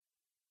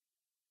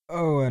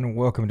Oh, and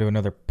welcome to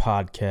another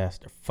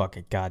podcast. Fuck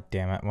it, god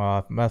damn it.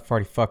 Well, I've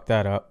already fucked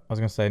that up. I was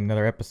gonna say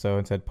another episode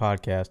and said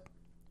podcast.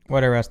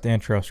 Whatever, that's the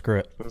intro. Screw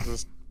it. This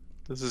is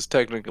this is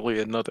technically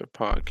another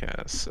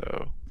podcast,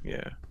 so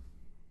yeah.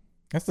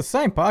 That's the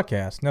same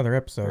podcast, another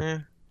episode. Eh,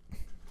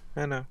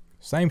 I know.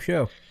 Same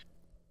show.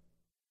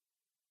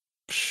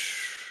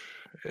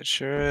 It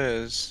sure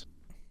is.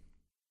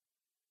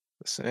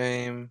 The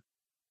same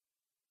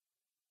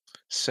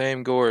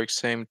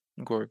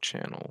Gorg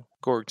channel.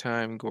 Gorg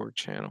time, Gorg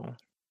channel.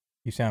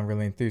 You sound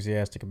really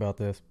enthusiastic about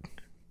this.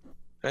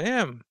 I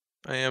am.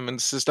 And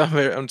it's just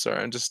I'm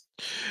sorry, I'm just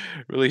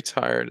really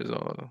tired is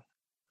all.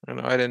 I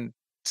know I didn't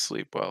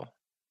sleep well.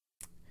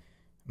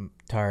 I'm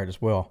tired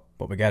as well,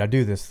 but we gotta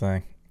do this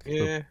thing.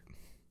 Yeah.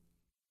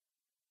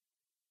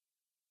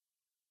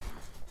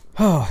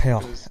 Oh,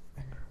 hell. 'Cause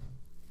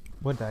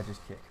What did I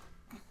just kick?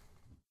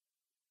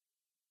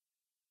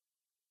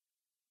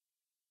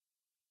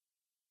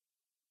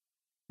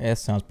 Yeah, that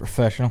sounds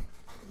professional.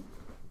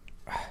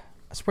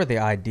 I swear the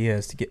idea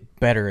is to get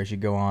better as you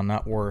go on,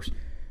 not worse.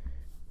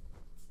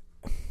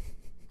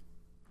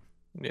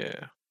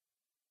 yeah.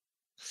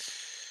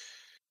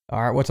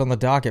 Alright, what's on the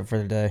docket for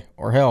today?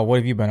 Or hell, what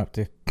have you been up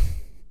to?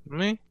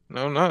 Me?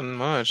 No, nothing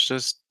much.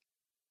 Just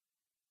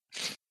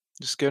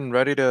getting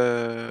ready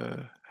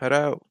to head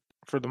out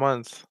for the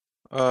month.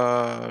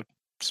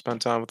 Spend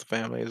time with the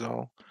family is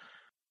all.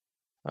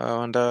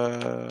 And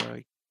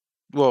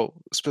well,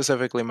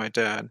 specifically my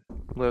dad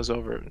lives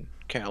over in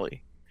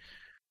Cali.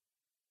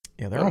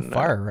 Yeah, they're on And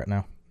fire right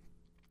now.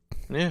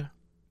 yeah,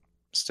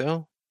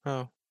 still.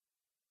 Oh,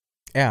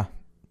 Yeah.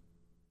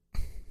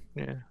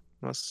 yeah.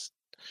 That's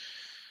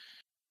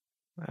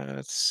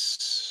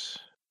that's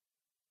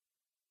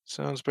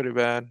sounds pretty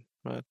bad,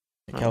 but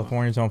oh,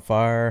 California's on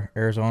fire.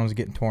 Arizona's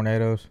getting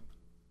tornadoes.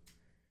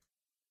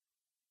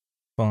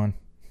 Fun.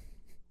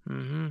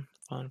 fun.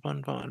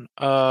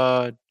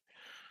 God,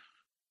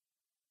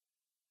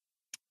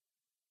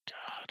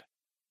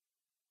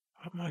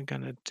 what am I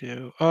gonna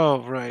do?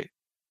 Oh, right.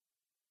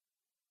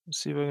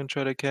 See if I can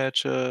try to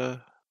catch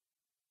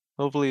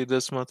hopefully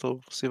this month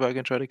I'll see if I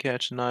can try to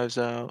catch Knives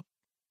Out,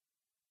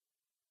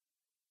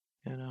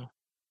 you know.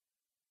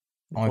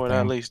 Only Or thing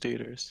at I'm least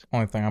Eaters.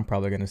 only thing I'm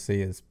probably gonna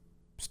see is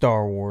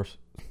Star Wars.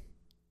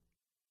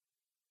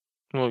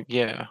 Well,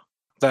 yeah,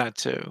 that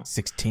too.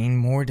 16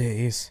 more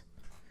days.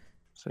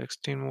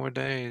 16 more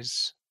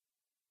days.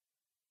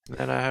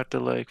 Then I have to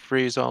like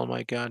freeze all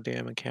my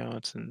goddamn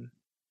accounts and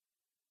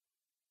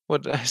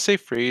what did I say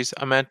freeze?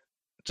 I meant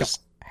Don't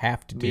just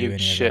have to do mute any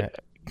of shit.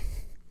 that.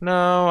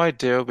 No, I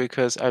do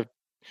because I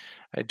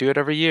do it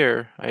every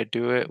year. I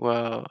do it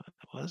well,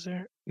 was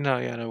there? No,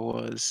 yeah, there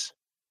was.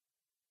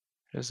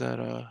 Is that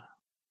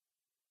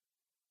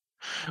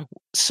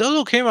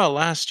Solo came out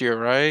last year,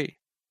 right?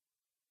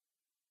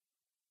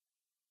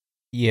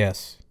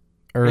 Yes.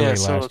 Yeah, Early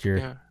Solo, last year.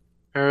 yeah.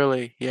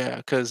 Early, yeah,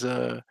 because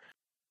it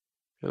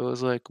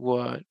was like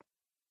what?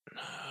 It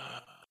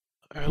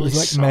Early was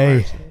like summer.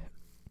 May.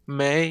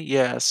 May,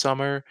 yeah,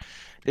 summer.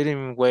 They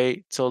didn't even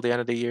wait till the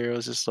end of the year. It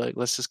was just like,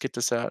 let's just get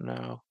this out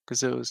now,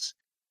 because it was.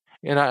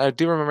 And I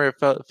do remember it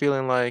felt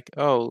feeling like,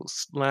 oh,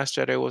 Last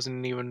Jedi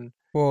wasn't even.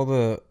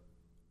 Well,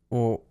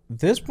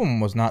 this one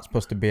was not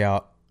supposed to be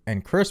out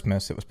in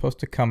Christmas. It was supposed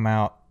to come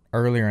out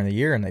earlier in the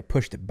year, and they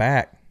pushed it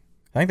back.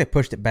 I think they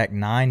pushed it back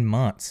 9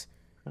 months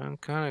I'm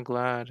kind of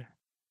glad.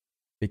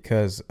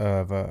 because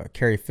of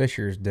Carrie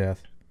Fisher's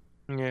death.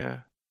 Yeah,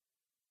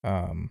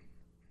 Um,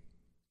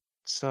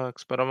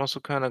 sucks, but I'm also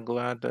kind of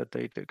glad that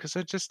they did, because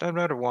I'd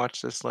rather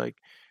watch this like,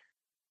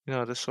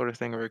 this sort of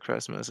thing over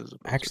Christmas as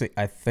opposed to. Actually,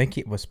 I think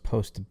it was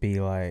supposed to be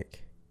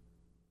like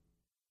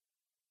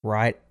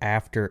right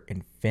after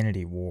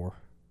Infinity War.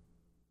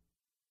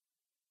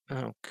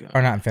 Oh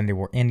Or not God. Infinity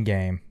War,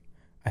 Endgame.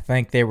 I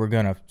think they were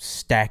going to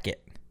stack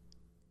it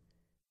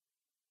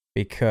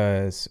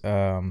because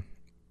it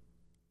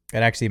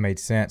actually made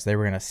sense. They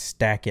were going to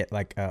stack it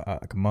like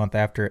a month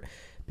after it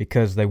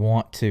because they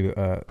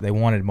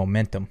wanted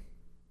momentum.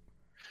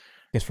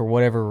 Because for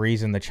whatever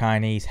reason, the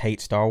Chinese hate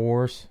Star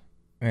Wars,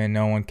 and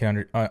no one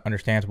can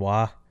understands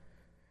why.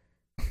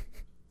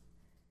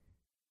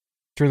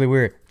 It's really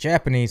weird.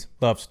 Japanese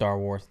love Star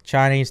Wars.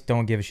 Chinese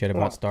don't give a shit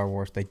about Well, Star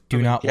Wars. They I do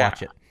mean, not yeah.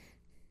 watch it.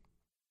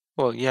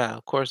 Well, yeah,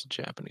 of course the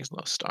Japanese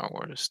love Star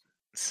Wars.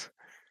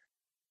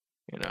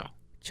 You know.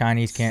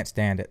 Chinese It's- can't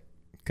stand it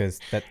because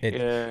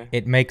Yeah.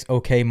 it makes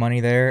okay money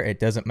there. It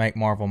doesn't make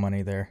Marvel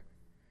money there,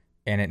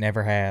 and it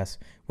never has,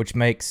 which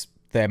makes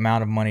the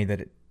amount of money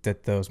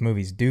that those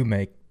movies do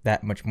make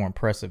that much more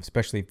impressive,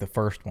 especially the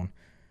first one,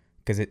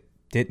 because it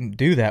didn't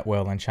do that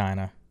well in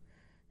China,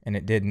 and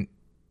it didn't.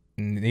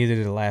 Neither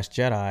did the Last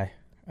Jedi.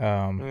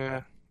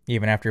 Yeah.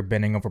 Even after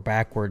bending over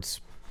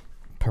backwards,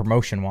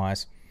 promotion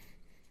wise.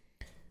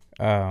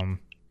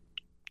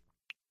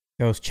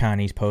 Those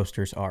Chinese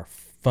posters are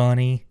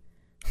funny.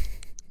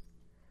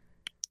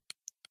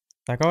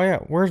 Like, oh yeah,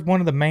 where's one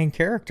of the main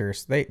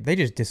characters? They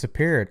just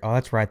disappeared. Oh,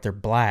 that's right, they're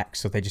black,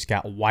 so they just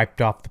got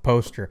wiped off the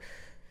poster.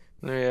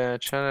 Yeah,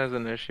 China has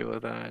an issue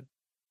with that.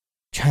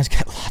 China's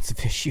got lots of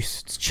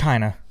issues. It's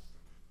China.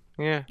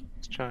 Yeah,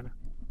 it's China.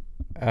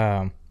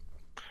 Um,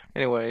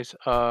 Anyways,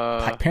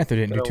 Black Panther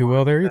didn't do gonna too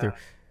well watch there either. that.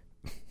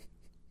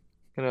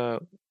 Gonna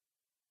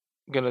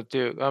gonna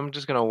do. I'm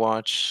just gonna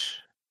watch.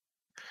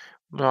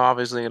 No,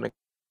 obviously gonna.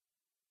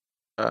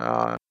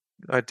 Uh,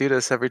 I do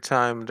this every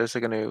time there's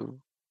like a new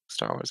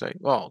Star Wars. Like,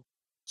 well,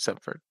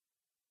 except for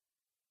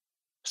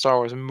Star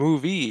Wars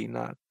movie,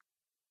 not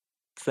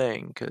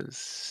thing,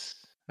 because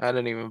I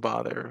didn't even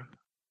bother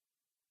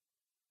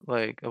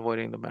like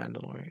avoiding the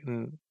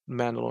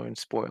Mandalorian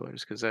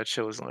spoilers because that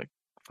show is like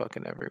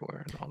fucking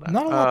everywhere and all that.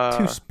 Not a lot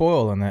to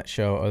spoil in that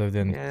show other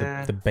than the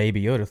Yeah,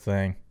 Baby Yoda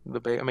thing.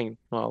 I mean,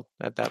 well,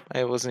 at that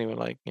it wasn't even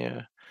like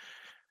yeah.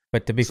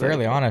 But to be It's like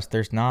fairly honest,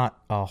 there's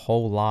not a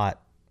whole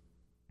lot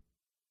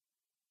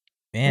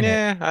in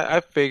it. yeah, I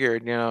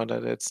figured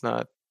that it's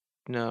not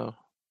no.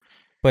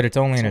 But it's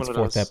only It's in one its of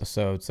fourth those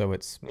episode, so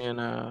it's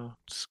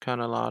it's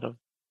kind of a lot of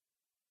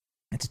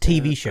it's a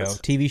TV show.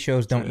 that's TV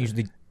shows don't uh,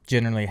 usually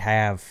generally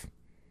have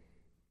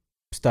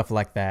stuff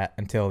like that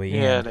until the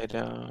yeah end. they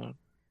don't.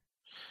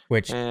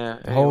 Which, Yeah.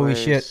 holy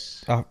shit!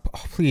 Anyways,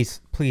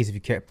 Please,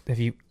 have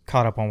you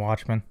caught up on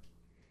Watchmen?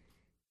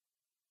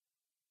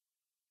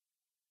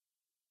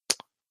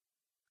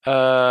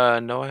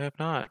 no, I have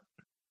not.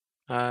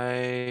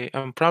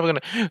 I'm probably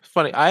gonna.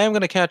 Funny, I am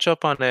gonna catch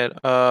up on it.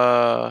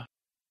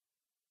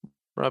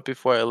 Right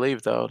before I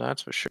leave, though.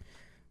 That's for sure.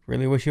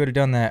 Really wish you would have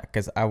done that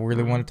because I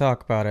really want to Mm.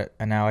 talk about it,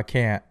 and now I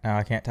can't. Now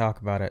I can't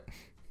talk about it.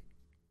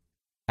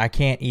 I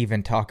can't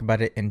even talk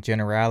about it in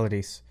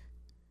generalities.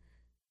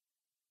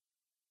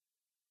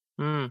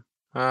 Mm.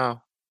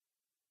 Wow.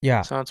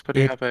 Yeah, Sounds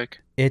pretty it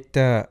epic. it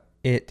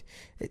it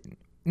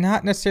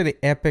not necessarily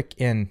epic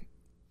in.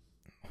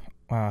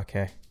 Well,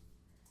 okay.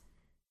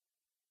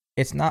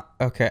 It's not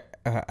okay.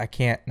 I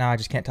can't. No, I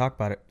just can't talk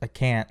about it. I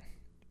can't.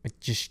 I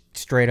just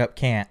straight up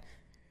can't.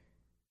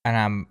 And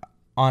I'm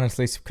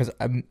honestly because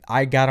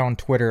I got on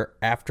Twitter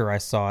after I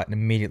saw it and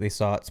immediately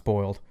saw it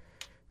spoiled,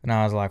 and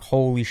I was like,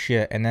 "Holy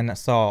shit!" And then I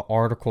saw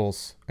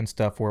articles and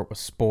stuff where it was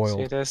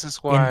See, spoiled this is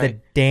in why,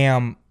 the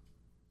damn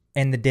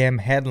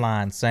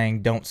headline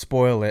saying "Don't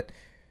spoil it,"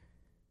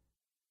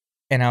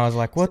 and I was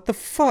like, "What the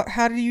fuck?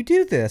 How did you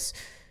do this?"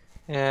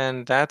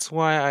 and that's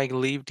why I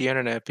leave the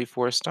internet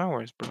before Star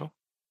Wars, bro.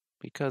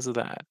 Because of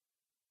that.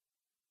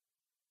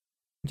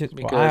 Just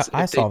well, Because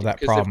I solved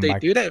that because if problem they by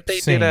do that,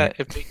 seeing it.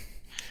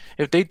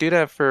 if they do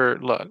that for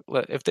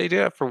if they do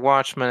that for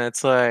Watchmen,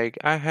 it's like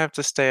I have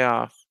to stay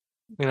off,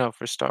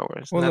 for Star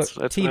Wars, and Well, look, that's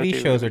what I TV do.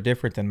 shows are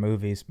different than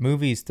movies.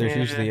 Movies, there's Yeah,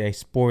 usually a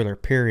spoiler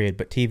period,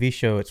 but TV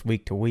show, it's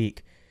week to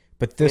week.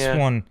 But this yeah.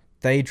 one,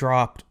 they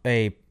dropped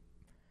a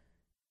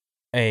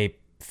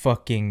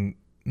fucking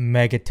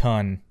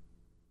megaton,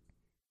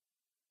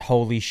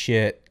 holy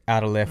shit,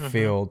 out of left Mhm.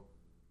 field.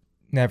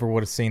 Never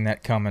would have seen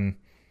that coming.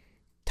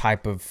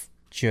 Type of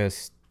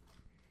just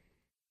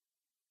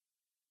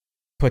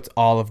puts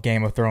all of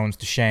Game of Thrones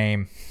to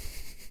shame.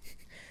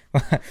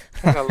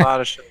 I think a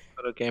lot of shows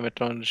put a Game of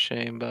Thrones to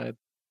shame, but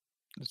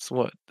it's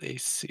what,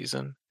 eighth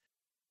season?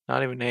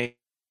 Not even eight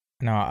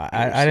No,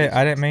 or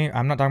I didn't seasons. mean.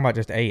 I'm not talking about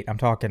just eight. I'm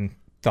talking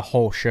the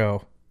whole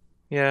show.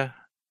 Yeah,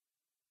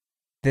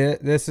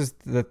 This is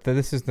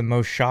the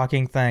most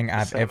shocking thing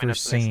the I've seven ever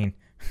episodes. seen.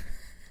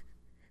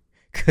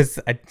 Cause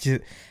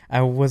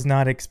I was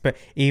not expect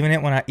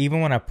even when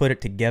I put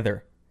it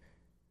together.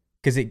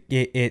 Cause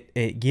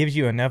it gives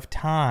you enough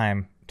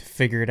time to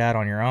figure it out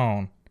on your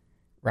own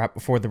right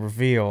before the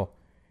reveal,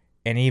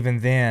 and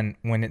even then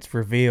when it's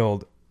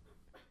revealed,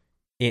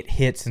 it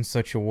hits in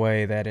such a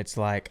way that it's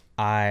like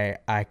I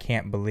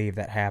can't believe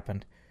that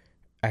happened.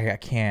 I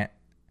can't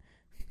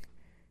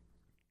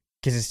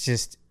because it's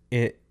just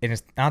it and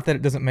it's not that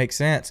it doesn't make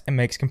sense. It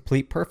makes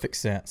complete perfect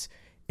sense.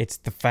 It's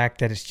the fact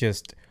that it's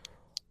just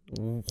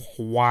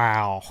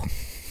wow.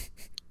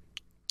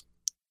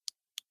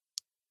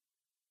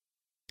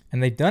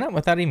 And they've done it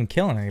without even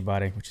killing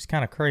anybody, which is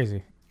kind of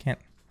crazy. Can't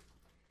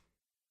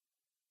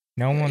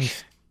no I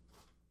one's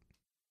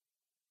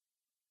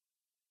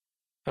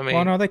I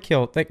well mean, no they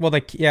killed they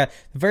yeah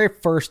the very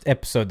first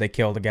episode they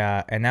killed a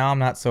guy and now I'm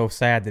not so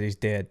sad that he's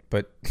dead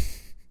but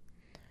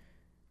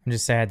I'm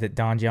just sad that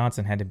Don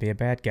Johnson had to be a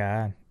bad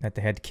guy and that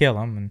they had to kill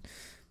him and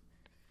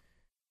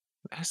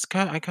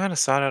I kind of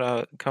saw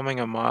it coming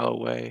a mile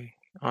away.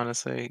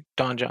 Honestly,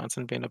 Don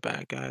Johnson being a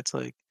bad guy, it's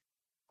like,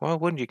 why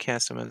wouldn't you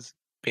cast him as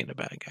being a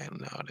bad guy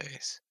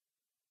nowadays?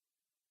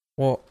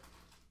 well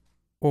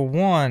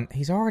one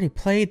he's already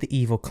played the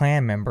evil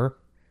clan member.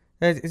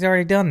 He's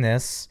already done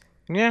this.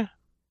 Yeah,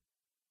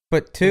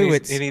 But and two,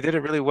 he did it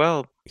really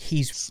well.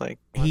 he's It's like,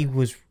 he what?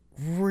 was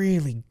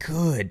really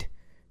good.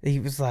 He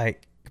was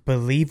like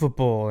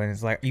believable, and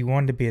it's like you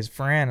wanted to be his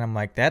friend. I'm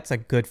like, that's a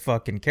good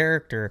fucking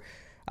character.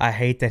 I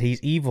hate that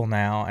he's evil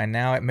now, and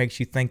now it makes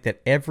you think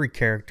that every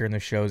character in the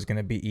show is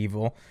gonna be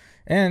evil,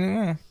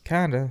 and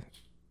kind of.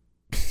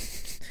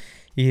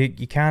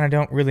 You kind of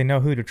don't really know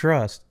who to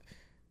trust.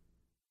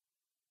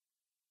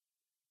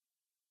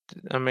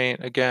 I mean,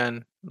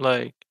 again,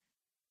 like,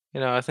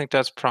 I think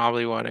that's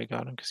probably why they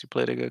got him because he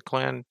played a good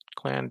clan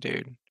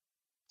dude.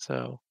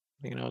 So,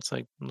 it's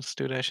like let's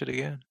do that shit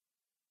again.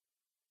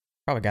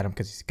 Probably got him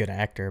because he's a good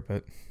actor,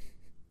 but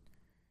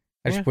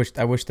I Yeah.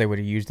 wish they would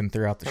have used him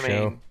throughout the I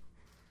show. mean,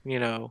 you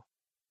know,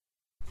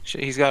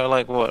 he's got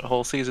like what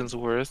whole season's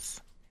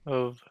worth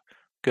of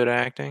good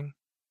acting.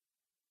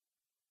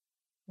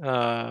 You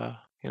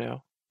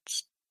know,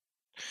 it's-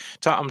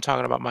 I'm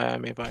talking about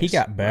Miami He Vice,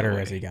 got by the better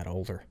as he way. got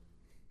older,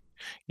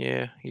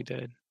 Yeah, he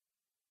did.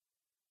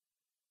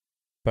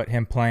 but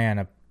him playing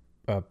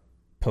a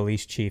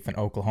police chief in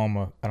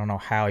Oklahoma, I don't know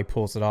how he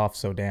pulls it off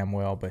so damn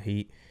well, but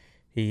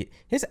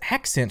his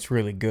accent's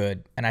really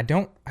good, and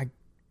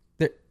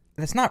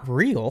that's not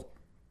real.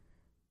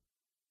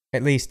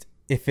 At least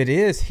if it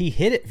is, he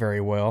hit it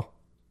very well.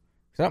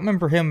 'Cause I don't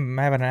remember him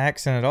having an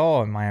accent at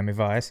all in Miami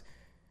Vice.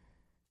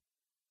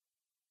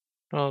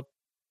 Well,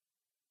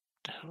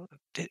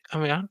 I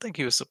mean, I don't think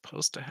he was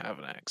supposed to have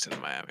an accent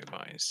in Miami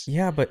Vice.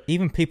 Yeah, but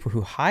even people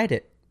who hide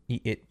it,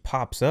 it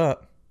pops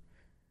up.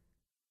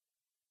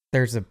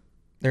 There's a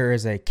there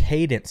is a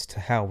cadence to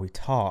how we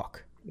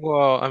talk.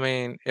 Well, I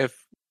mean,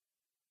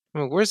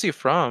 where's he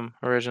from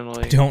I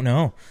originally? don't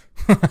know.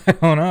 I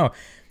don't know.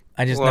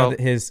 I just know Well, that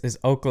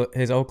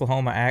his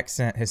Oklahoma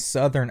accent, his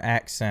Southern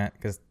accent,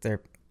 because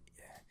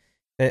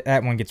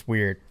that one gets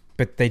weird.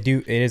 But they do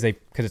it is a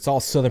because it's all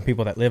Southern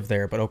people that live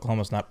there, but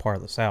Oklahoma's not part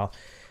of the South.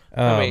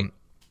 I mean,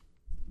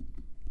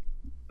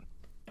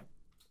 Um,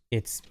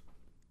 it's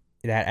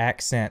that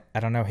accent. I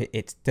don't know.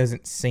 It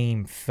doesn't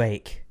seem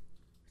fake.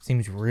 It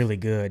seems really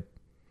good.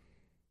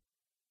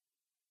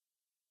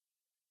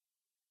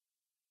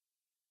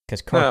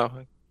 Because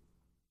no,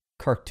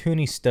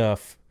 cartoony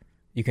stuff,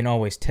 you can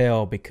always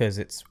tell because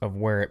it's of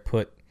where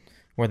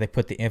they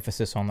put the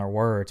emphasis on their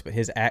words. But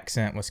his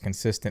accent was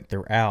consistent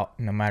throughout,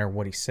 no matter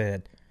what he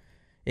said.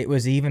 It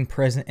was even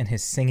present in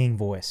his singing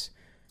voice.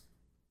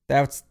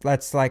 That's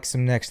like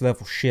some next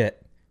level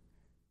shit.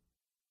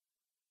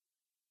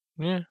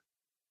 yeah,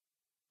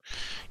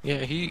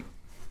 yeah.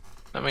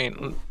 I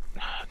mean,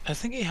 I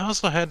think he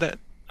also had that.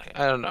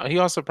 I don't know. He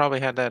also probably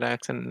had that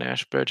accent in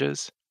Nash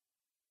Bridges.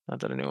 Not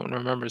that anyone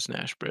remembers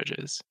Nash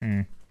Bridges.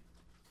 Mm.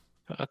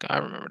 Fuck, I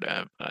remember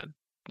that, but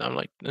I'm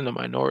like in the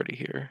minority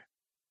here.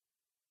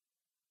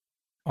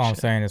 All I'm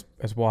Shit. saying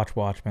is watch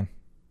Watchmen.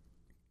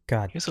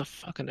 God He's a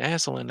fucking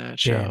asshole in that damn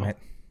show. it!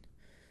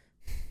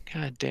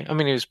 God damn. I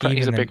mean,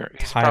 Even the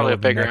he's title probably a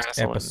of the bigger next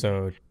asshole in.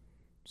 episode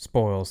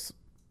spoils.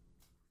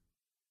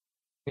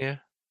 Yeah.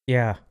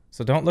 Yeah,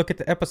 so don't look at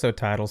the episode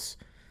titles.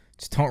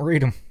 Just don't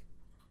read them.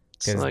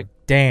 It's Because like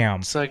damn.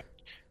 it's like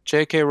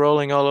J.K.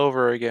 Rowling all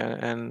over again.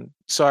 And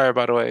sorry,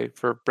 by the way,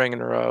 for bringing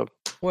her up.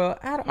 Well,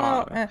 I don't know.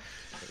 Uh,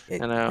 I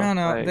know, don't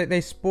know. like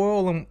They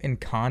spoil them in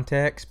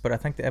context, but I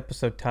think the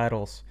episode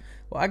titles.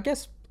 Well, I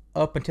guess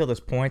up until this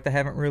point, they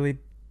haven't really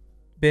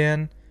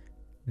been.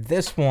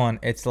 This one,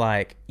 it's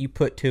like you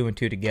put two and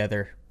two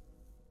together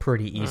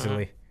pretty mhm.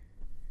 easily.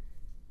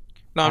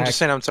 No, I'm I just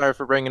saying I'm sorry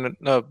for bringing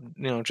up,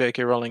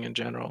 J.K. Rowling in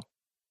general.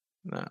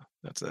 No,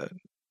 that's it.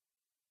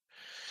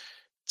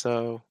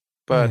 So,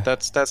 but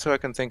that's who I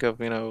can think of,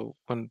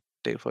 when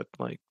they put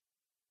like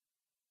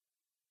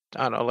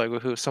I don't know,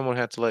 like who someone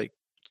had to like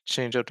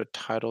change up the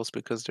titles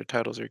because their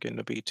titles are getting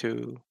to be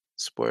too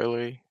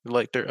spoilery,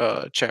 like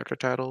their chapter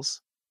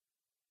titles.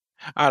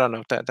 I don't know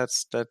if that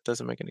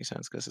doesn't make any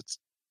sense because it's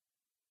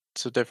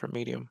a different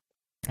medium.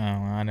 oh,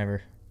 I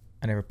never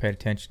paid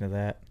attention to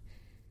that.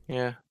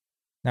 Yeah.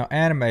 Now,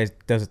 anime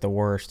does it the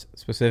worst,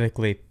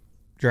 specifically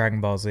Dragon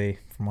Ball Z.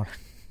 From what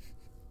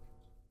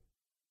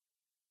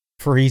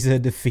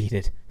Frieza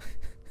defeated.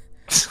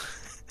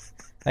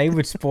 They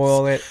would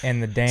spoil it in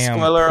the damn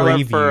Spoiler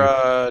alert for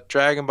preview.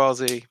 Dragon Ball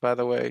Z, by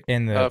the way.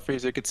 In the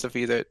Frieza gets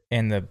defeated.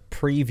 in the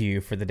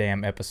preview for the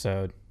damn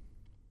episode.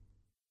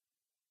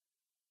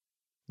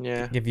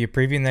 Yeah. Give you a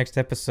preview of the next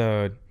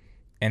episode,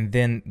 and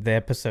then the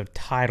episode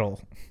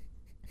title.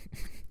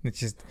 It's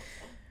just,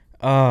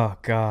 oh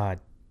god,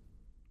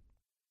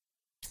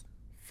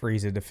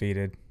 Frieza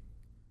defeated,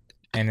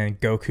 and then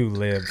Goku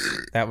lives.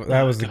 That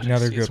Oh, was God,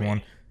 another excuse good me. one.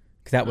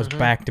 'Cause that was Mm-hmm.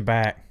 back to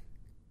back,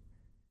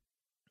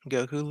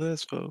 Goku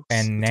lives, folks.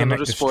 and It's Namek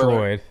another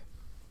spoiler. destroyed.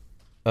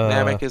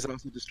 Namek is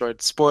also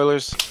destroyed.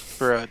 Spoilers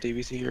for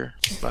DBC here,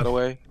 by the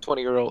way.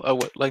 20-year-old. Oh,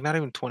 what? Like not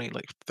even 20,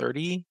 like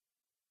 30,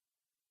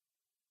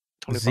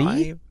 Z.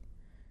 25.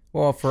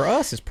 Well, for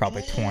us, it's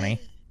probably 20.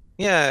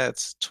 Yeah,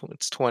 it's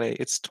 20.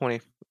 It's 20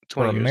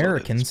 For 20 years old at this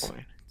Americans,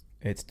 point.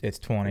 it's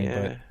 20.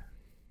 Yeah, But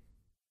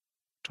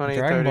 20,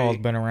 Dragon Ball's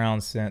 30. been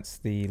around since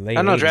the late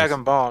I know 80s.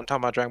 Dragon Ball. I'm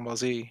talking about Dragon Ball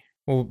Z.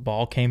 Well,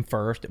 Ball came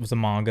first. It was a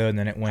manga, and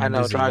then it went I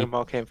into know Dragon Z.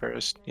 Ball came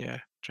first. Yeah,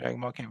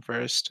 Dragon Ball came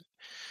first.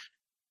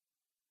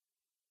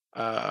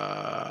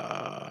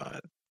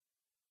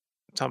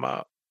 Talking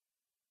about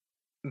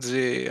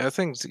Z. I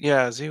think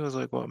yeah, Z was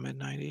like what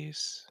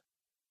mid-90s.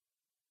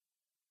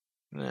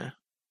 Yeah.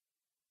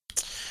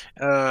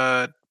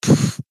 Uh,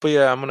 but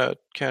yeah, I'm gonna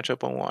catch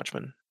up on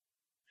Watchmen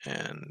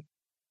and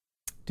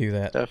Do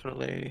that.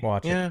 definitely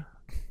Watch it.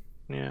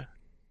 Yeah.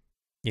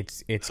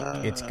 It's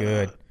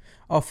good.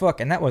 Oh fuck!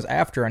 And that was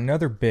after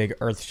another big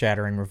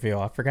earth-shattering reveal.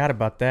 I forgot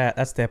about that.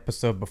 That's the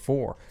episode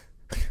before.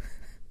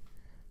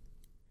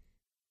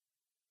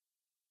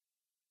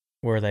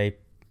 where they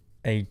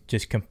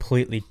just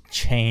completely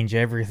change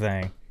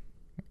everything,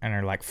 and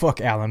they're like,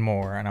 "Fuck Alan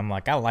Moore," and I'm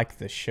like, I like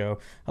this show.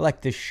 I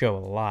like this show a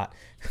lot.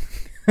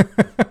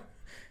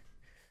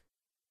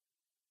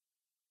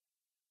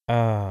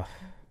 uh,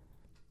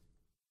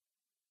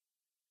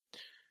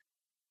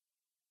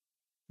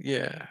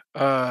 Yeah.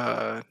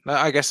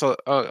 I guess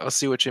I'll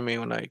see what you mean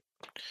when I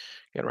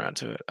get around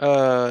to it.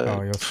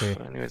 oh, you'll see.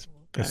 Anyways,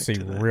 You'll back see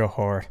to that real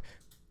hard.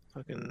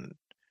 fucking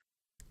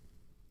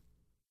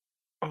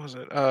what was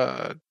it?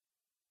 There's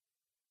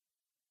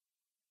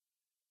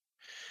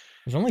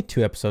only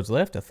 2 episodes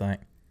left, I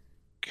think.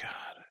 God,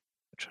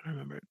 I'm trying to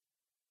remember it.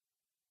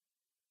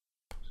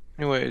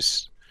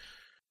 Anyways,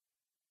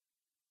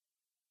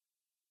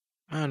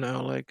 I don't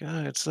know. Like,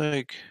 it's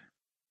like,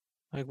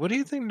 what do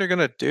you think they're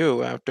gonna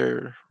do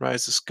after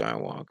Rise of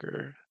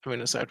Skywalker? I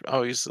mean, aside from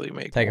obviously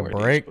make Take a more of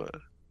these, break. but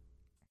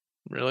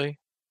really,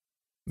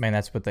 Man,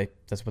 that's what they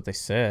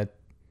said.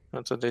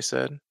 that's what they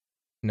said.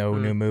 No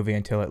new movie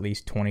until at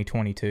least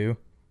 2022.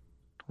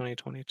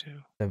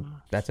 2022.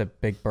 That's a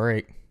big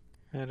break.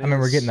 It I mean,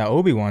 we're getting is. the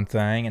Obi-Wan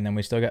thing, and then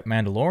we still got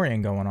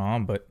Mandalorian going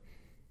on, but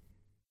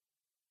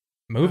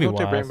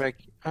movie-wise,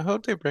 I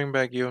hope they bring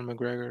back Ewan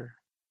McGregor.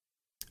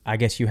 I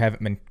guess you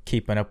haven't been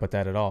keeping up with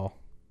that at all.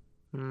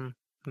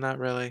 Not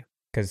really.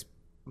 Because,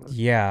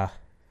 yeah,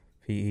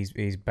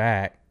 he's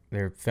back.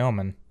 They're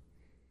filming.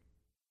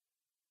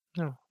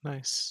 Oh,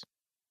 nice.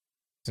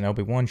 It's an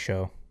Obi-Wan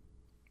show.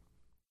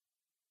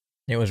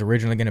 It was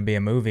originally going to be a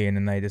movie, and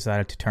then they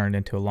decided to turn it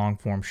into a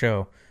long-form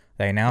show.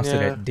 They announced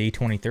it at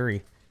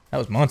D23. That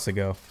was months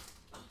ago.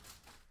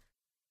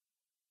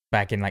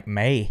 Back in, like,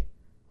 May.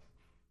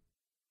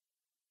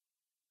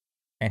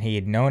 And he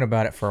had known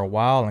about it for a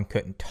while and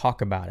couldn't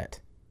talk about it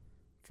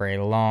for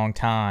a long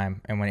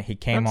time. And when he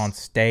came on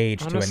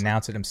stage to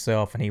announce it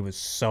himself, and he was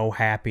so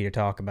happy to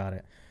talk about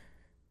it.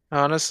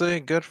 Honestly,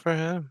 good for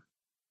him.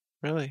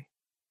 Really.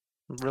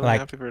 I'm really like,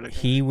 happy for the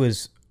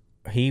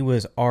guy. He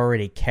was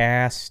already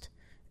cast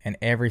and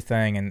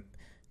everything, and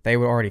they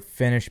were already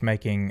finished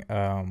making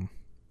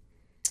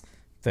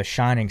the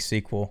Shining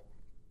sequel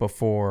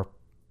before,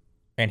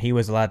 and he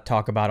was allowed to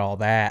talk about all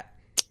that.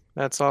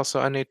 That's also,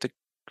 I need to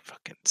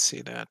fucking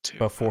see that too.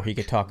 Before he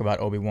could talk about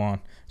Obi-Wan.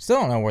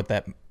 Still don't know what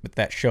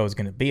that show is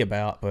going to be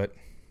about, but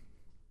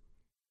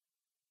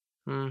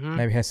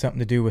maybe it has something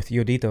to do with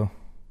Yodito.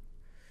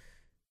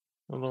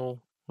 A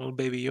little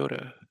baby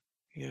Yoda.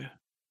 Yeah.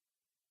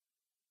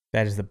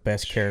 That is the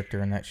best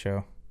character in that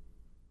show.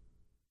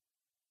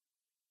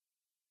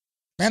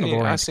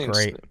 Mandalorian's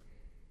great.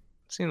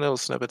 Seen little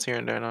snippets here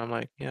and there, and I'm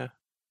like, yeah.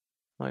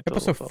 Like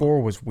Episode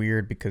 4 was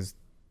weird because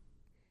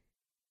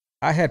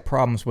I had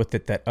problems with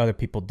it that other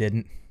people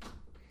didn't.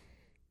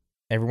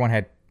 Everyone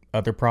had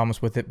other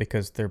problems with it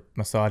because they're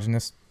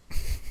misogynist.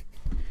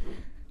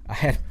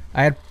 I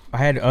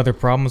had other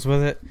problems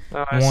with it.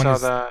 Oh, I saw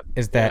that.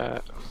 Is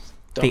that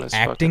the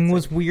acting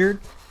was weird.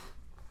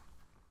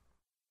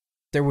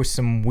 There was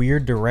some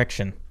weird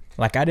direction.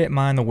 Like, I didn't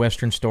mind the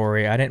Western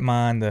story. I didn't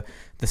mind the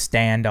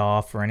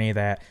standoff or any of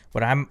that.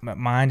 What I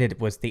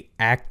minded was the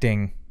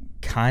acting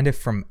kind of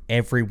from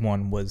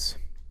everyone was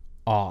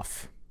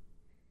off.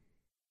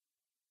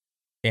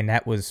 And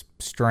that was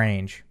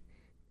strange.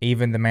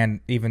 Even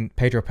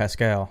Pedro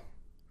Pascal.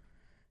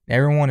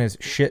 Everyone is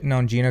shitting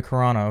on Gina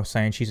Carano,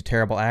 saying she's a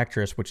terrible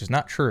actress, which is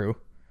not true.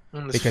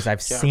 Because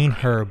I've seen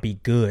her be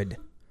good.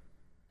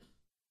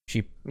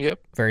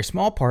 Very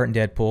small part in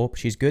Deadpool, but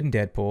she's good in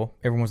Deadpool.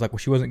 Everyone was like, well,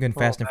 she wasn't good in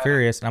Fast and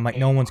Furious. And I'm like,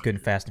 no one's good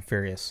in Fast and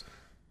Furious.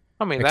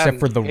 I mean, except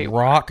for The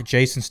Rock,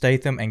 Jason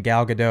Statham, and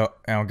Gal Gadot.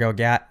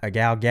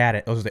 Gal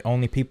Gadot. Those are the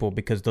only people,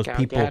 because those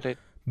people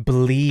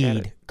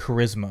bleed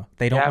charisma.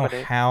 They don't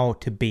know how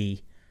to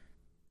be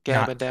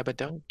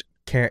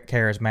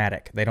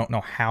charismatic. They don't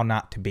know how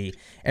not to be.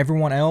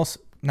 Everyone else,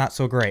 not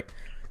so great.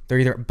 They're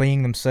either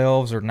being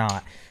themselves or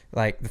not.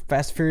 Like, the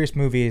Fast and Furious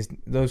movies,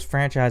 those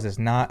franchises,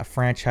 not a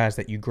franchise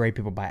that you grade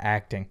people by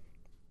acting.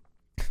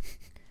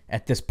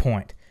 At this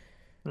point.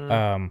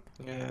 Yeah,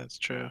 that's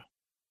true.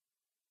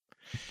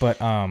 But,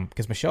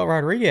 because Michelle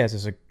Rodriguez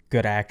is a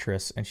good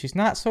actress, and she's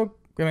not so,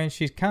 I mean,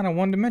 she's kind of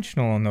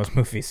one-dimensional in those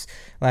movies.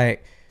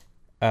 Like,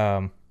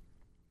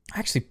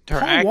 actually, her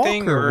Paul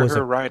acting Walker or was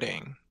her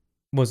writing?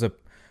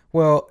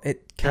 Well,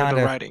 it kind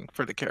of... the writing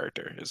for the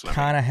character is what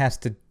kind of has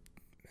to...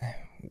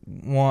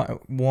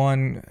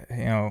 One,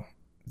 you know...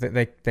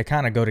 They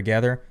kind of go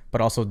together, but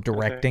also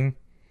directing. Okay.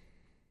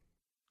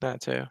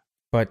 That too.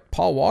 But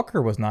Paul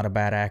Walker was not a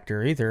bad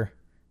actor either.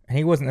 And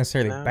he wasn't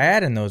necessarily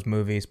bad in those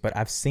movies, but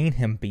I've seen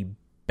him be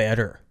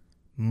better.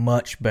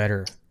 Much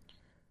better.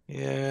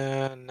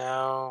 Yeah,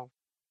 now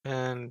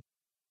he's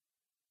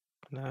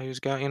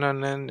got,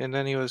 and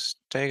then he was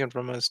taken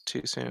from us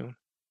too soon.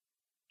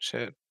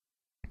 Shit.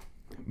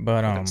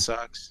 But that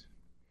sucks.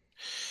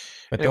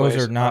 But anyways,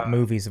 those are not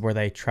movies where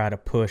they try to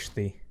push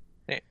the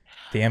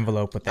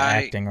envelope with the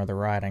acting or the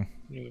writing.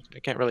 I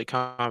can't really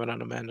comment on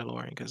The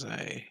Mandalorian because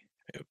I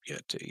have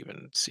yet to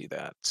even see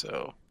that.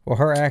 So, well,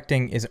 her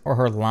acting or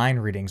her line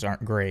readings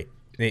aren't great.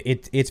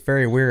 It's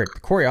very weird. The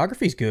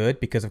choreography's good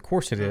because of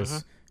course it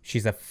is.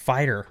 She's a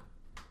fighter.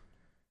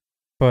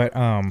 But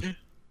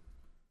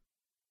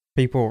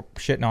people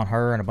shitting on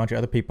her and a bunch of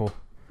other people,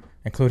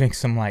 including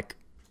some like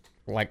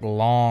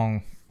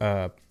long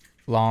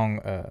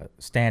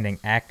standing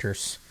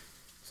actors,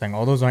 saying,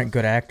 "Oh, those aren't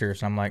good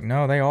actors." And I'm like,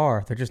 "No, they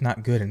are. They're just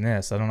not good in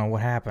this. I don't know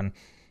what happened.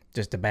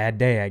 Just a bad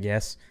day, I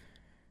guess.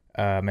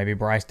 Maybe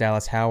Bryce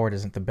Dallas Howard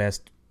isn't the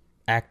best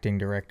acting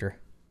director."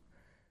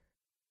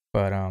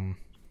 But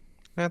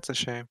That's a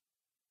shame.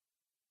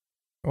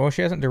 well,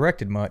 she hasn't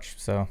directed much,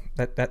 so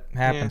that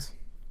happens.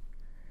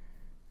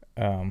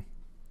 Um,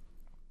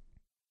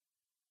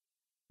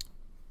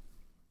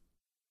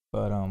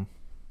 but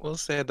We'll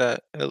say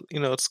that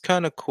it's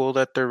kind of cool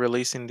that they're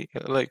releasing the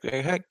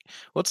heck.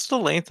 What's the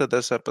length of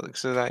this episode?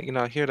 So that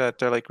I hear that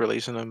they're like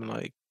releasing them in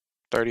like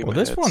 30 well,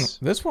 minutes.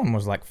 this one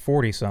was like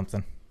 40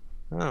 something.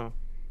 Oh,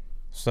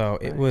 So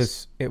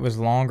nice. it was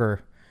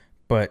longer,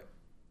 but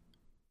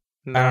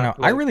I don't know. Not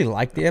I like really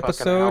liked a the fucking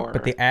episode, but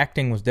hour. the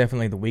acting was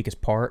definitely the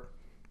weakest part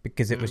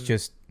because it was Mm,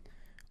 just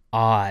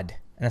odd.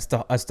 And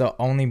that's the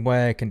only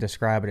way I can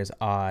describe it as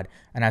odd.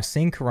 And I've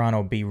seen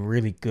Carano be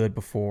really good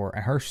before,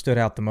 and her stood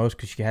out the most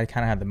because she had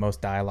kind of had the most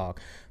dialogue.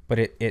 But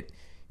it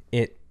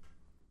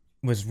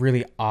was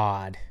really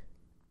odd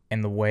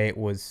in the way it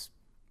was.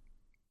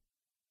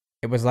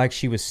 It was like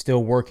she was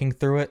still working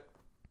through it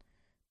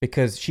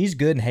because she's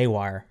good in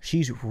Haywire.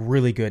 She's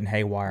really good in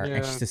Haywire, and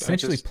yeah, she's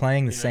essentially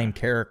playing the same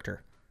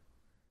character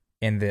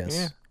in yeah.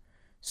 this.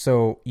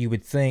 So you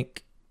would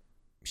think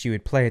she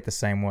would play it the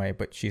same way,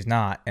 but she's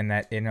not, and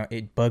that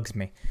it bugs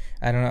me.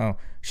 I don't know.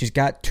 She's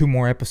got 2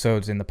 more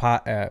episodes in the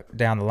pot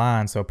down the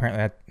line, so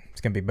apparently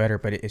that's gonna be better.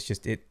 But it's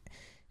just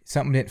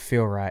something didn't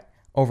feel right.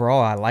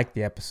 Overall, I liked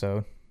the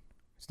episode.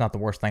 It's not the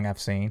worst thing I've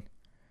seen.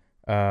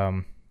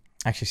 I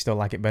actually still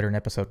like it better than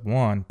episode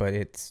 1, but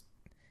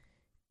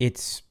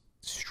it's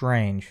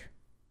strange.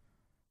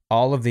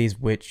 All of these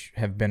which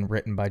have been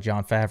written by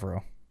Jon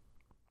Favreau.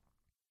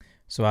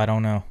 So I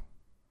don't know.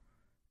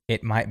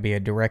 It might be a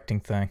directing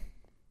thing.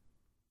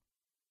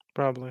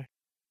 Probably.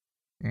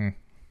 Mm.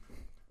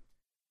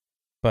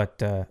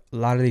 But a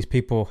lot of these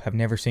people have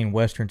never seen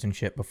westerns and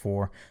shit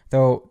before,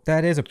 though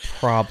that is a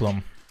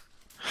problem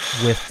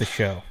with the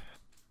show,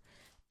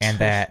 and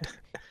that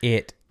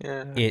it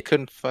Yeah, I it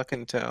couldn't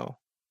fucking tell.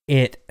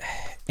 it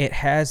it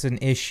has an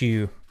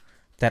issue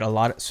that a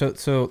lot of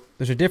so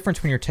there's a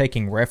difference when you're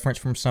taking reference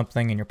from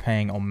something and you're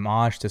paying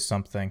homage to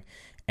something,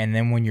 and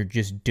then when you're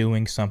just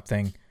doing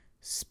something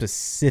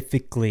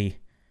specifically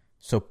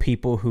so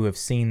people who have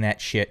seen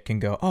that shit can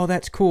go, "Oh,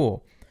 that's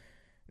cool."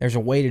 There's a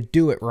way to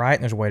do it right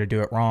and there's a way to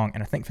do it wrong.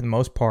 And I think for the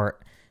most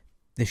part,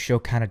 this show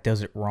kind of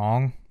does it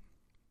wrong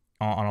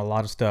on a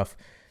lot of stuff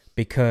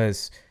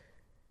because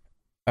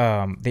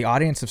the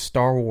audience of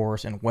Star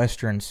Wars and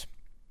Westerns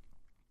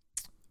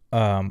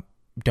don't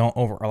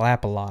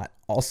overlap a lot.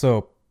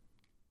 Also,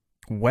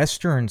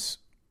 Westerns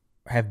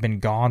have been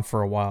gone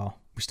for a while.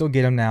 We still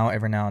get them now,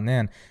 every now and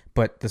then,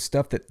 but the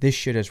stuff that this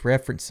shit is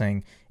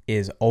referencing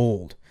is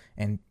old,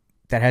 and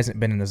that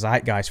hasn't been in the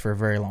zeitgeist for a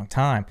very long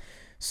time.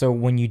 So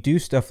when you do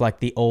stuff like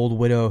the old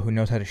widow who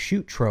knows how to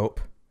shoot trope,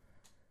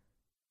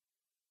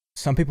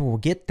 some people will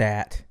get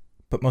that,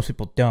 but most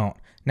people don't.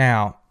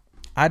 Now,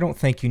 I don't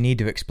think you need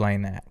to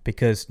explain that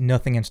because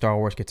nothing in Star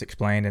Wars gets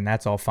explained, and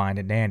that's all fine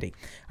and dandy.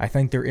 I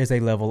think there is a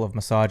level of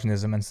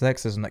misogynism and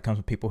sexism that comes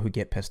with people who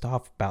get pissed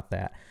off about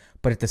that.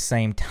 But at the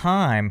same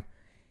time,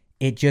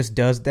 it just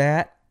does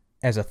that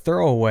as a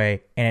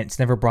throwaway, and it's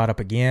never brought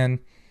up again.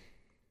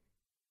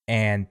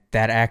 And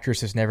that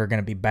actress is never going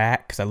to be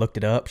back because I looked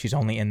it up. She's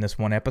only in this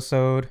one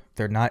episode.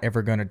 They're not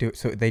ever going to do it.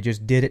 So they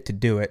just did it to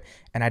do it.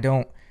 And I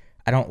don't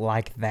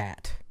like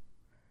that.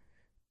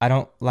 I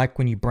don't like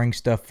when you bring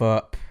stuff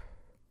up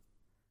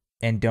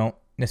and don't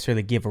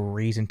necessarily give a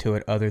reason to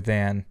it other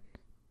than,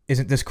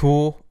 isn't this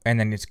cool? And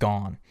then it's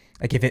gone.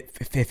 Like if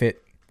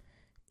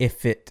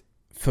it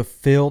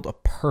fulfilled a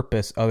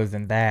purpose other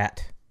than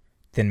that,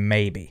 then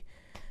maybe.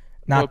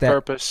 Not What that.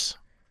 purpose?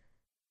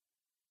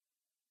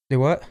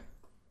 Do what?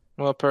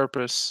 What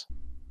purpose?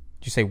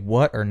 Did you say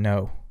what or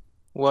no?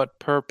 What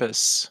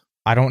purpose?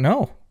 I don't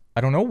know.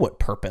 I don't know what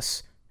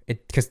purpose.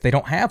 Because they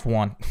don't have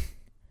one.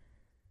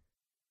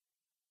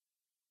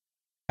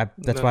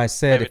 That's why I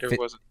said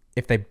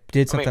if they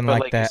did something but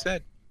like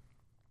that.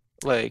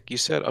 You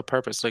said a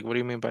purpose. Like, what do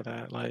you mean by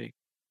that? Like,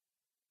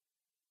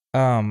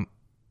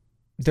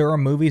 There are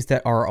movies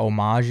that are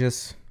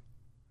homages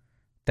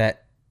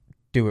that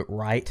do it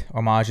right,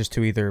 homages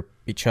to either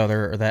each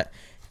other or that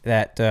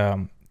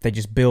they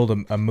just build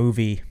a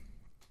movie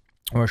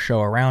or a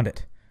show around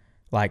it,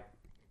 like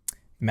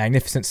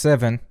Magnificent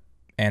Seven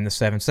and the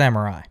Seven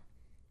Samurai,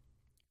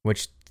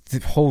 which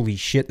holy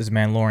shit, does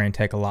Mandalorian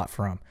take a lot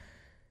from.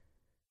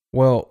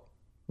 Well,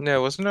 yeah,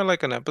 wasn't there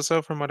like an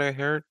episode from what I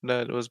heard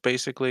that was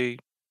basically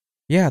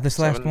yeah, this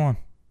last seven? one.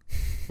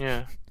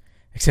 Yeah.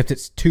 Except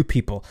it's 2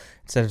 people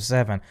instead of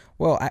 7.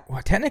 Well,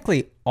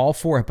 technically, all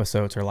 4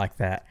 episodes are like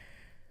that.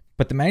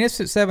 But the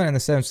Magnificent Seven and the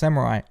Seven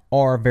Samurai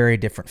are very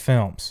different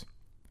films.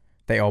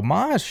 They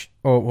homage,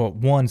 or well,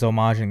 one's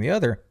homaging the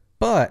other,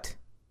 but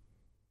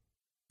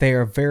they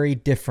are very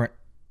different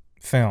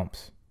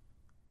films.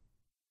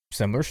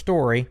 Similar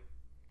story,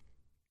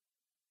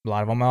 a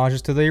lot of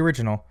homages to the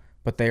original,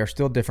 but they are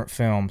still different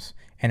films.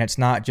 And it's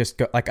not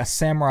just like a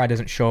samurai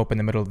doesn't show up in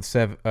the middle of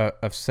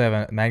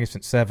the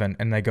Magnificent Seven,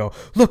 and they go,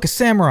 "Look, a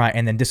samurai,"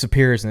 and then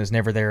disappears and is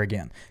never there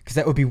again. Because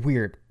that would be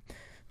weird.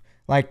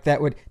 Like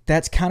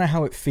that's kind of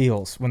how it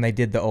feels when they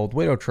did the old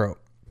widow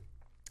trope.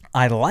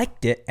 I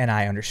liked it and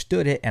I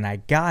understood it and I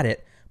got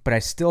it, but I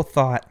still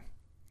thought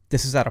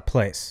this is out of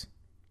place.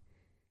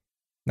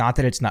 Not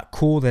that it's not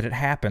cool that it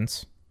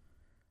happens,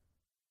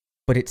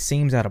 but it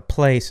seems out of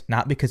place,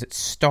 not because it's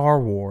Star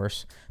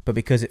Wars, but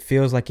because it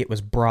feels like it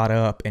was brought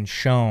up and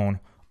shown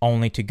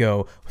only to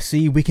go,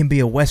 see, we can be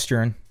a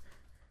Western.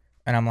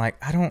 And I'm like,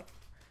 I don't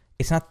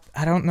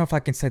know if I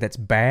can say that's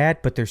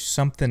bad, but there's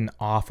something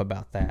off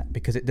about that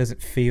because it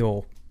doesn't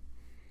feel,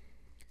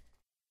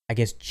 I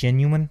guess,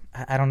 genuine.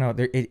 I don't know.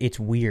 It's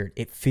weird.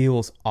 It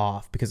feels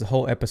off because the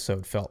whole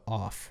episode felt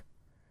off.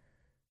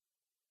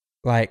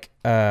 Like,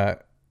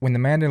 when the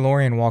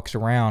Mandalorian walks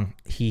around,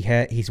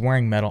 he's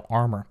wearing metal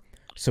armor,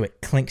 so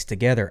it clinks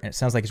together, and it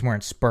sounds like he's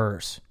wearing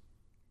spurs.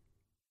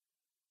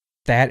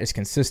 That is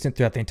consistent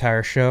throughout the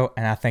entire show,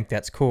 and I think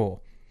that's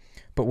cool.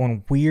 But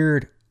when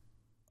weird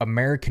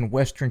American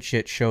Western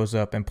shit shows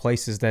up in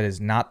places that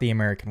is not the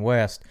American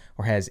West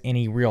or has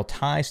any real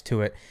ties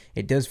to it,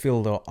 it does feel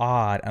a little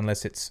odd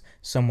unless it's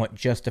somewhat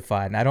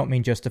justified. And I don't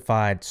mean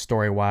justified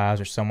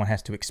story-wise or someone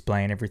has to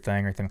explain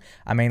everything or anything.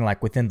 I mean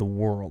like within the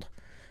world.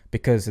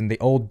 Because in the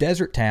old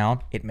desert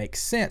town, it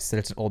makes sense that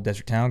it's an old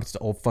desert town. It's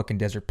an old fucking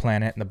desert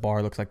planet and the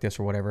bar looks like this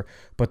or whatever.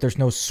 But there's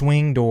no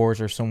swing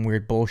doors or some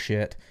weird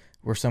bullshit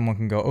where someone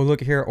can go, oh, look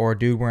here, or a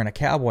dude wearing a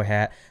cowboy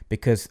hat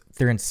because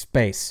they're in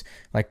space.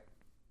 Like,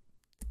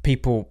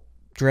 people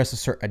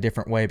dress a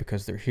different way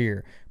because they're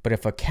here. But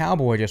if a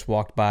cowboy just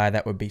walked by,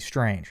 that would be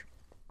strange.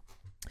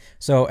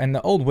 So, and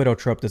the old widow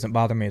trope doesn't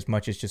bother me as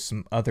much as just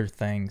some other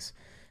things.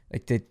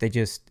 Like they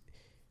just,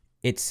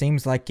 it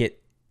seems like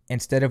it,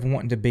 instead of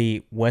wanting to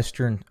be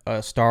Western,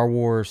 a Star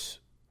Wars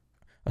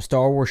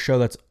show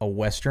that's a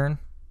Western,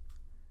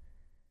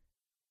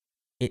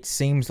 it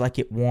seems like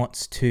it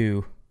wants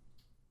to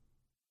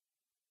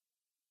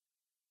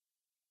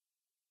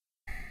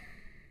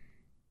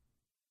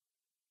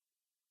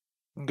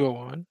Go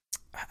on.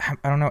 I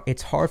don't know.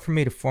 It's hard for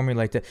me to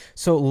formulate that.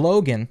 So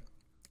Logan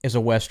is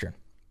a Western.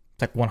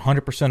 It's like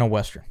 100% a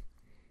Western.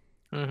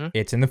 Mm-hmm.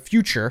 It's in the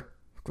future,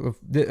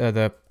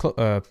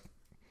 the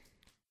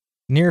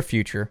near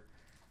future,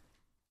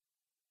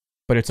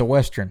 but it's a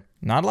Western.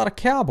 Not a lot of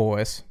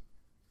cowboys.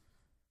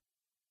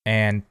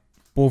 And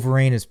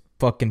Wolverine is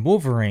fucking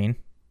Wolverine,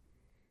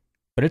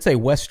 but it's a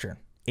Western.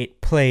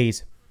 It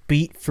plays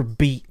beat for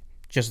beat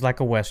just like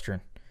a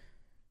Western.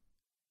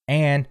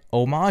 And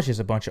homages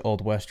a bunch of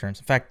old Westerns.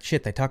 In fact,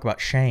 shit, they talk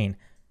about Shane.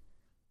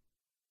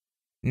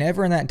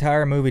 Never in that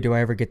entire movie do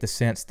I ever get the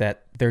sense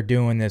that they're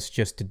doing this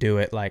just to do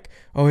it. Like,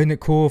 oh, isn't it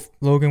cool if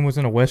Logan was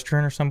in a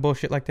Western or some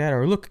bullshit like that?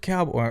 Or look, a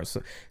cowboy. Or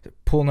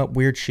pulling up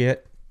weird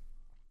shit.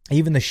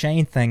 Even the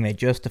Shane thing they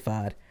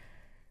justified.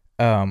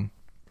 But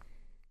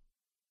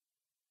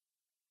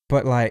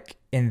like,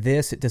 in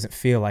this, it doesn't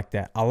feel like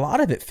that. A lot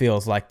of it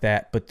feels like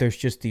that, but there's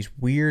just these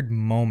weird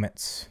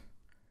moments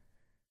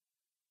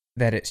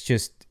that it's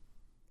just,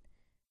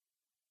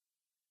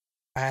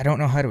 I don't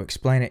know how to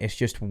explain it. It's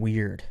just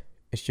weird.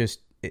 It's just,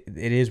 it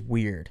is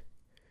weird.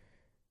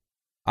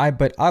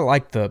 But I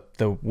like the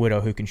widow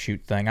who can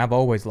shoot thing. I've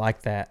always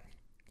liked that.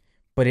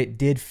 But it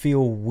did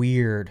feel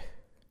weird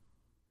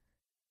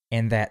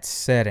in that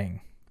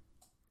setting.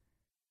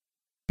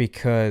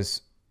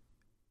 Because,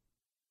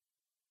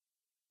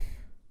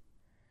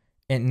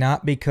 and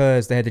not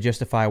because they had to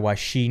justify why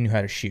she knew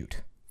how to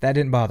shoot. That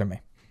didn't bother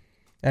me.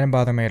 That didn't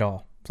bother me at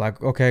all. It's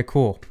like, okay,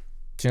 cool.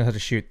 She knows how to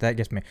shoot. That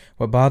gets me.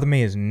 What bothered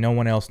me is no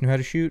one else knew how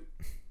to shoot.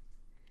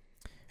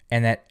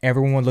 And that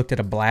everyone looked at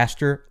a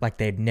blaster like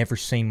they'd never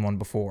seen one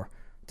before,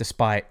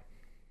 despite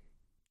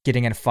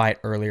getting in a fight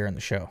earlier in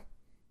the show.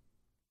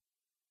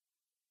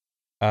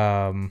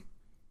 And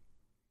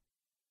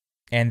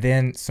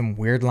then some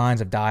weird lines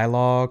of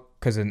dialogue,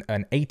 because an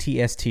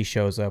ATST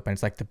shows up, and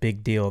it's like the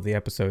big deal of the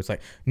episode. It's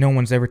like, no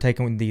one's ever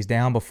taken these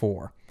down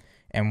before.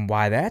 And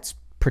why that's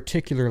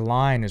particular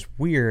line is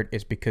weird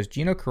is because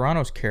Gina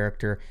Carano's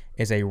character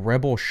is a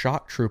rebel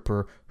shock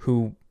trooper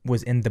who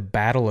was in the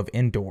Battle of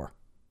Endor.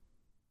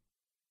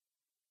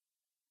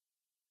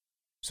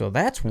 So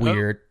that's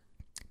weird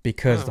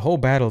because the whole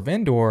Battle of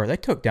Endor, they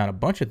took down a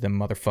bunch of them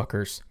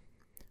motherfuckers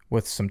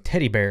with some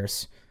teddy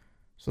bears.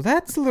 So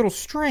that's a little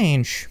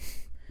strange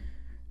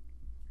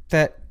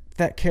that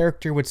that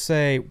character would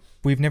say,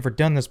 we've never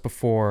done this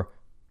before,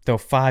 though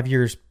 5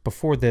 years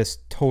before this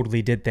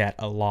totally did that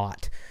a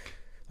lot.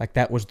 Like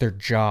that was their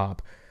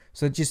job.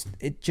 So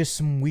it just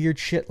some weird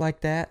shit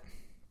like that.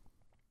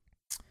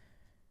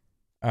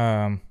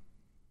 I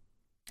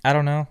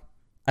don't know.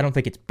 I don't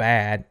think it's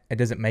bad. It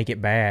doesn't make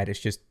it bad. It's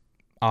just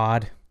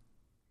odd.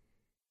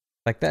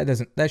 Like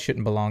that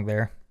shouldn't belong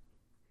there.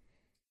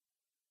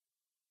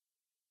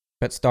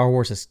 But Star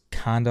Wars is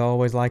kinda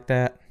always like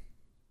that.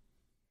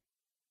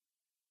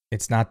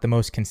 It's not the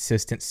most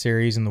consistent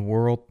series in the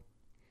world.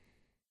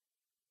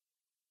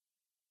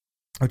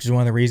 which is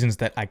one of the reasons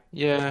that I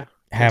Yeah,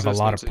 have a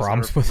lot of consistency's never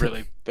problems with it.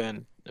 really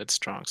been its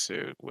strong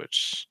suit,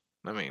 which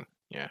I mean,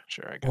 yeah,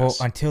 sure, I Well, guess.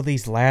 until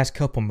these last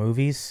couple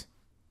movies,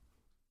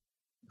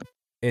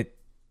 it,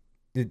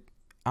 it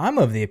I'm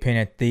of the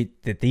opinion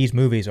that these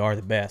movies are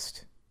the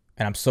best,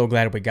 and I'm so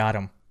glad we got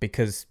them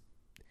because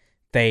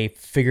they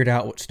figured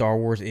out what Star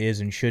Wars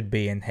is and should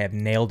be and have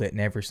nailed it in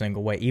every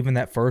single way. Even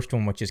that first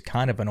one, which is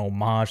kind of an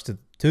homage to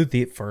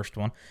the first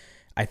one,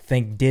 I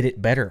think did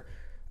it better.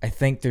 I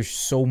think there's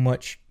so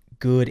much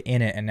good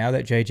in it. And now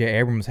that J.J.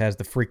 Abrams has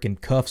the freaking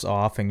cuffs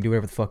off and can do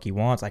whatever the fuck he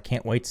wants, I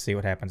can't wait to see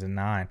what happens in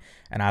 9.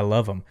 And I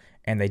love them.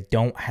 And they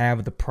don't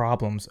have the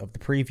problems of the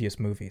previous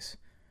movies,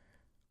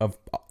 of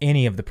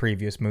any of the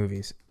previous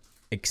movies,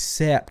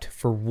 except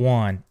for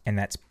one, and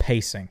that's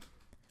pacing.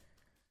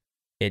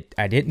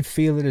 I didn't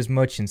feel it as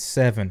much in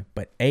 7,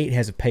 but 8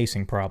 has a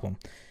pacing problem.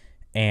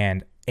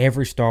 And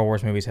every Star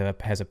Wars movie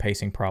has a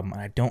pacing problem.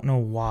 And I don't know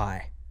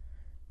why.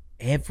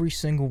 Every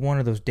single one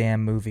of those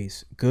damn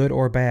movies, good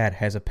or bad,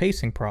 has a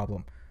pacing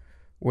problem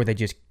where it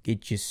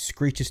just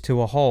screeches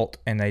to a halt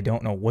and they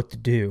don't know what to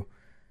do.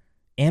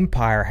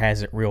 Empire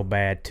has it real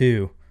bad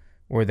too,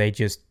 where they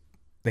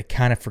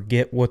kind of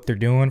forget what they're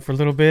doing for a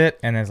little bit,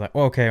 and then it's like,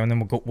 okay, and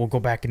then we'll go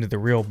back into the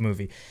real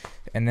movie,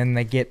 and then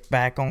they get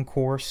back on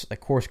course,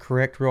 course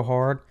correct real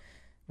hard.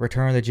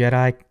 Return of the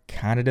Jedi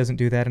kind of doesn't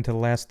do that until the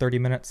last 30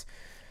 minutes,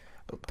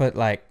 but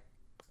like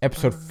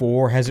Episode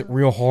 4 has it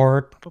real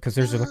hard because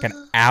there's like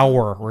an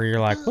hour where you're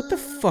like, what the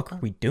fuck are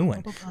we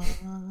doing?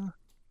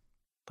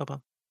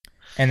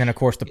 And then of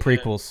course the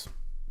prequels.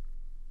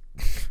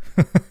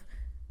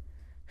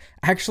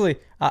 Actually,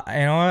 you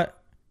know what?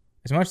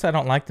 As much as I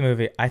don't like the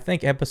movie, I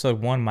think Episode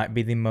 1 might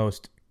be the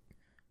most,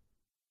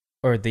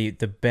 or the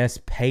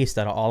best paced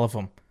out of all of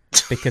them,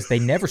 because they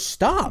never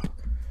stop.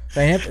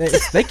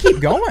 They keep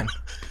going.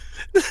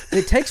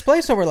 It takes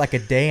place over like a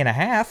day and a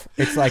half.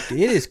 It's like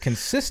it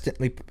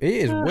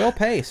is well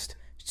paced.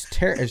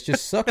 It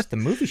just sucks the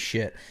movie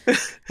shit.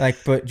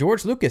 But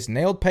George Lucas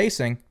nailed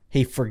pacing.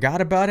 He forgot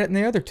about it in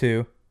the other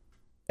two.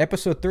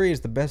 Episode 3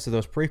 is the best of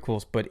those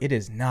prequels, but it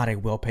is not a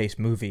well paced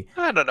movie.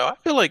 I don't know. I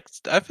feel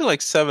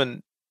like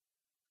 7.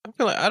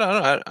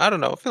 I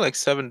don't know. I feel like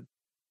 7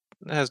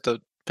 has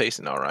the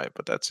pacing all right,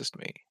 but that's just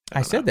me.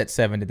 I said that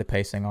 7 did the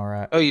pacing all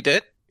right. Oh, you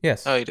did?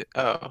 Yes. Oh, you did.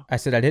 Oh. I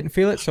said I didn't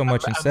feel it so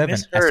much in 7.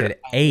 I said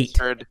 8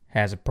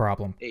 has a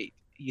problem. 8.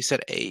 You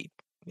said 8.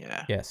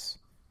 Yeah. Yes.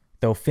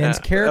 Though Finn's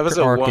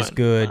character arc is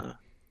good.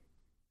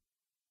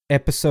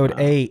 Episode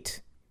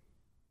 8,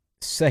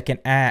 second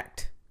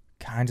act,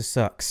 kind of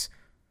sucks.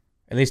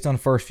 At least on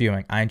the first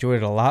viewing. I enjoyed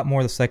it a lot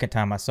more the second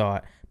time I saw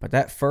it. But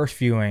that first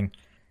viewing,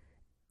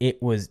 it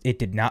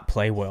did not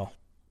play well.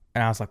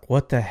 And I was like,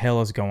 what the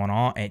hell is going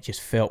on? And it just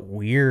felt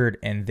weird.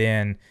 And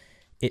then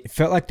it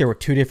felt like there were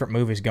two different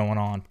movies going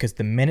on, because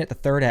the minute the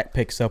third act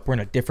picks up, we're in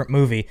a different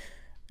movie.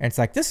 And it's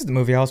like, this is the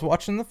movie I was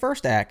watching in the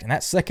first act. And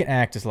that second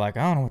act is like,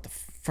 I don't know what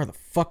the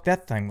fuck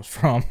that thing was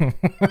from.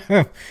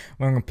 We're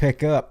going to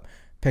pick up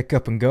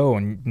and go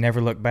and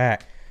never look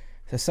back.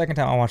 The second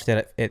time I watched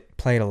it, it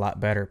played a lot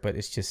better, but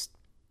it's just,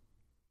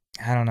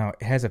 I don't know.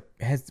 It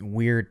has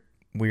weird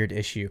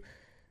issue.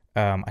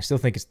 I still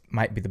think it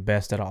might be the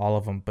best out of all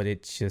of them, but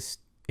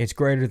it's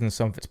greater than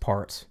some of its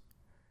parts.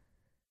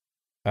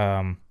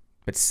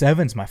 But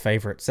 7's my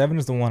favorite. 7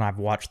 is the one I've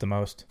watched the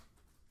most.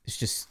 It's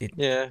just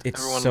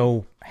it's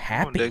so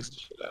happy.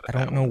 I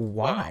don't know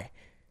why.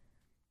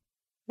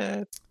 Wow.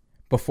 Yeah.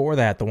 Before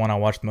that, the one I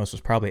watched the most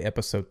was probably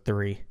Episode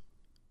 3.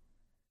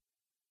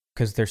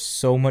 Because there's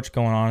so much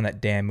going on in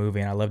that damn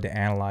movie, and I love to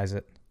analyze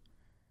it.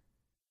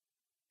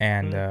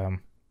 And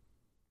and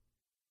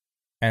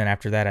then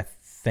after that, I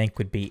think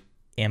would be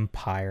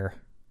Empire.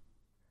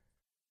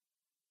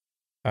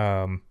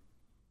 3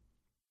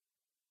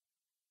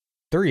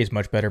 is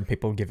much better than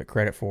people give it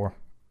credit for,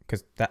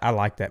 because I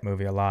like that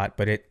movie a lot.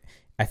 But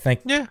I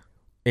think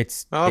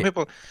it's a lot of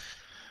people.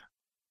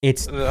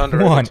 It's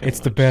one. It's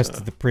the best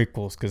of the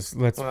prequels, because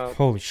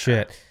holy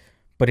shit.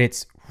 But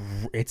it's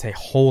a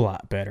whole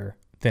lot better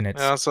than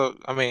it's. Also,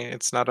 I mean,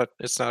 it's not a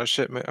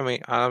shit movie. I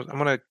mean, I'm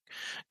gonna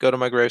go to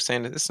my grave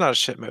saying it's not a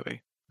shit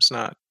movie. It's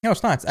not. No,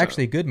 it's not. It's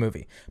actually a good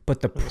movie.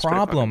 But the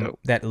problem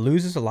that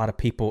loses a lot of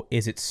people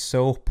is it's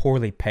so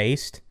poorly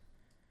paced.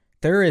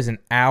 There is an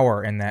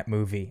hour in that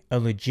movie, a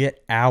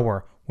legit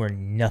hour, where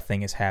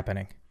nothing is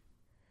happening.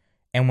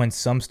 And when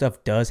some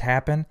stuff does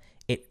happen,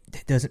 it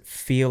doesn't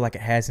feel like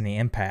it has any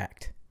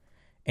impact.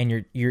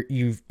 And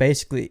you've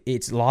basically,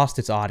 it's lost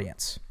its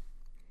audience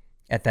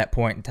at that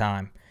point in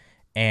time.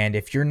 And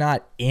if you're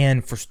not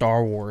in for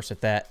Star Wars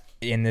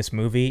in this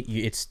movie,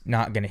 it's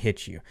not going to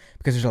hit you,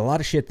 because there's a lot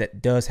of shit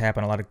that does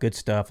happen, a lot of good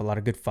stuff, a lot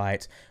of good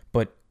fights.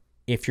 But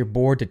if you're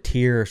bored to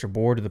tears or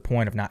bored to the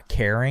point of not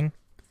caring,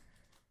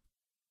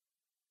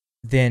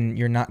 then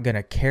you're not going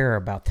to care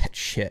about that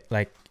shit.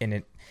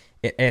 And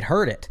it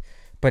hurt it.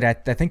 But I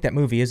think that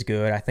movie is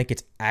good. I think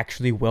it's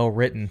actually well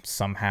written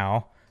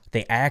somehow.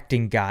 The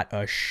acting got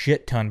a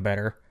shit ton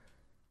better.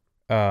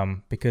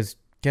 Because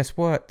guess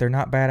what? They're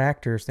not bad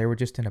actors. They were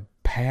just in a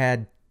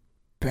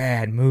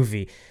bad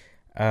movie.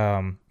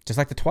 Just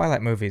like the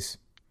Twilight movies.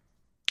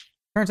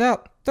 Turns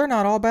out they're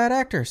not all bad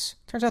actors.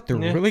 Turns out they're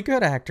Yeah. really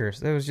good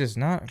actors. It was just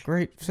not a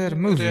great set of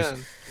movies.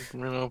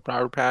 Yeah,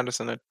 Robert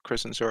Pattinson and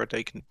Kristen Stewart,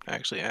 they can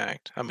actually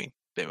act. I mean,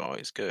 they're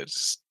always good.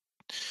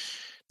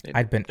 They never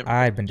I'd get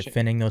been the chance.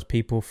 defending those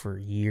people for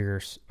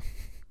years.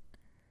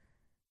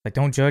 Like,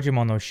 don't judge them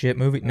on those shit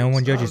movies. No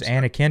one judges I'm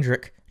Anna sorry.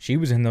 Kendrick. She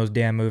was in those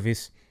damn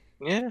movies,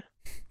 Yeah,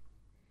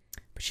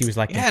 but she was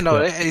like in yeah. No,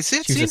 12. it She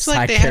was a seems like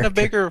side they had a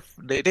character.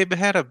 bigger they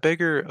had a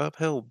bigger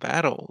uphill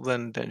battle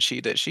than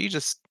she did. She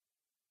just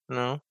you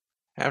know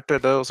after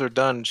those are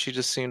done, she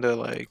just seemed to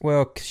like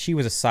Well, 'cause she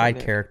was a side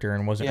and character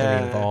and wasn't really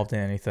yeah, involved in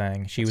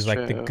anything. She that's was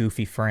like the true.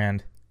 goofy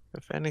friend.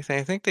 If anything,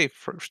 I think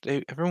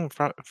everyone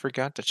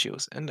forgot that she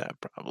was in that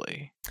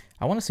probably.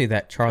 I want to see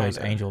that Charlie's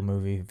Kinda. Angel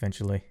movie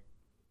eventually.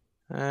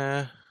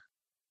 Uh,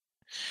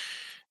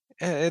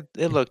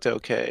 it looked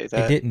okay. It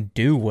That didn't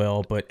do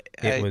well, but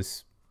it I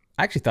was.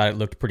 I actually thought it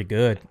looked pretty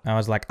good. I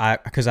was like,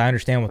 because I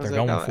understand what I they're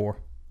was like going for.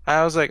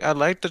 I was like I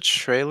liked the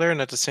trailer,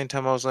 and at the same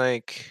time I was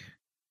like,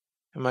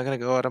 am I gonna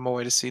go out of my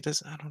way to see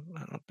this? I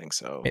don't think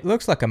so. It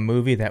looks like a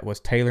movie that was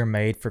tailor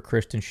made for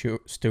Kristen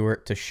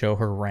Stewart to show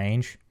her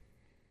range.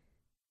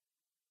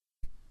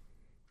 I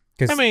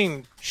Because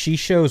mean, she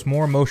shows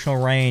more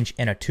emotional range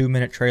in a 2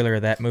 minute trailer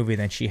of that movie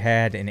than she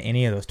had in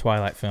any of those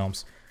Twilight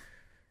films.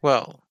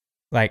 well,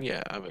 Like,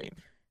 yeah, I mean,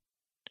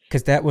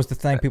 because that was the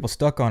thing uh, people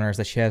stuck on her is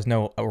that she has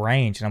no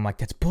range, and I'm like,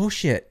 that's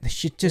bullshit.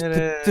 She just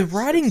it the is.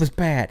 writing It's was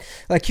bad.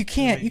 Like, I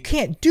you mean,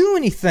 can't do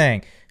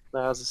anything.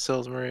 Miles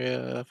Sills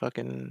Maria,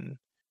 fucking,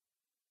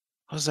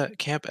 what was that?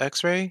 Camp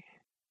X-Ray?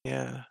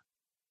 Yeah,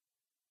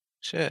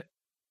 shit.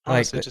 Like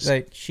Honestly, just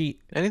like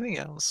anything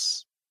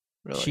else,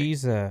 really.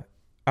 she's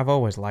I've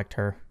always liked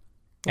her.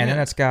 And then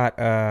Yeah. it's got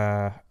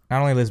not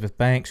only Elizabeth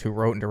Banks who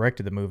wrote and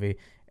directed the movie,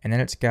 and then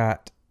it's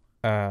got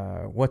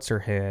what's her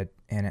head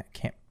and it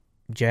can't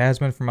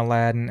Jasmine from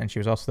Aladdin, and she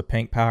was also the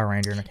Pink Power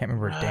Ranger, and I can't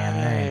remember her damn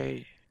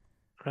name.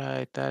 Right.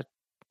 Right. That.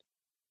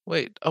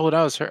 Wait. Oh,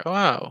 that was her.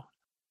 Wow.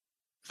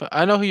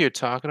 I know who you're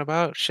talking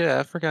about. Shit,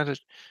 I forgot that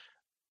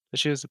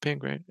she was the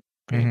Pink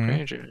Mm-hmm.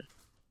 Ranger.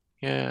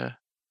 Yeah.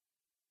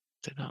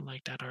 Did not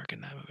like that arc in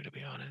that movie, to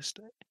be honest.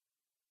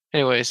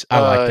 Anyways, I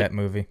like that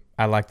movie.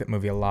 I like that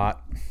movie a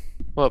lot.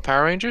 well,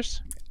 Power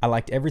Rangers? I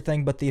liked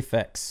everything but the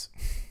effects.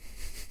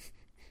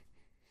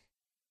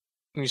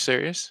 Are you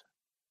serious?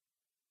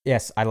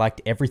 Yes, I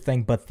liked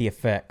everything but the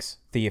effects.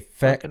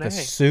 Fucking The A.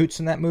 suits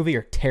in that movie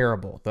are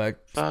terrible. The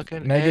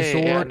Fucking A.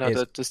 Yeah, Megazord no, is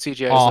the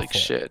CGI was like awful.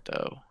 shit,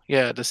 though.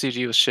 Yeah, the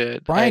CG was shit. I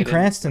Bryan didn't.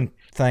 Cranston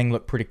thing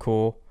looked pretty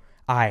cool.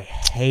 I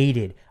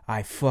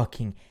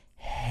fucking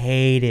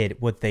hated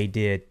what they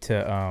did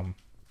to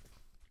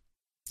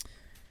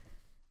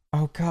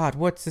oh god,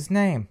 what's his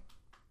name?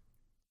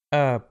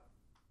 Uh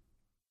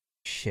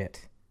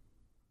shit.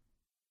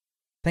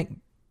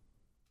 Think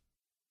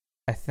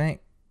I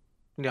think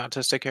The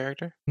autistic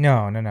character?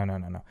 no. No, not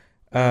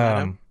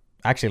him?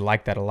 I actually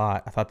liked that a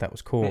lot. I thought that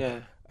was cool. Yeah.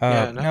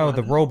 Yeah, No,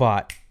 the no.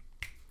 robot.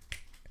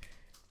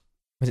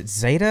 Was it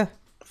Zeta?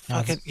 No,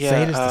 Fucking, yeah,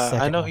 Zeta's the I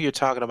second know who one. you're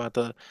talking about,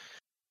 the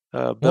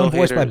One Bill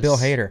voiced by Bill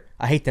Hader's. Hader.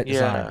 I hate that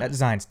design. Yeah. That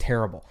design's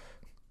terrible.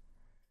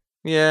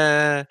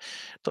 Yeah,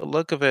 the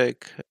look of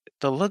it,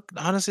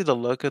 honestly, the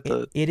look of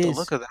It, it the is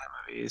look of that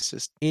movie is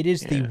just, it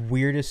is the yeah.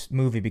 weirdest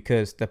movie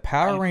because the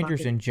Power I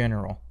Rangers fucking in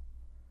general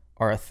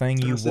are a thing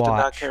you honestly did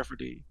not watch. care for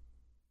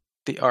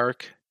the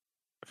arc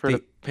for the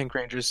The Pink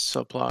Rangers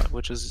subplot,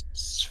 which is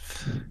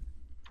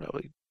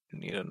probably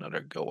need another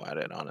go at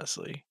it,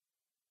 honestly.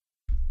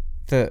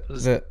 the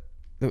 'Cause the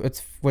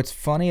what's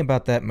funny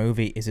about that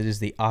movie is it is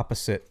the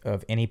opposite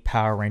of any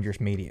Power Rangers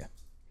media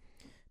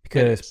it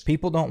because is.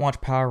 people don't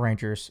watch Power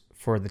Rangers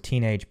for the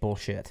teenage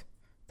bullshit.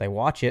 They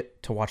watch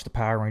it to watch the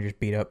Power Rangers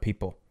beat up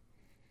people.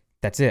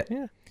 That's it.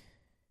 Yeah,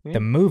 The yeah.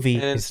 movie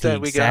And is the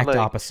instead we got exact like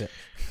opposite.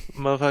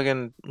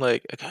 motherfucking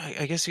like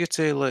I guess you could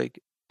say like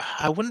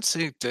I wouldn't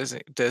say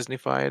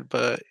Disneyfied,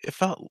 but it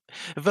felt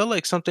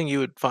like something you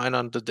would find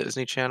on the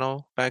Disney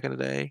Channel back in the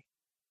day.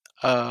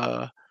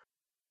 Uh,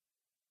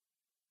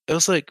 it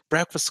was like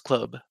Breakfast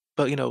Club,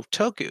 but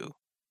Toku You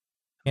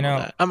and all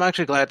know, that. I'm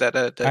actually glad that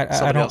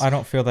somebody else. I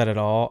don't feel that at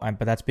all.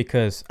 But that's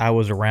because I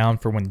was around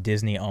for when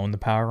Disney owned the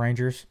Power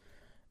Rangers,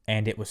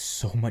 and it was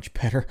so much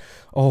better.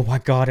 Oh my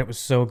god, it was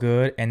so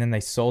good. And then they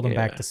sold them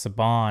back Yeah, to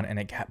Saban, and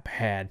it got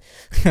bad.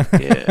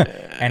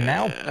 And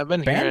now yeah. I've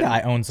been Bandai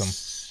hearing. owns them.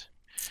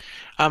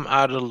 I'm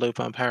out of the loop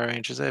on Power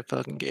Rangers. I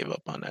fucking gave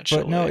up on that show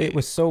But no, it like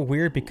was so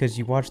weird because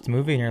you watch the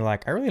movie and you're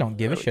like, I really don't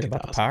give a early shit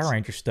about the Power 2000s.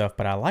 Ranger stuff,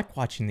 but I like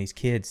watching these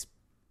kids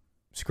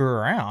screw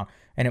around,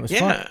 and it was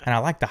fun. Yeah, And I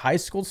like the high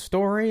school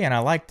story, and I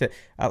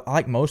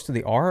like most of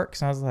the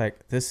arcs. And I was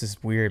like, this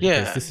is weird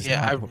because yeah, this is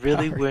yeah. I not what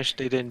really Power. wish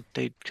they didn't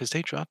because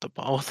they dropped the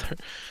ball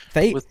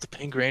They with the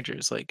Pink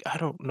Rangers. Like I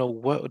don't know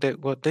what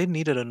they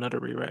needed another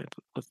rewrite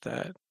with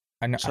that.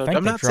 I know, I So think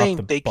I'm they not dropped saying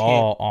the they can't.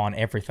 ball on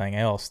everything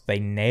else.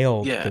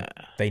 Yeah,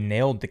 They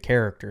nailed the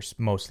characters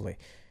mostly.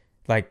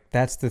 Like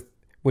that's the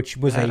which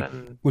was that a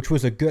and which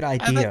was a good I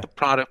think idea. the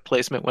product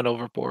placement went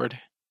overboard.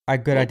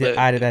 Good Well, idea.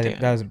 That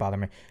doesn't bother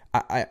me.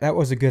 That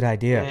was a good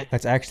idea. eh,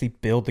 Let's actually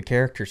build the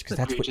characters because it's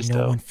that's what egregious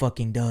no one though.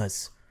 fucking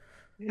does.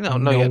 No,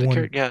 No yeah,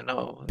 one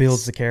no,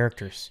 builds the it's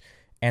characters.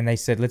 And they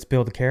said, let's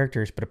build the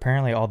characters, but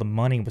apparently all the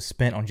money was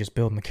spent on just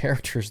building the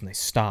characters and they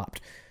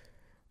stopped.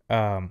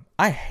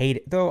 I hate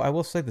it, though. I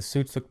will say the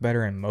suits look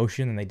better in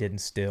motion than they did in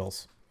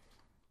stills.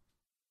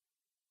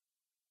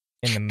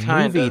 In the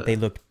movie, they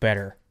kinda, looked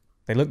better.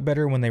 They looked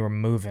better when they were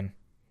moving.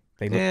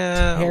 They looked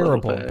yeah, a little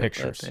terrible in bit, but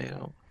pictures, they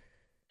don't.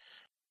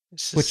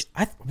 It's which just,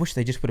 I wish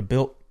they just would have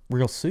built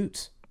real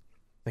suits.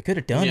 They could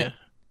have done it. yeah.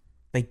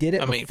 They did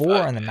I it mean,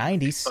 before in the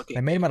 90s.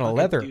 They made they them out of fucking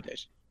leather. do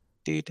that.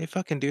 Dude, they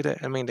fucking do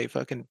that. I mean,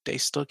 they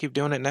still keep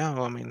doing it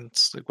now. I mean,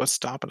 it's like, what's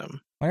stopping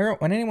them?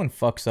 When anyone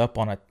fucks up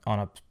on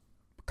a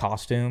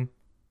costume,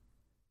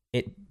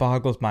 it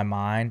boggles my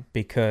mind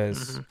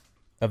because Hmm.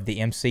 of the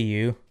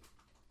MCU.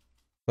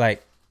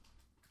 Like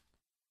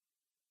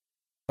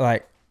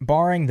like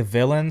barring the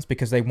villains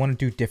because they want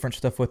to do different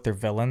stuff with their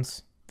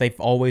villains. They've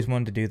always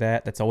wanted to do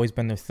that. That's always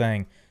been their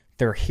thing.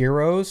 They're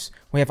heroes.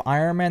 We have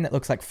Iron Man that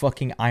looks like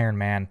fucking Iron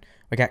Man.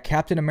 We got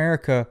Captain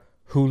America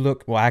who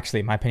actually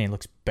in my opinion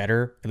looks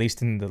better, at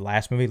least in the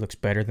last movie, looks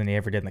better than he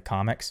ever did in the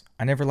comics.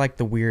 I never liked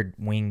the weird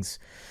wings.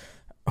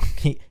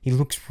 He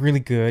looks really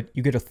good.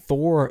 You get a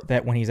Thor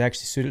that when he's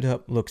actually suited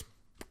up looks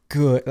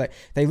good. Like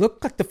they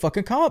look like the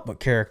fucking comic book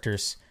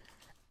characters.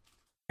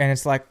 And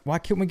it's like, why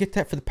can't we get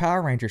that for the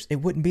Power Rangers?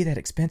 It wouldn't be that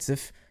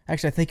expensive.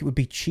 Actually, I think it would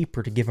be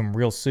cheaper to give them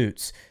real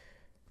suits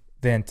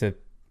than to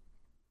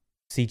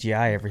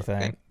CGI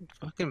everything.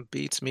 Fucking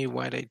beats me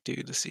why they do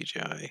the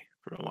CGI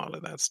for a lot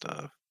of that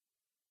stuff.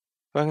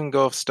 Fucking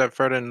go a step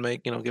further and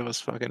give us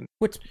fucking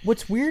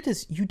What's weird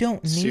is you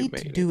don't suit need to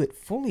mating. do it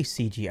fully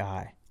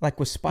CGI. Like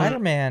with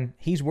Spider-Man,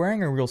 he's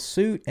wearing a real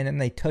suit and then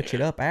they touch it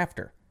Yeah, up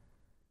after.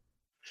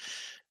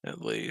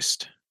 at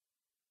least.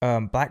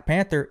 Black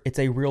Panther, it's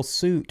a real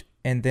suit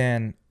and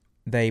then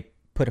they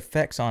put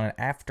effects on it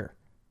after.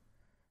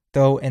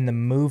 Though in the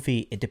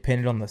movie, it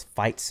depended on the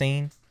fight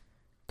scene.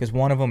 Because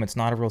one of them, it's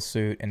not a real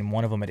suit, and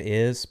one of them, it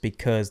is,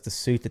 because the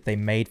suit that they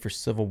made for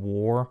Civil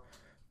War,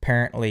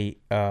 apparently,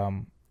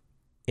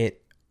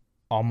 it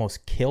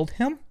almost killed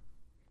him.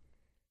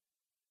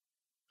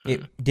 Hmm.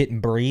 It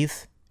didn't breathe,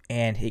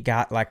 and it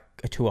got like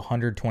to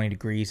 120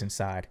 degrees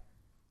inside.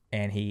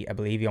 And I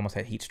believe he almost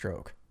had heat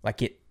stroke.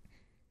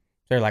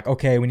 They're like,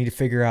 okay, we need to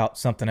figure out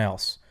something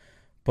else.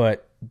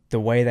 But the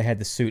way they had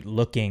the suit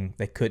looking,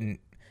 they couldn't,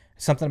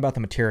 something about the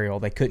material,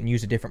 they couldn't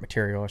use a different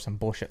material or some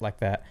bullshit like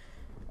that.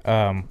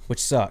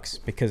 Which sucks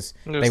because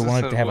Was they this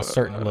wanted to in have a what,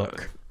 certain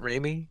look.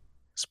 Raimi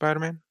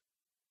Spider-Man?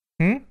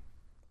 Hmm?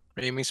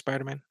 Raimi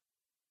Spider-Man?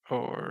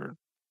 Or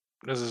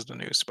this is the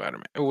new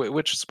Spider-Man? Oh, wait,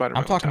 which I'm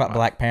Spider-Man we talking talking about about?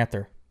 Black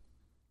Panther.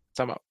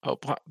 Talking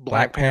about Black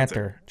Black Panther.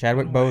 Panther.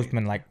 Chadwick No way.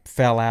 Boseman like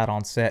fell out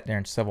on set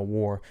during Civil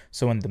War.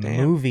 So Damn.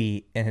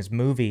 in his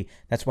movie,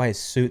 that's why his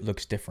suit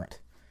looks different.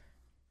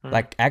 Hmm.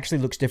 Like actually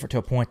looks different to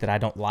a point that I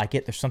don't like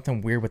it. There's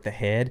something weird with the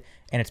head,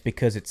 and it's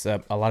because it's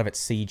a lot of it's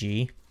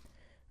CG.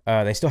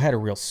 They still had a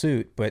real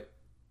suit, but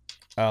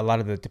a lot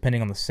of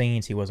depending on the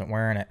scenes, he wasn't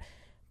wearing it.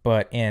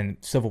 But in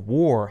Civil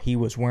War, he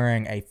was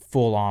wearing a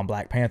full-on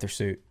Black Panther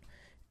suit,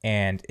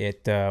 and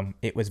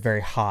it was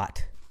very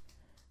hot.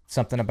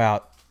 Something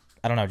about,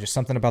 I don't know, just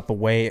something about the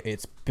way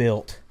it's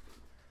built,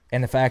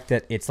 and the fact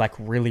that it's like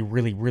really,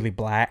 really, really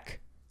black.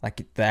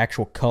 Like the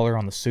actual color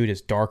on the suit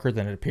is darker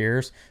than it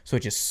appears, so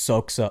it just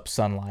soaks up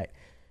sunlight,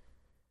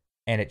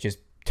 and it just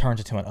turns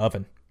into an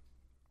oven.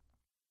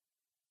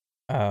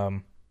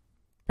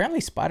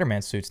 Apparently,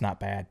 Spider-Man suit's not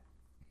bad.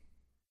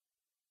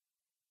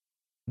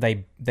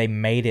 They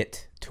made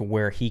it to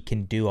where he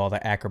can do all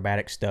the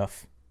acrobatic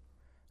stuff,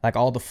 like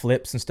all the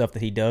flips and stuff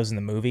that he does in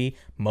the movie.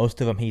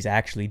 Most of them he's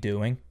actually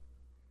doing.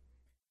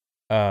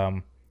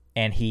 And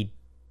he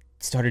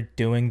started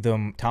doing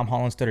them. Tom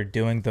Holland started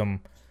doing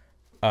them,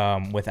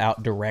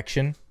 without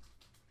direction.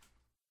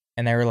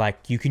 And they were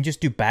like, "You can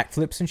just do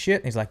backflips and shit."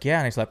 And he's like, "Yeah."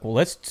 And he's like, "Well,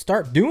 let's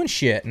start doing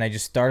shit." And they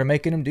just started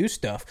making him do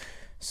stuff.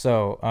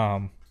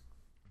 So,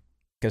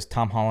 because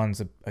Tom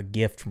Holland's a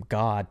gift from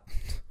God.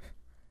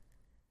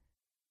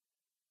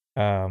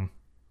 Hell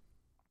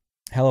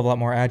of a lot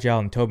more agile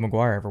than Tobey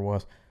Maguire ever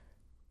was,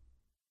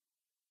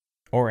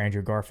 or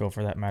Andrew Garfield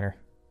for that matter.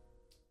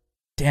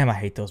 Damn, I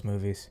hate those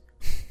movies.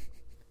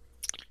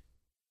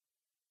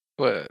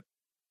 What?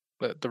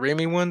 The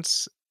Raimi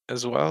ones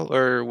as well,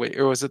 or wait,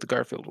 or was it the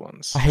Garfield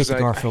ones? I hate 'Cause the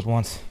Garfield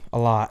ones a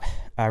lot.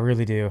 I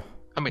really do.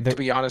 I mean, to The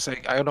be honest,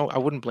 I don't. I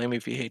wouldn't blame you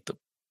if you hate the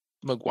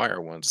Maguire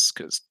ones,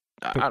 because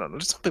the, I don't know.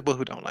 There's some people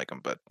who don't like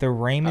them, but the I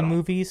Raimi don't.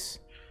 movies,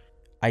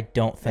 I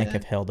don't think Eh,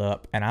 have held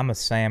up, and I'm a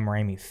Sam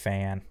Raimi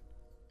fan.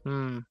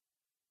 hmm.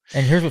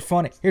 And here's what's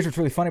funny. Here's what's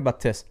really funny about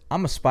this.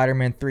 I'm a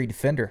Spider-Man 3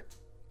 defender,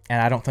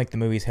 and I don't think the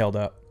movie's held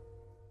up.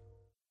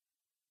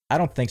 I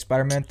don't think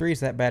Spider-Man 3 is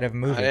that bad of a I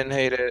movie. didn't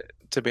hate it.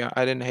 To be honest,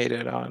 I didn't hate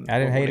it on I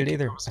didn't when hate it it came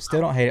either. out. I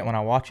still don't hate it when I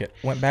watch it.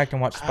 Went back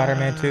and watched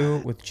Spider-Man 2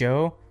 Ah, with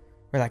Joe.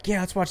 We're like, yeah,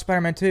 let's watch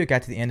Spider-Man 2.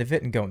 Got to the end of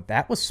it and going,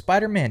 that was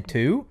Spider-Man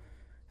 2?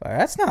 Like,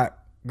 that's not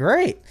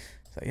great.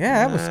 So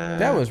yeah,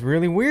 that was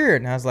really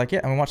weird. And I was like,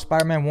 yeah. And we watched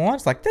Spider-Man 1.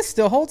 It's like, this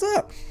still holds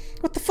up.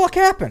 What the fuck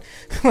happened?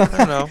 I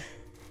don't know.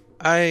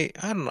 I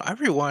don't know. I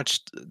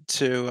rewatched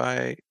 2.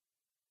 I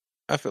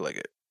feel like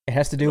it. It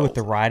has to do with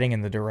the writing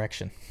and the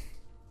direction.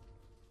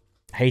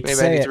 I hate to Maybe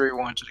I say need it. to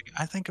rewatch it again.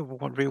 I think I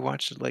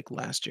rewatched it like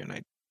last year, and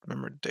I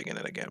remember digging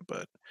it again.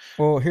 But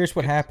Well, here's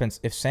what happens.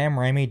 If Sam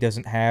Raimi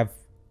doesn't have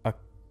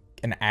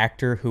an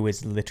actor who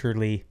is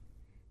literally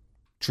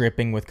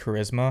dripping with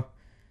charisma,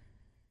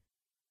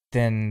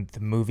 then the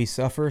movie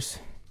suffers.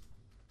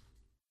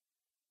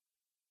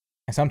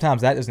 And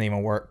sometimes that doesn't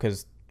even work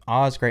because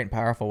Oz, Great and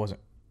Powerful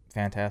wasn't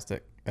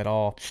fantastic at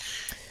all.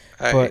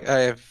 I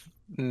have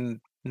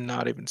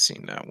not even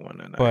seen that one,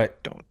 and I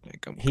don't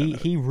think I'm gonna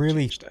he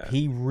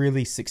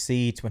really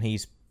succeeds when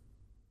he's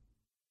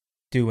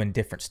doing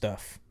different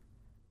stuff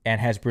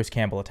and has Bruce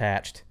Campbell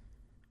attached,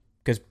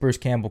 because Bruce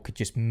Campbell could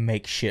just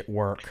make shit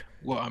work.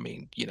 Well, I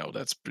mean,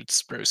 that's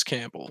Bruce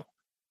Campbell.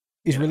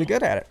 He's really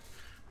good at it.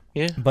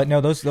 Yeah. But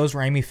no, those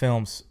Raimi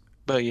films.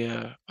 But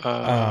yeah,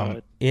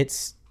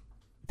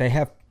 they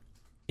have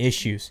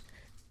issues.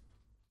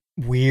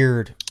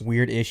 Weird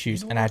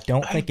issues, and I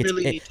don't think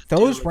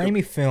those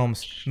Raimi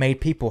films made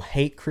people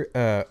hate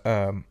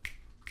not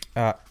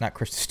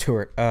Kristen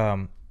Stewart,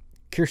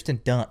 Kirsten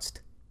Dunst.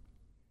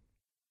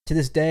 To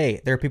this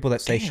day, there are people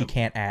that say she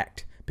can't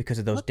act because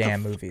of those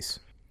damn movies.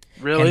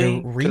 Really?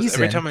 Because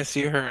every time I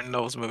see her in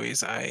those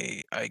movies,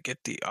 I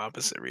get the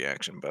opposite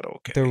reaction, but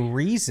okay. The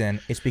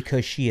reason is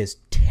because she is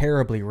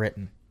terribly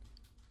written.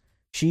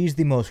 She's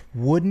the most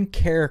wooden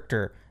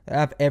character that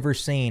I've ever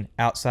seen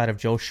outside of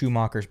Joel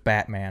Schumacher's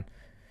Batman.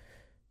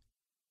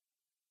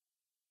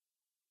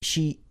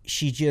 She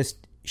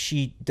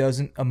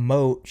doesn't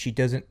emote. She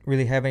doesn't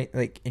really have any,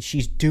 and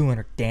she's doing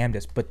her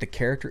damnedest, but the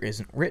character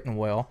isn't written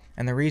well.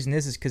 And the reason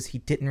is because he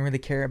didn't really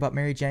care about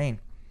Mary Jane.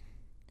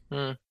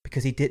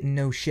 Because he didn't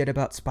know shit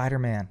about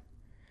Spider-Man.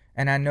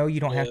 And I know you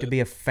don't have to be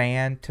a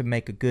fan to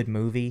make a good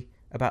movie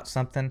about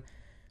something,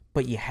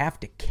 but you have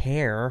to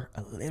care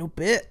a little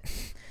bit.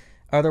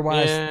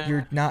 Otherwise,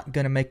 you're not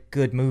going to make a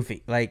good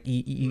movie. Like,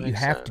 you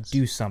have to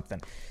do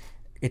something.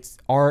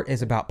 Art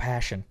is about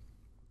passion.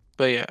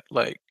 But yeah,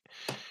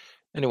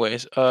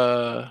 anyways,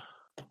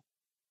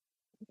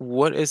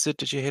 what is it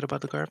that you hate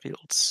about the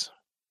Garfields?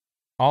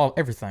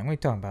 Everything. What are you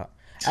talking about?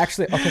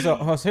 Actually, okay, so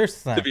here's the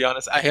thing. To be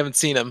honest, I haven't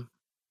seen them.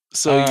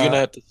 So you're going to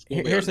have to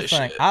here's the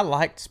thing. Shit. I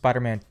liked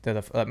Spider-Man.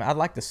 I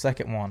liked the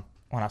second one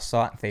when I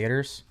saw it in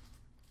theaters.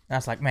 And I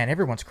was like, man,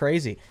 everyone's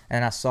crazy.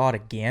 And I saw it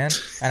again,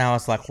 and I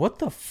was like, what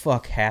the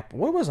fuck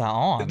happened? What was I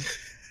on?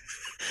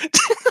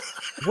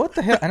 What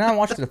the hell? And I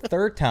watched it a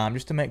third time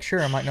just to make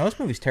sure. I'm like, no, this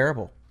movie's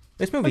terrible.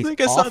 This movie's awful. I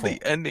think I saw the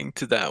ending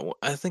to that one.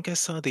 I think I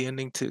saw the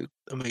ending to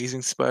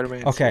Amazing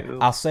Spider-Man 2. Okay,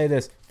 I'll say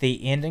this.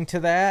 The ending to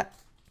that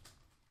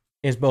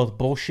is both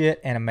bullshit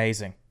and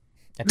amazing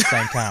at the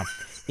same time.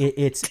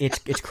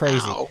 It's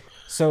crazy. Ow.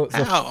 So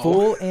the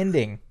full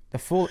ending,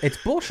 it's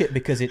bullshit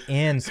because it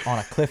ends on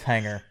a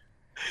cliffhanger.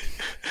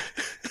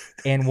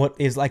 And what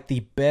is like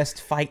the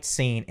best fight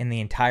scene in the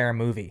entire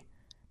movie.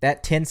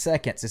 That 10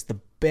 seconds is the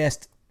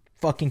best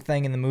fucking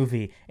thing in the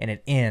movie, and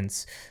it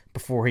ends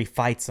before he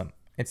fights him.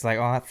 It's like,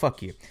 oh,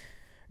 fuck you.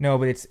 No,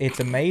 but it's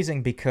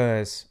amazing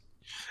because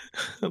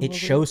it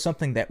shows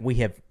something that we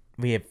have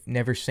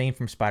never seen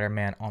from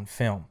Spider-Man on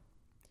film.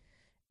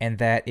 And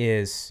that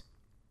is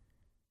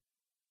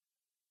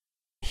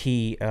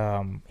he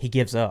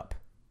gives up.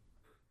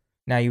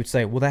 Now you would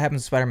say, well, that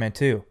happens to Spider-Man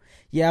too.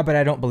 Yeah, but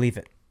I don't believe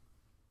it.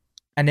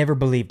 I never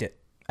believed it.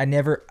 I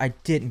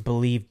didn't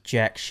believe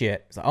jack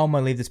shit. Like, oh, I'm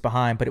gonna leave this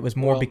behind, but it was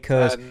more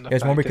because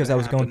I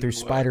was going through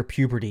spider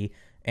puberty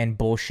and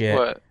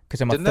bullshit.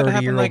 Because I'm a 30-year-old man. Didn't that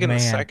happen like in the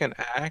second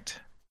act,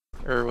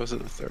 or was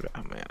it the third?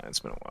 Oh man, it's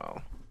been a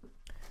while.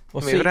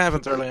 Well, if it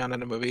happens early on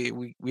in the movie,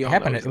 we all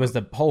know it was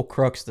the whole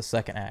crux of the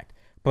second act.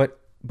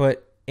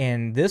 But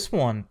in this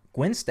one,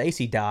 Gwen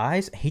Stacy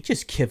dies. He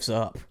just gives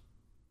up,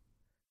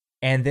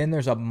 and then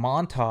there's a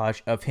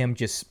montage of him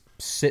just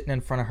sitting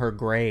in front of her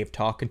grave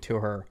talking to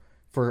her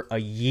for a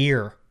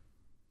year.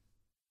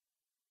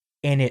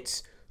 And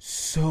it's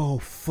so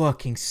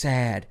fucking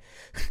sad.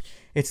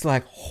 It's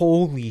like,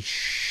 holy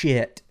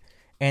shit.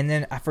 And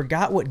then I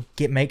forgot what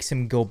makes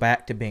him go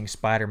back to being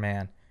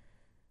Spider-Man.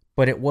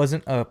 But it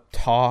wasn't a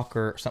talk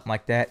or something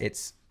like that.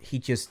 He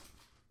just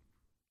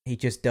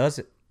does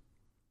it.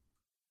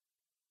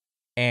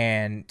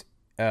 And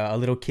a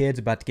little kid's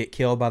about to get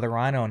killed by the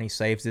Rhino, and he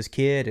saves this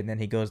kid, and then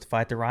he goes to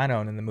fight the Rhino,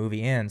 and then the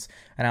movie ends.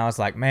 And I was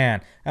like,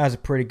 man, that was a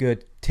pretty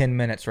good 10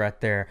 minutes right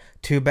there.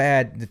 Too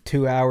bad the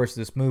 2 hours of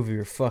this movie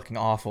are fucking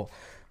awful.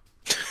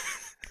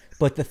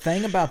 But the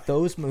thing about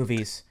those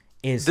movies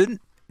is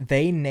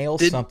they nail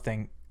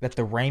something that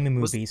the Raimi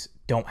movies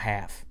don't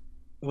have.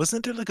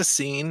 Wasn't there like a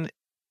scene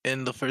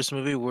in the first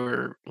movie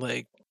where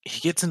like he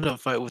gets into a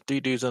fight with 3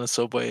 dudes on a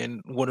subway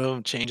and one of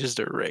them changes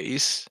their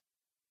race?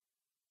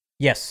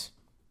 Yes.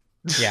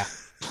 Yeah.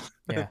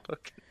 Yeah.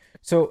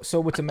 So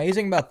what's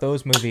amazing about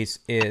those movies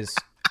is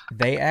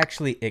they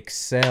actually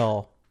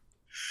excel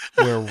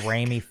where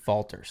Raimi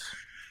falters.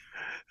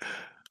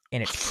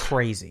 And it's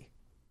crazy.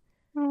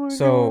 Oh my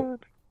So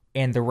god.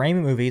 in the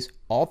Raimi movies,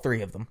 all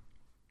three of them,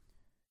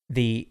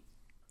 the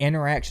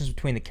interactions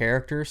between the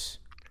characters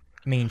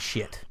mean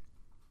shit.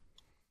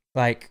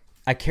 Like,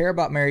 I care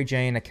about Mary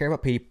Jane, I care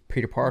about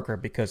Peter Parker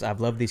because I've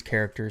loved these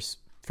characters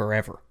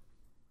forever.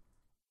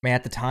 I mean,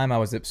 at the time, I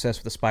was obsessed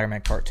with the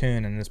Spider-Man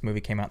cartoon, and this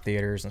movie came out in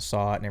theaters and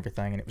saw it and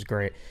everything, and it was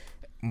great.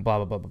 Blah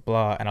blah blah blah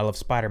blah. And I love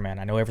Spider-Man.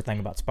 I know everything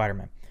about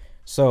Spider-Man.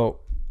 So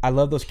I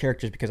love those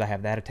characters because I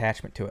have that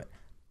attachment to it.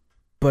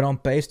 But on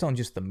based on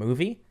just the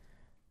movie,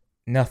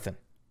 nothing.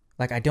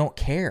 Like, I don't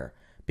care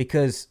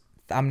because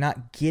I'm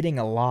not getting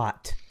a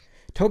lot.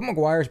 Tobey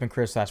Maguire's been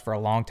criticized for a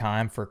long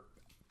time for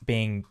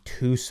being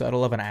too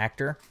subtle of an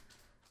actor,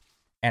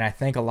 and I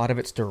think a lot of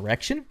it's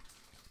direction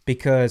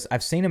because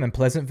I've seen him in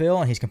Pleasantville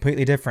and he's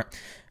completely different.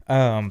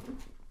 Um,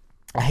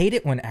 I hate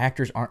it when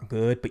actors aren't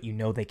good, but you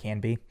know they can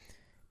be.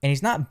 And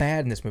he's not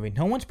bad in this movie.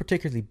 No one's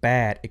particularly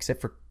bad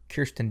except for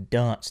Kirsten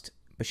Dunst,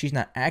 but she's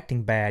not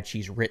acting bad,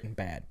 she's written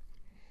bad.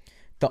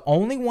 The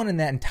only one in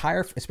that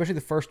entire, especially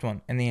the first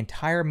one, in the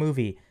entire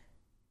movie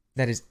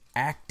that is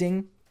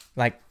acting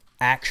like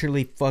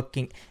actually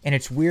fucking, and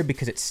it's weird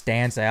because it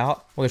stands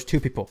out. Well, there's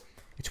two people.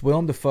 It's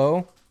Willem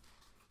Dafoe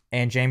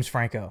and James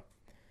Franco.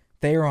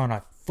 They are on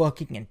a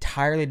fucking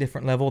entirely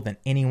different level than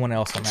anyone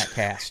else on that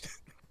cast.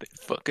 They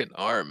fucking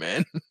are,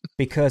 man.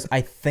 Because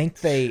I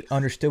think they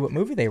understood what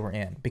movie they were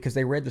in because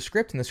they read the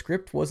script and the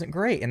script wasn't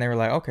great and they were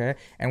like, okay.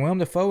 And Willem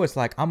Dafoe is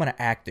like, I'm gonna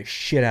act the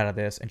shit out of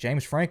this, and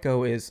James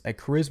Franco is a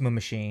charisma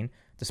machine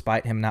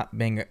despite him not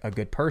being a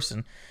good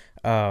person,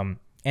 and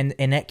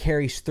that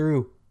carries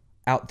through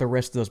out the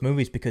rest of those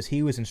movies because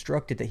he was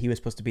instructed that he was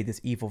supposed to be this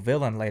evil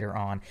villain later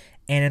on,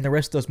 and in the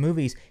rest of those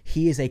movies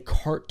he is a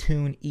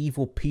cartoon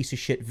evil piece of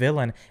shit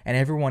villain, and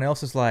everyone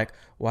else is like,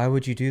 why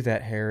would you do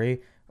that,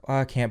 Harry? Oh,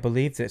 I can't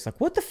believe this.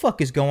 Like, what the fuck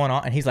is going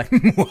on? And he's like,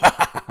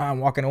 I'm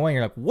walking away. And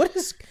you're like,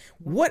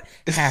 what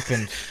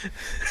happened?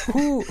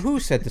 Who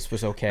said this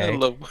was okay? I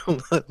love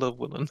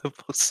Willem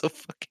Dafoe so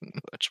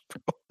fucking much,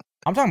 bro.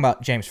 I'm talking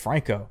about James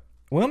Franco.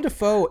 Willem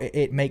Dafoe,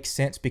 it makes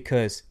sense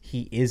because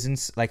he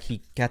isn't, like,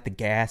 he got the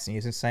gas and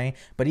he's insane.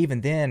 But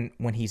even then,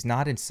 when he's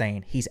not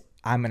insane,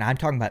 I'm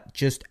talking about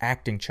just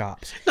acting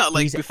chops. Not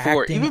like he's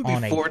before, acting even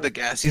on before the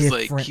gas, he's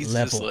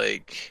level.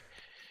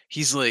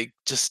 he's like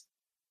just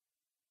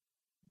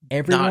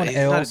everyone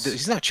else.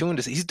 He's not chewing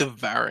this. He's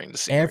devouring the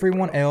scene.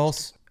 Everyone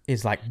else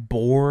is like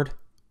bored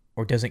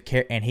or doesn't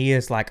care, and he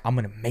is like, I'm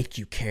gonna make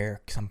you care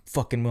because I'm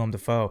fucking Willem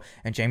Dafoe.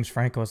 And James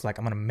Franco is like,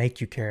 I'm gonna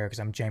make you care because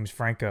I'm James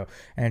Franco.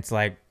 And it's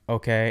like,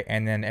 okay.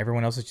 And then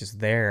everyone else is just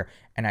there.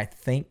 And I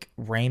think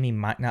Raimi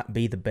might not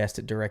be the best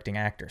at directing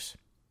actors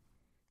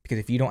because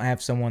if you don't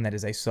have someone that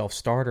is a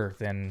self-starter,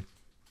 then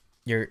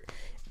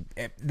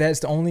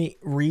that's the only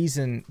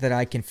reason that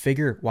I can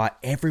figure why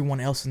everyone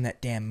else in that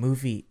damn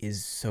movie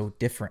is so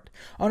different.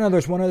 Oh no,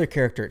 there's one other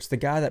character. It's the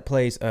guy that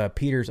plays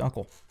Peter's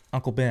uncle,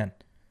 Uncle Ben.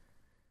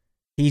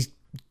 He's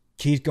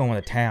going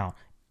to town.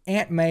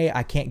 Aunt May,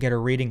 I can't get a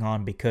reading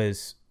on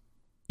because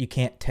you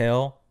can't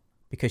tell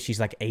because she's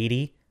like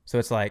 80. So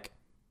it's like,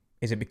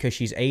 is it because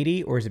she's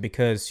 80 or is it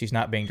because she's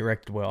not being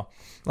directed well?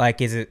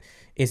 Like, is it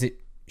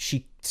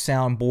she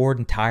sound bored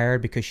and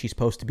tired because she's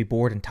supposed to be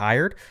bored and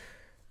tired?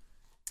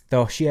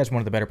 Though she has one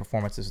of the better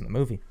performances in the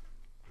movie.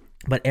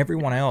 But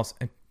everyone else,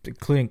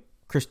 including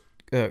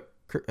Kirsten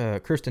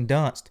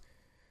Dunst,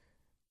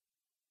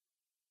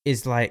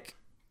 is like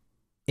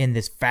in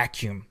this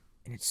vacuum.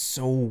 And it's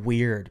so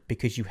weird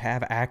because you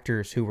have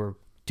actors who are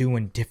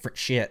doing different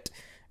shit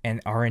and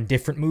are in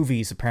different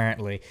movies,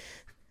 apparently.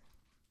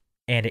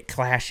 And it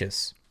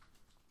clashes.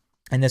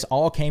 And this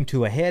all came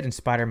to a head in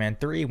Spider-Man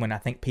 3 when I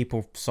think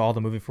people saw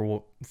these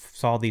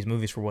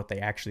movies for what they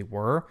actually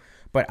were.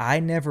 But I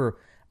never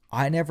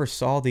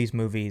saw these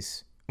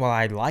movies. Well,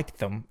 I liked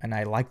them, and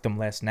I like them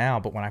less now.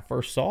 But when I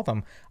first saw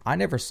them, I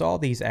never saw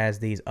these as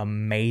these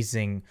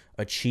amazing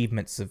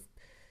achievements of.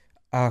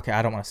 Okay,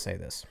 I don't want to say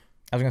this.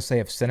 I was going to say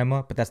of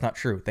cinema, but that's not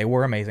true. They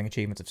were amazing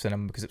achievements of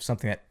cinema because it's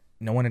something that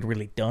no one had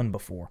really done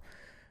before.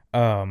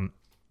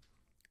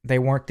 They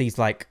weren't these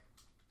like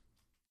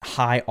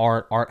high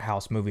art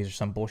house movies or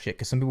some bullshit.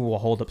 Because some people will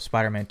hold up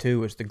Spider-Man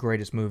 2 as the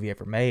greatest movie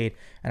ever made,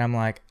 and I'm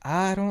like,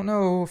 I don't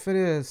know if it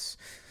is.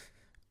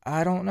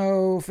 I don't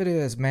know if it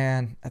is,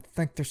 man. I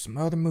think there's some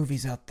other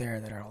movies out there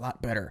that are a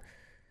lot better.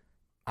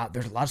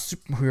 There's a lot of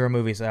superhero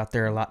movies out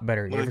there a lot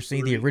better. You ever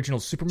see the original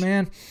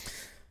Superman?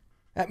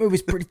 That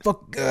movie's pretty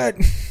fucking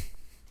good.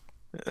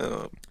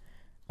 And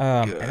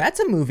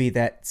that's a movie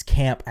that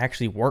camp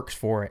actually works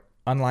for it,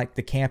 unlike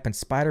the camp in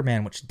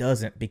Spider-Man, which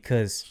doesn't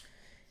because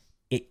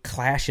it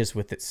clashes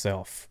with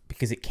itself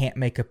because it can't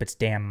make up its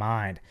damn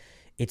mind.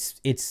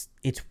 It's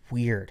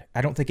weird.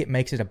 I don't think it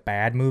makes it a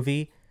bad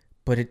movie,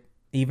 but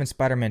even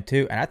Spider-Man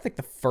 2, and I think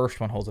the first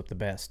one holds up the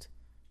best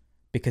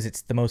because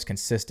it's the most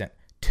consistent.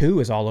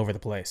 2 is all over the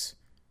place.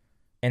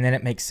 And then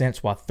it makes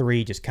sense why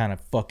 3 just kind of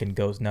fucking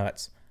goes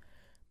nuts.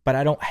 But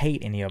I don't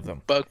hate any of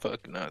them. Bug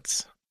fuck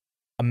nuts.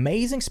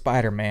 Amazing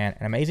Spider-Man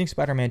and Amazing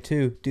Spider-Man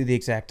 2 do the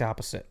exact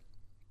opposite.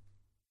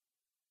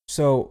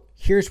 So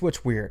here's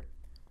what's weird.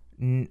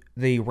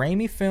 The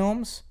Raimi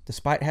films,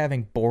 despite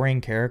having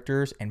boring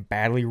characters and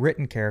badly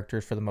written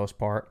characters for the most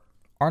part,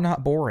 are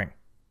not boring.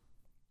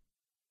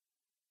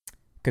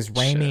 Because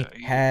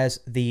Raimi has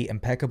the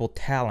impeccable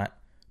talent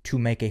to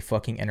make a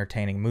fucking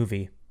entertaining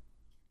movie.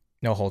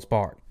 No holds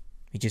barred.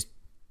 He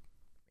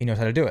knows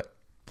how to do it.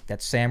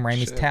 That's Sam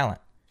Raimi's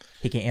talent.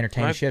 He can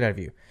entertain the shit out of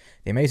you.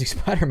 The Amazing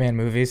Spider-Man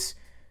movies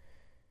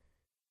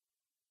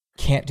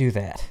can't do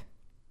that.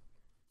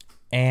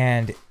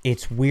 And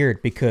it's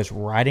weird because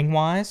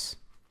writing-wise,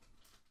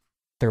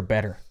 they're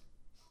better.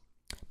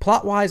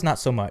 Plot-wise, not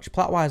so much.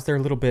 Plot-wise, they're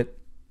a little bit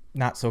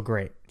not so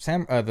great.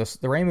 The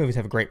Raimi movies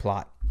have a great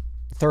plot.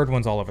 The third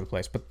one's all over the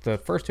place, but the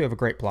first two have a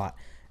great plot.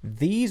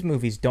 These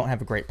movies don't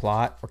have a great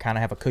plot, or kind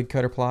of have a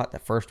cookie-cutter plot.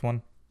 That first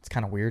one, it's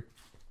kind of weird.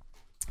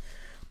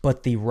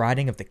 But the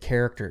writing of the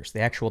characters,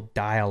 the actual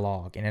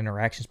dialogue and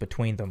interactions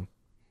between them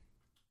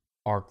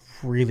are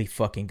really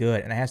fucking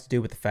good. And it has to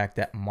do with the fact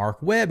that Mark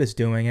Webb is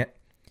doing it,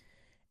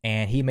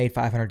 and he made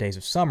 500 Days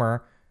of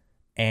Summer,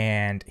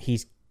 and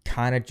he's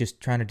kind of just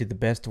trying to do the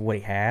best of what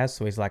he has.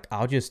 So he's like,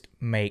 I'll just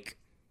write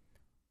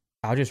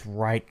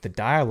the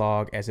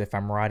dialogue as if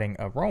I'm writing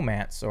a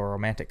romance or a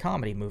romantic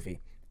comedy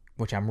movie,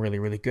 which I'm really,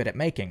 really good at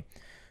making.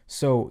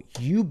 So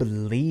you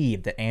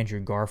believe that Andrew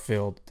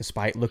Garfield,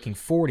 despite looking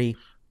 40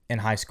 in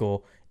high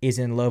school, is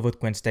in love with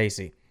Gwen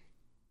Stacy.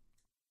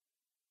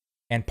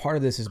 And part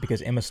of this is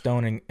because Emma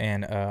Stone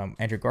and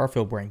Andrew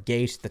Garfield were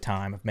engaged at the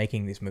time of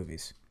making these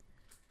movies.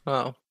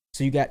 Oh.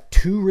 So you got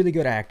two really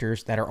good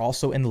actors that are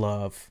also in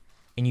love,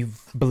 and you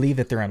believe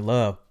that they're in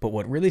love, but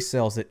what really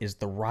sells it is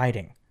the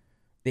writing.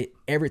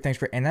 Everything's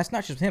great. And that's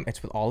not just with him.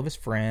 It's with all of his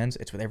friends.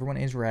 It's with everyone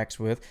he interacts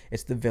with.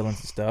 It's the villains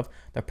and stuff.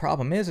 The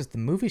problem is the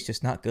movie's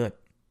just not good.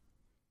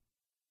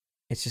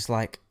 It's just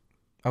like,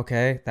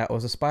 okay, that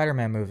was a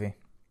Spider-Man movie.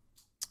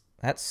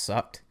 That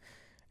sucked.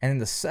 And then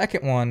the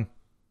second one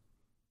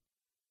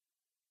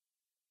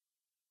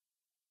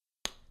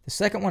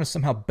is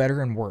somehow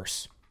better and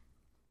worse.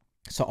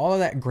 So all of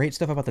that great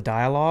stuff about the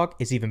dialogue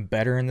is even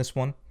better in this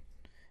one.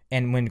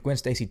 And when Gwen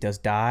Stacy does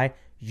die,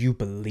 you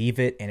believe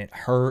it, and it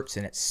hurts,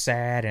 and it's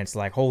sad, and it's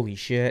like, holy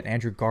shit,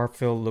 Andrew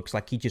Garfield looks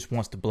like he just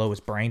wants to blow his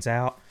brains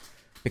out,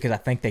 because I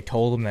think they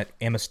told him that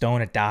Emma Stone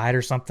had died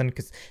or something,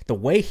 because the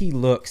way he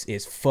looks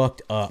is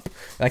fucked up.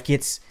 Like,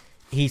 he's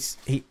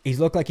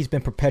looked like he's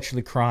been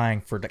perpetually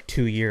crying for like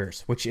 2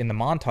 years, which in the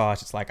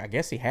montage, it's like, I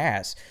guess he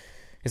has.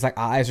 His like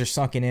eyes are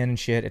sunken in and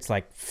shit. It's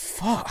like,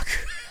 fuck.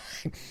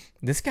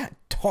 This got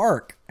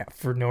dark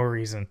for no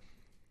reason.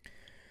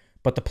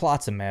 But the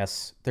plot's a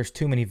mess. There's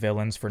too many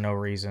villains for no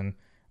reason.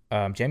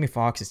 Jamie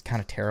Foxx is kind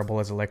of terrible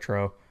as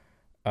Electro.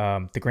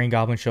 The Green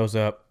Goblin shows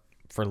up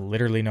for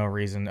literally no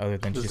reason other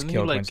than to just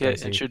kill Gwen Stacy.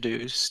 Doesn't he get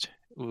introduced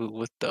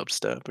with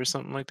dubstep or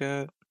something like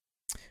that?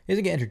 He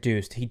doesn't get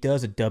introduced. He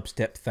does a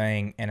dubstep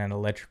thing and an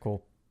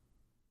electrical.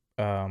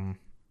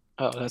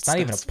 It's not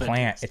even a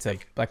plant. It's a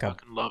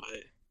love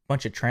it.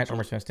 Bunch of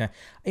Transformers.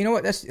 You know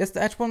what?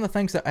 That's one of the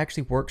things that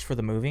actually works for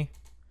the movie.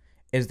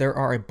 Is there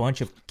are a bunch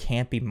of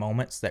campy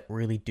moments that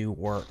really do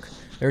work.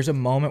 There's a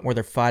moment where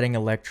they're fighting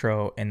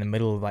Electro in the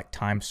middle of like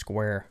Times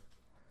Square,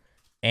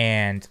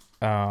 and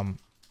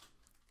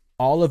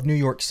all of New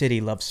York City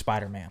loves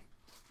Spider-Man,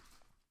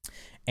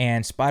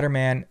 and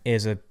Spider-Man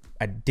is a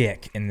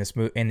dick in these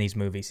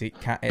movies.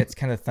 It's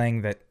kind of the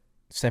thing that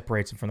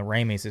separates him from the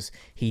Raimis is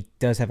he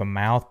does have a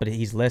mouth, but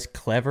he's less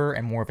clever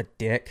and more of a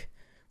dick,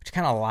 which I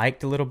kind of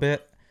liked a little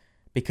bit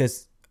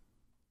because,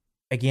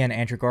 again,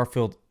 Andrew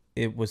Garfield.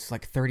 It was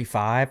like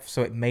 35,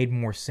 so it made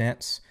more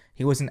sense.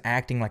 He wasn't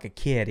acting like a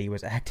kid. He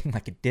was acting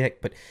like a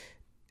dick, but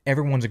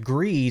everyone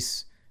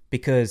agrees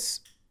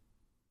because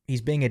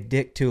he's being a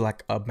dick to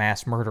like a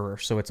mass murderer,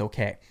 so it's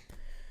okay.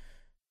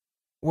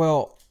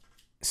 Well,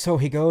 so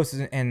he goes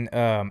and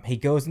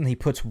he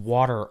puts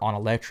water on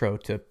Electro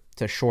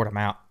to short him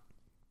out.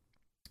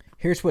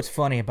 Here's what's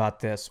funny about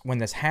this. When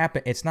this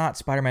happened, it's not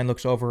Spider-Man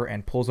looks over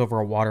and pulls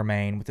over a water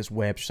main with his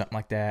webs or something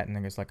like that, and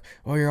then it's like,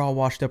 oh, you're all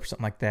washed up or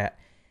something like that.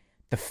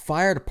 The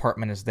fire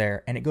department is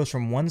there, and it goes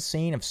from one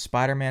scene of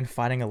Spider-Man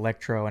fighting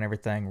Electro and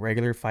everything,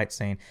 regular fight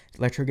scene.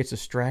 Electro gets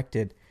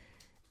distracted,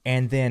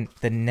 and then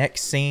the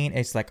next scene,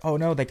 it's like, oh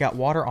no, they got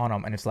water on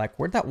them, and it's like,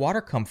 where'd that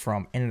water come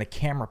from? And then the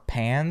camera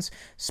pans.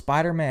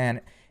 Spider-Man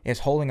is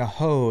holding a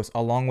hose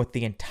along with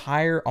the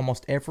entire,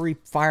 almost every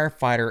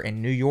firefighter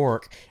in New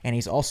York, and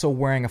he's also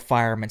wearing a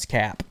fireman's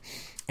cap,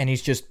 and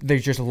they're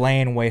just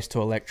laying waste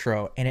to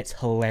Electro, and it's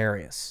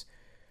hilarious.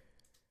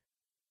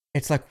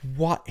 It's like,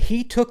 what?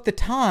 He took the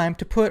time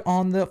to put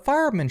on the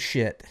fireman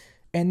shit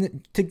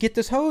and to get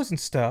this hose and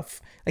stuff.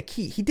 Like,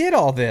 he did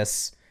all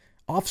this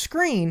off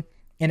screen,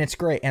 and it's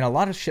great. And a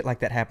lot of shit like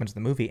that happens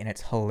in the movie, and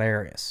it's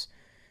hilarious.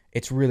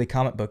 It's really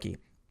comic booky.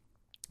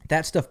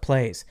 That stuff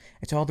plays.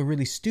 It's all the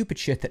really stupid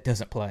shit that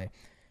doesn't play.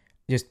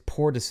 Just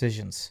poor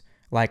decisions.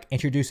 Like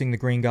introducing the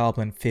Green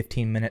Goblin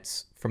 15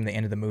 minutes from the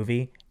end of the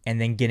movie, and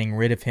then getting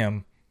rid of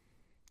him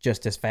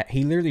just as fast.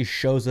 He literally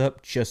shows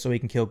up just so he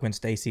can kill Gwen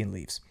Stacy and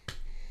leaves.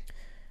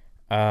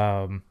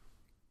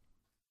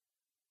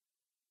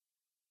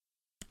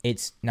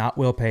 It's not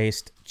well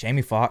paced.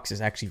 Jamie Foxx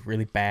is actually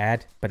really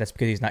bad, but that's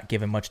because he's not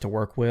given much to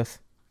work with.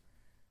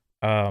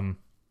 Um,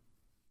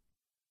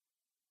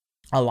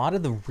 a lot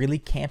of the really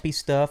campy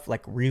stuff,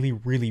 like really,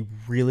 really,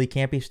 really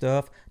campy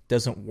stuff,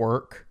 doesn't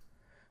work.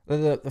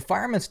 The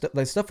fireman stuff,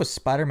 the stuff with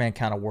Spider Man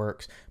kind of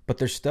works, but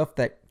there's stuff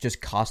that just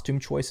costume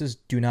choices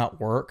do not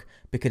work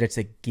because it's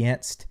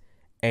against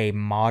a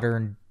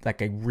modern,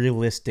 like a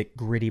realistic,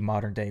 gritty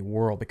modern day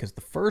world. Because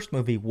the first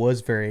movie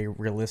was very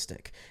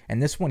realistic,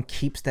 and this one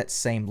keeps that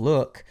same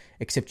look,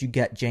 except you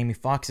got Jamie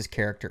Foxx's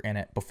character in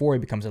it before he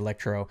becomes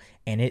Electro,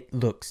 and it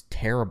looks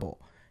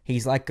terrible.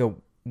 He's like a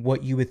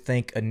what you would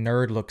think a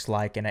nerd looks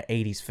like in an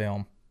 80s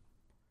film,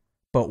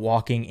 but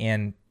walking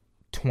in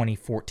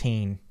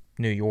 2014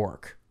 New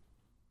York.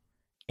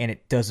 And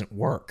it doesn't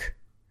work.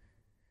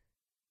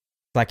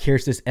 Like,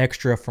 here's this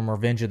extra from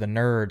Revenge of the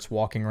Nerds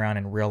walking around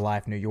in real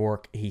life New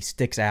York. He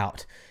sticks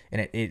out,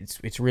 and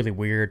it's really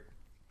weird.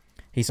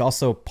 He's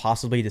also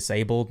possibly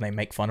disabled, and they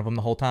make fun of him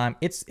the whole time.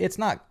 It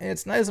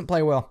doesn't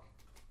play well.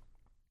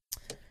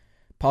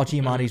 Paul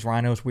Giamatti's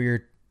Rhino's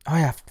weird. Oh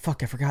yeah,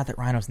 fuck! I forgot that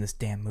Rhino's in this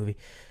damn movie.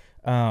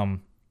 I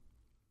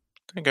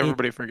think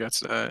everybody forgets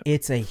that.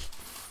 It's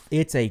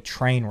a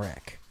train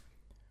wreck,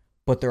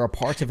 but there are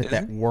parts of it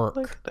that work.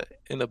 Like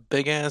in a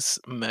big ass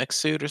mech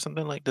suit or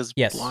something like this.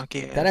 Yes,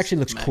 that actually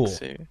looks cool.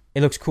 Suit.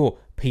 It looks cool.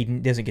 He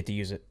doesn't get to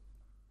use it.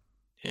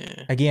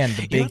 Yeah. Again,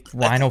 the big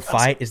Rhino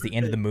fight is the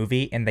end of the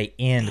movie, and they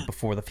end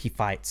before he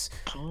fights.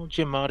 Paul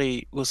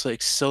Giamatti was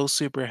like so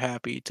super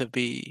happy to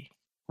be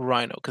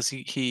Rhino because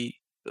he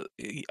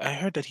I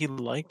heard that he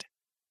liked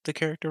the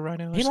character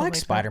Rhino. He likes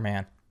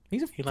Spider-Man.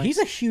 He's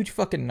a huge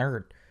fucking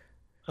nerd.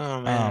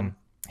 Oh man.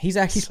 He's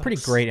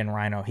pretty great in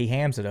Rhino. He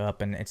hams it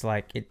up, and it's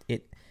like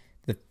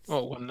the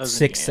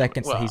 6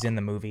 seconds that he's in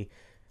the movie,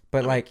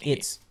 but he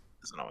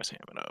doesn't always ham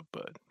it up.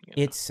 But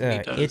it's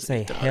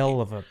a hell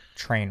of a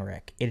train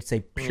wreck. It's a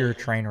pure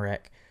train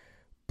wreck.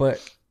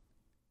 But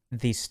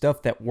the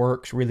stuff that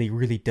works really,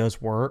 really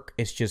does work.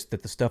 It's just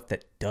that the stuff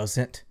that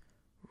doesn't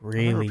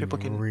really, people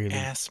get really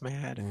ass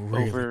mad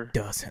really over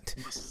doesn't.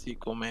 The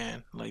sequel,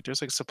 man. Like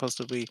there's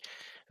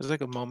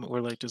like a moment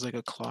where like there's like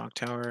a clock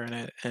tower in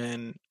it,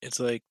 and it's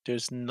like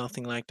there's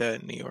nothing like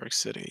that in New York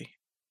City.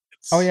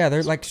 Oh yeah,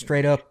 they're like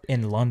straight up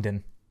in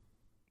London.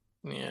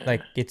 Yeah,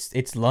 like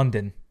it's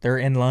London. They're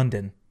in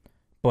London,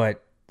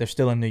 but they're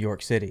still in New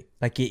York City.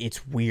 Like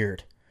it's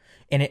weird,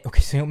 and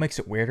so what makes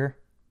it weirder?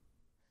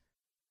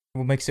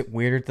 What makes it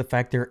weirder? The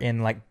fact they're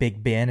in like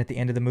Big Ben at the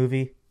end of the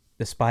movie,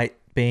 despite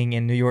being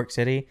in New York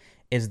City,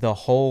 is the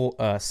whole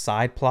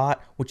side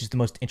plot, which is the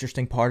most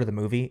interesting part of the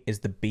movie, is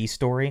the B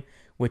story,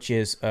 which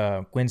is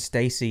Gwen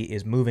Stacy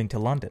is moving to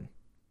London.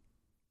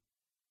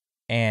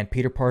 And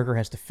Peter Parker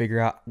has to figure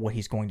out what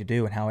he's going to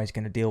do and how he's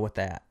going to deal with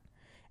that.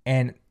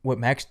 And what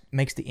makes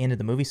the end of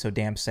the movie so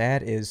damn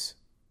sad is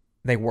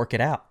they work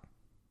it out.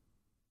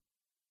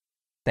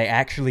 They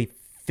actually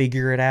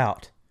figure it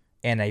out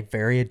in a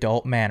very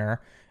adult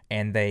manner.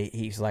 And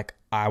he's like,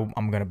 I'm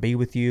going to be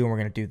with you, and we're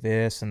going to do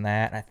this and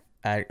that. And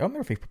I don't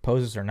remember if he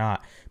proposes or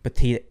not,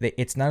 but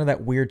it's none of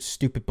that weird,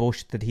 stupid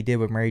bullshit that he did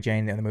with Mary Jane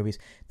in the other movies.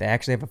 They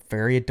actually have a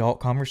very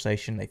adult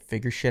conversation. They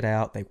figure shit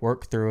out. They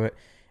work through it.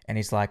 And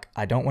he's like,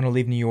 I don't want to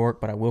leave New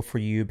York, but I will for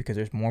you because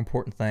there's more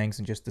important things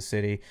than just the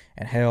city.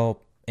 And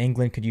hell,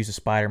 England could use a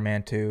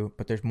Spider-Man too,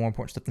 but there's more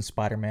important stuff than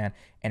Spider-Man.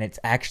 And it's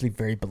actually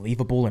very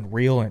believable and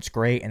real, and it's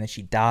great. And then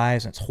she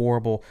dies, and it's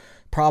horrible.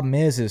 Problem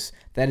is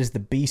that is the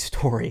B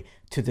story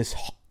to this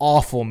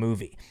awful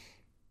movie.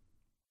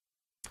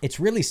 It's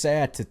really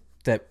sad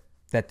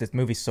that this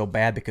movie's so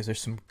bad because there's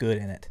some good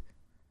in it.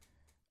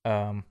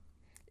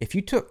 If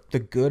you took the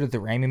good of the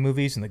Raimi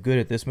movies and the good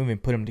of this movie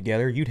and put them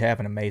together, you'd have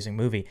an amazing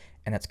movie.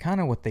 And that's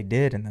kind of what they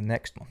did in the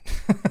next one.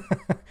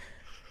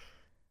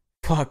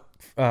 Fuck.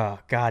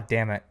 God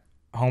damn it.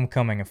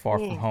 Homecoming and Far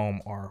From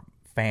Home are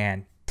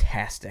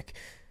fantastic.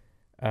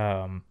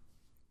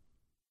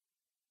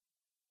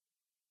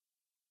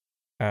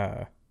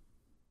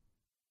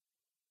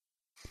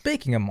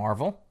 Speaking of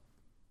Marvel,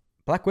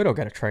 Black Widow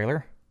got a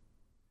trailer.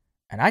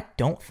 And I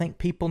don't think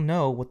people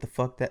know what the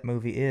fuck that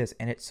movie is,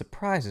 and it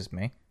surprises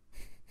me.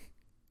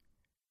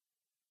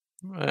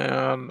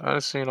 Man,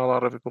 I've seen a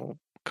lot of people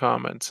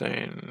comment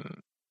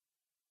saying.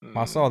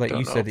 I saw that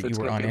you said that you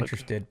were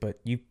uninterested, but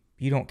you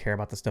don't care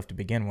about the stuff to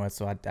begin with,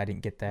 so I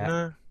didn't get that.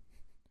 Nah,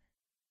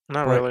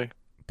 not really.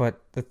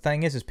 But the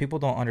thing is people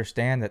don't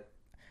understand that,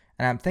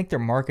 and I think they're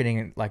marketing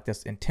it like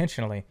this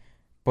intentionally,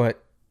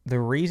 but the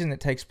reason it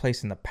takes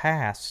place in the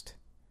past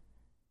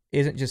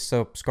isn't just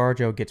so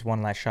ScarJo gets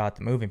one last shot at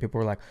the movie. And people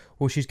were like,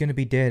 well, she's going to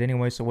be dead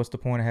anyway, so what's the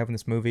point of having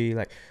this movie?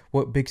 Like,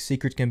 what big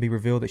secret's going to be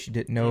revealed that she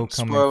didn't know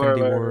coming in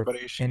Infinity War,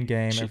 Endgame,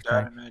 everything. She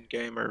died in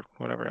Endgame or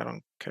whatever, I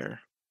don't care.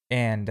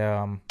 And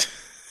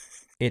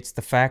it's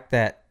the fact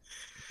that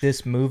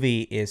this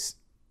movie is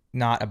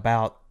not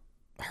about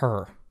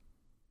her.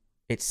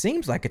 It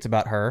seems like it's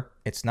about her.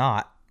 It's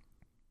not.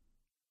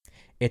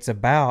 It's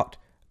about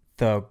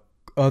the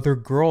other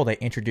girl they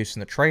introduced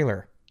in the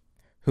trailer,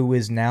 who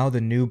is now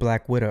the new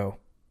Black Widow.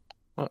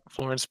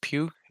 Florence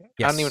Pugh.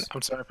 I don't even. Yes.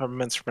 I'm sorry if I'm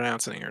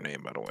mispronouncing her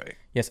name, by the way.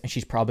 Yes, and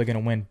she's probably going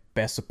to win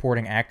Best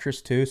Supporting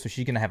Actress too, so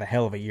she's going to have a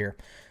hell of a year.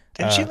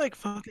 Didn't she Uh, like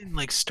fucking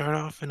like start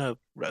off in a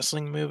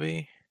wrestling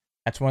movie?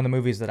 that's one of the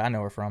movies that I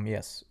know her from,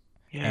 yes.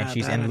 And Yeah,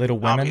 she's that in and Little Women,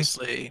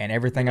 obviously, and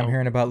everything I'm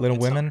hearing about Little Midsummer.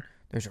 Women,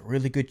 there's a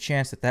really good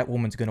chance that that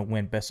woman's going to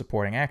win Best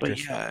Supporting But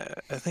Actress. yeah,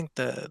 I think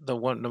the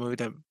movie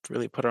that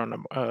really put her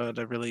on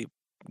that really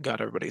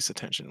got everybody's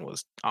attention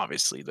was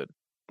obviously the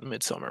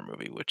Midsummer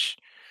movie, which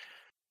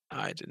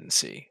I didn't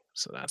see,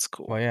 so that's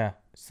Well, cool. yeah.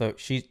 So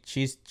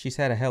she's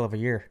had a hell of a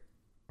year,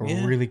 a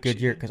Yeah, really good she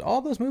year, did. because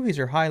all those movies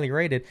are highly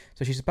rated.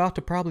 So she's about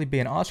to probably be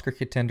an Oscar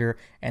contender,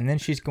 and then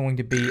she's going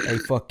to be a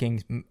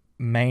fucking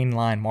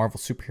mainline Marvel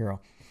superhero.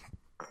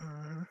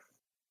 Uh,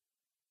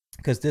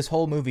 Because this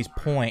whole movie's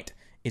point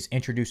is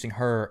introducing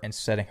her and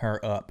setting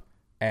her up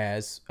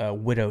as a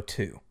Widow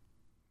 2.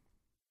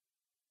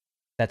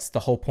 That's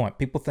the whole point.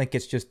 People think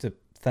it's just a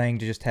thing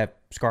to just have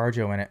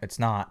ScarJo in it. It's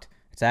not.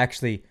 It's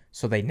actually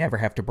so they never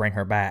have to bring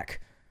her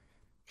back.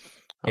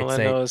 all It's I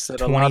a know is that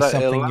 20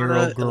 something year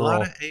old a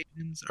lot of girl.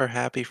 Asians are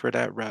happy for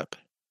that rep.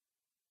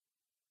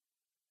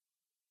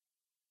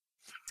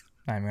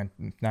 Not even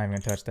gonna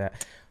touch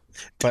that.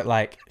 But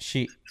like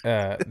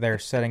they're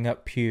setting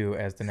up Pew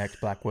as the next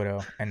Black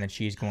Widow, and then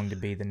she's going to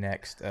be the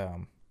next,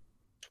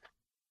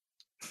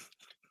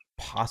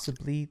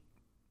 possibly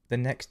the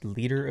next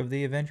leader of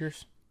the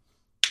Avengers.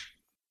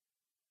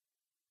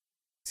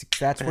 See,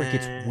 that's where it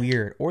gets Bah,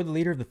 weird, or the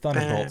leader of the bah,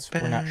 Thunderbolts.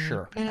 We're not bah,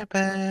 sure. bah,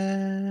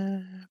 bah,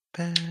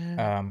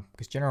 bah.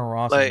 Because General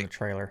Ross is in the Like,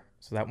 trailer,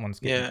 so that one's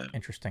getting yeah,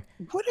 interesting.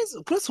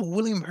 what's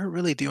William Hurt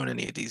really doing in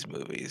any of these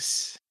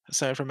movies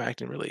aside from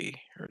acting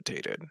really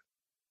irritated?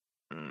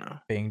 I don't know.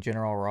 Being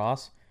General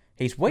Ross,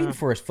 he's waiting Uh,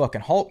 for his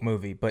fucking Hulk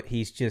movie, but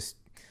he's just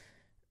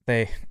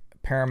they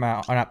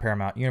Paramount, or not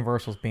Paramount,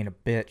 Universal's being a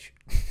bitch.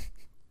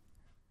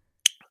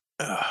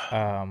 uh,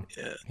 Um,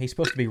 yeah. he's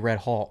supposed to be Red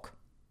Hulk,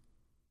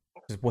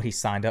 is what he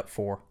signed up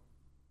for.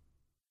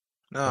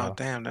 No, So,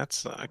 damn, that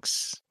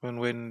sucks. Been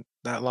waiting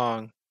that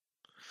long.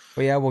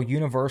 but yeah, well,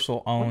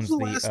 Universal When's owns the the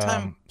last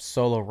time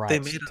solo they rights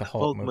made to a Hulk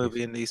Hulk movies.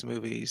 movie in these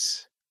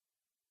movies?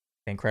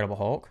 The Incredible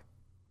Hulk,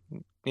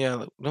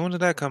 Yeah, when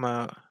did that come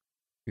out?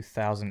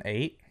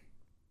 2008.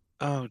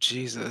 Oh,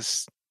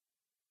 Jesus,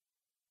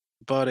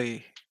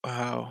 buddy.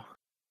 Wow.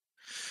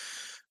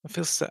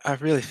 I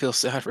really feel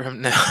sad for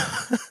him now.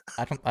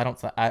 I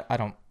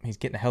don't. He's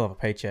getting a hell of a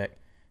paycheck.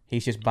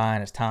 He's just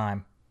buying his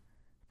time.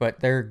 But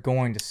they're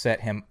going to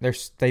set him.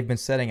 They've been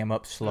setting him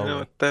up You know slowly.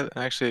 what? That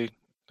actually,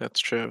 that's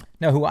true.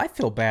 No, who I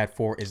feel bad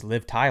for is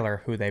Liv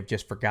Tyler, who they've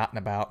just forgotten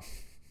about.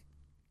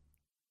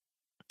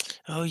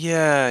 Oh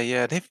yeah,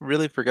 yeah. They've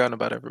really forgotten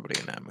about everybody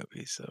in that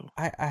movie. So,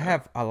 I uh,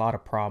 have a lot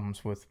of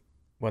problems with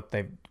what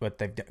they've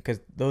done, because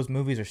those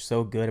movies are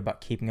so good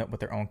about keeping up with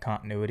their own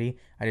continuity.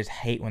 I just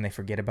hate when they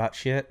forget about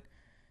shit,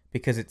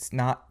 because it's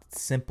not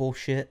simple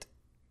shit.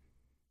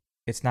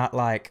 It's not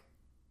like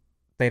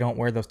they don't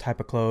wear those type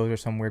of clothes or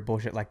some weird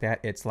bullshit like that.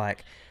 It's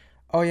like,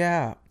 oh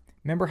yeah,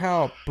 remember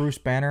how Bruce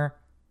Banner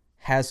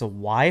has a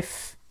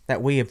wife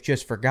that we have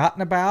just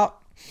forgotten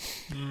about?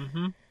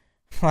 hmm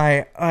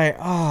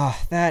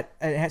That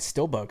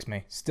still bugs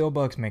me. Still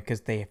bugs me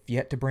because they have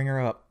yet to bring her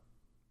up.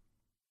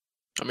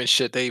 I mean,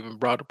 shit. They even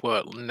brought up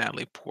what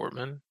Natalie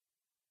Portman.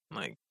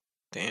 Like,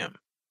 damn.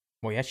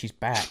 Well, yeah, she's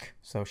back,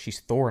 so she's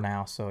Thor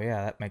now. So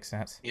yeah, that makes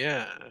sense.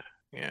 Yeah,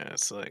 yeah.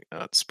 It's like,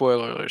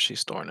 spoiler alert.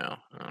 She's Thor now.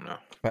 I don't know.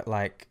 But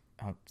like,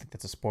 I don't think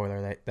that's a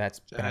spoiler. That's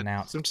been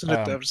announced. I'm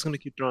just gonna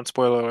keep throwing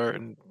spoiler alert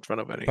in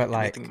front of But anything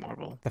like,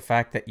 Marvel. the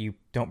fact that you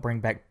don't bring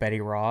back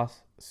Betty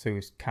Ross,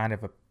 who's kind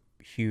of a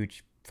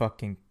huge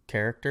fucking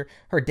character.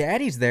 Her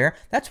daddy's there.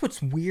 That's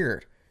what's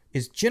weird.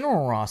 Is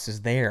General Ross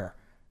is there.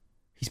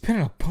 He's been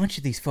in a bunch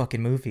of these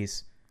fucking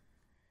movies,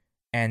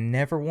 and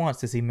never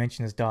once does he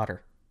mention his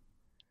daughter.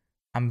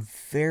 I'm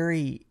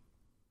very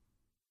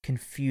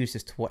confused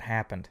as to what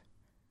happened.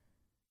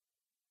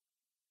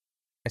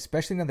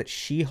 Especially now that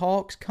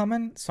She-Hulk's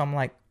coming, so I'm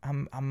like, I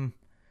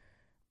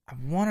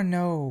want to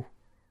know.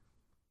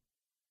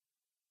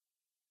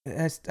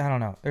 I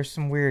don't know. There's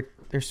some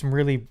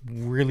really,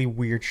 really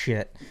weird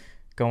shit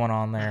going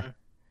on there. Mhm.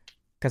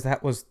 Because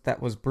that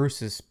was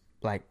Bruce's,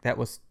 like, that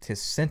was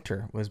his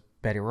center, was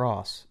Betty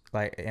Ross.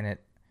 Like, and I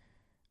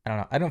don't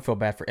know. I don't feel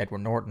bad for Edward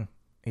Norton.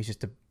 He's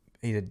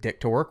a dick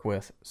to work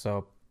with,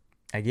 so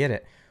I get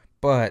it.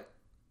 But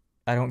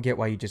I don't get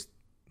why you just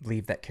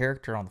leave that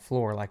character on the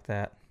floor like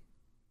that,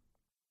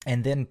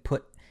 and then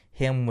put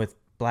him with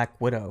Black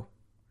Widow,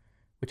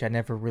 which I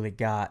never really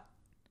got.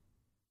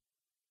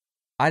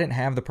 I didn't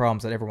have the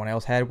problems that everyone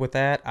else had with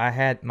that.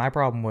 My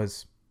problem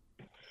was,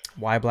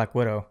 why Black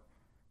Widow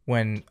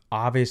when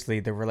obviously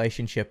the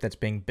relationship that's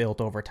being built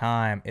over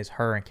time is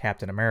her and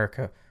Captain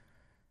America.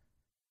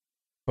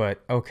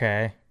 But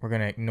okay, we're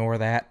gonna ignore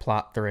that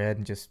plot thread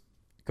and just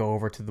go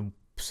over to the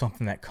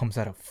something that comes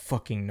out of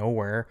fucking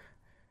nowhere.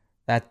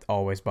 That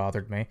always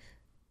bothered me.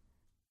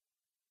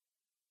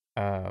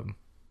 Um,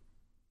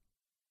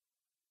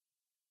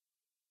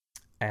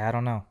 I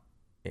don't know.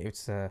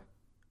 It's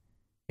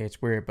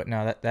weird, but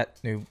no, that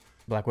new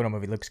Black Widow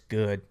movie looks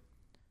good.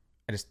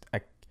 I just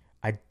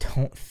I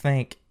don't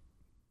think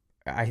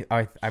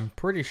I'm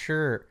pretty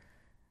sure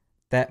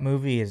that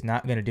movie is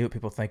not going to do what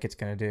people think it's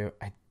going to do.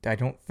 I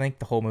don't think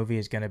the whole movie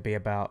is going to be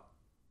about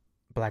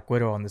Black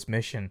Widow on this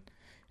mission.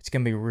 It's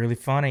going to be really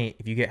funny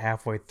if you get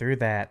halfway through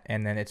that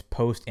and then it's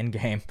post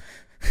Endgame.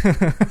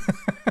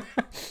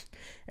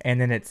 And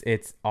then it's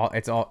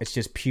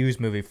just Pugh's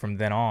movie from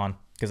then on,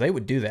 because they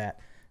would do that.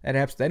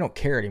 They don't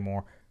care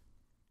anymore,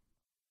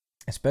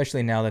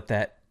 especially now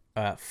that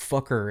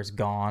fucker is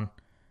gone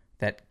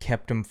that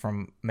kept them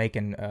from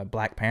making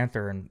Black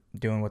Panther and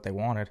doing what they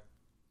wanted.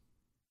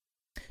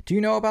 Do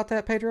you know about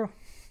that, Pedro?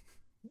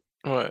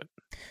 What? Know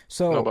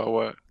So about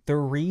what? the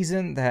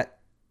reason that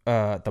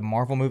the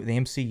Marvel movie, the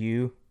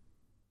MCU,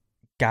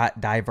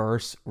 got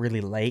diverse really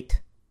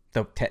late,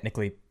 though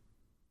technically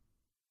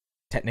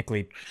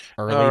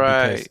All early,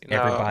 because right.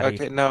 No. everybody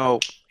Okay. No.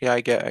 Yeah,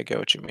 I get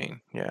what you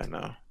mean. Yeah.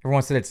 No.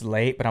 everyone said it's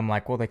late, but I'm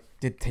like, well, they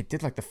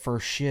did like the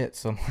first shit,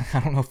 so I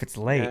don't know if it's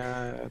late.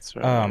 Yeah, that's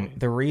right.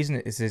 The reason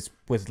is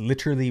was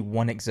literally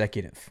one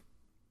executive,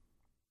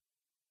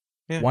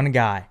 Yeah. one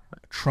guy,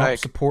 Trump Like,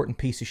 supporting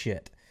piece of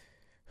shit,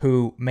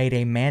 who made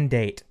a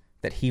mandate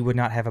that he would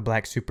not have a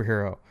black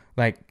superhero,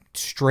 like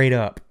straight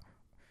up.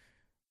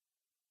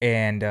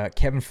 And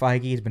Kevin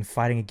Feige has been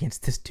fighting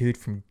against this dude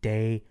from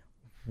day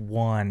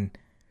one.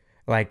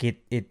 Like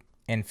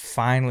and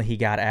finally he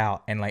got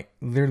out. And like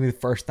literally the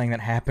first thing that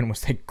happened was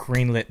they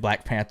greenlit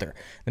Black Panther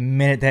the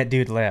minute that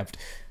dude left.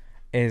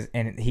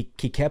 And he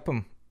kept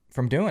him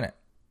from doing it.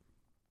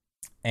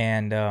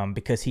 And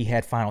because he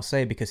had final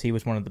say, because he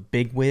was one of the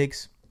big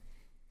wigs,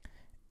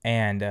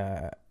 and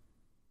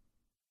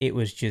it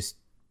was just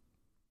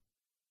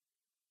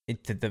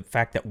the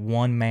fact that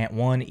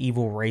one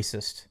evil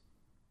racist.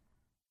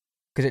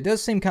 Because it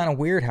does seem kind of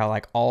weird how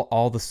like all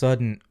of a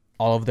sudden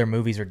all of their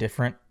movies are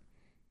different.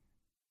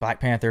 Black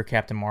Panther,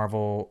 Captain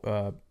Marvel,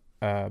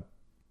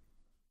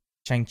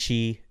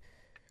 Shang-Chi,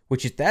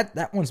 which is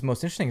that one's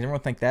most interesting.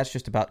 Everyone think that's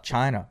just about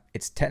China.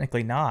 It's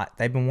technically not.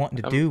 They've been wanting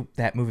to I'm do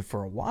that movie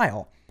for a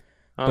while,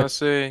 but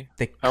honestly,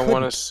 they I want to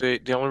couldn't. see.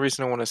 The only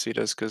reason I want to see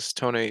this because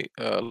Tony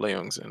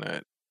Leung's in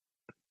it.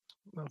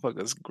 The fuck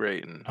is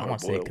great and I hard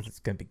want to see it boiled. because it's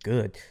gonna be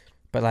good.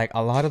 But like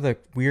a lot of the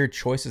weird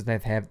choices they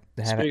have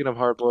Speaking of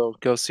hard boiled,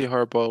 go see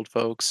hard boiled,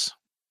 folks.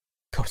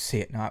 go see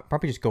it. No,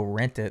 probably just go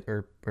rent it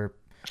or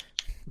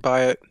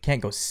Buy it.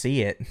 can't go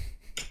see it.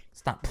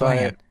 It's not Buy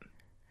playing. it.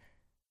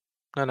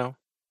 I know.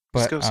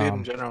 Just But go see it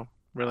in general.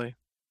 Really.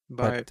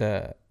 Buy but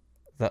it.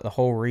 the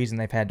whole reason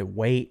they've had to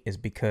wait is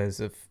because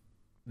of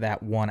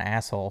that one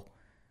asshole,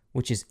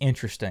 which is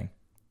interesting.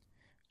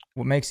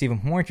 What makes it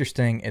even more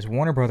interesting is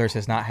Warner Brothers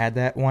has not had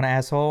that one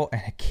asshole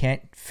and I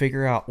can't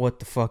figure out what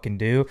to fucking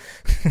do.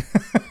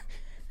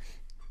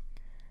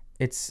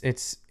 It's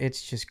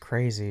just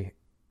crazy.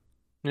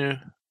 Yeah.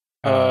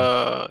 Um,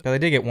 Uh, but they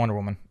did get Wonder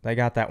Woman. They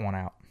got that one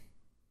out.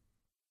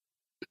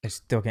 They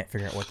still can't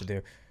figure out what to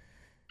do.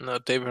 no,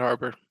 David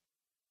Harbour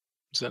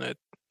is in it.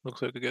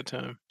 Looks like a good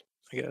time,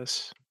 I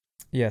guess.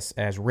 Yes,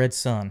 as Red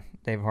Sun,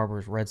 David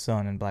Harbour's Red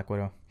Sun in Black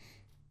Widow.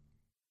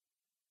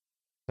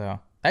 So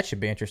that should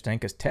be interesting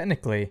because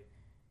technically,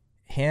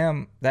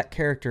 that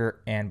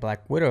character, and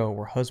Black Widow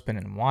were husband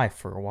and wife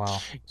for a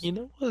while. You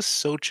know what was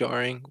so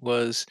jarring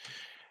was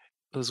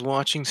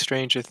watching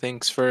Stranger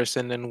Things first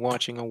and then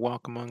watching A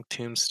Walk Among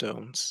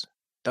Tombstones.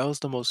 That was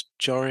the most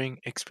jarring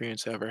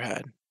experience I ever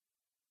had.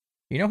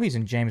 You know he's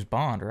in James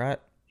Bond, right?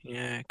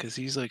 Yeah, because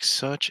he's like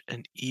such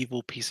an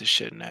evil piece of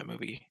shit in that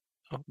movie.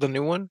 Oh, the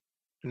new one?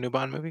 The new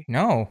Bond movie?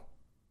 No,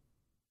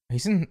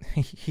 he's in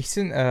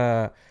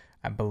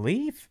I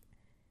believe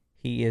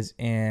he is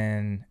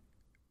in.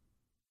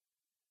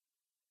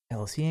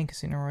 Hell, is he in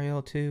Casino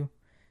Royale too?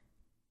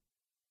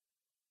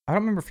 I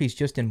don't remember if he's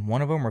just in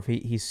one of them or if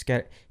he's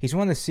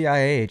one of the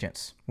CIA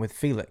agents with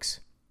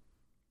Felix.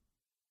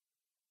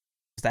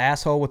 It's the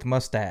asshole with the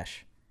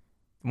mustache.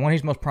 The one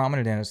he's most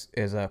prominent in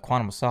is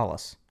Quantum of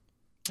Solace,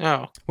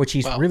 Oh, which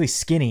he's well. really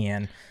skinny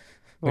in,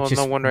 Well, which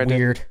no is wonder I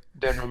weird.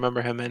 didn't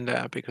remember him in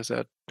that because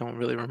I don't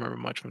really remember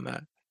much from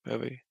that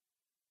movie.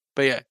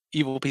 But yeah,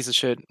 evil piece of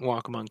shit,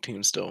 Walk Among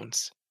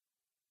Tombstones.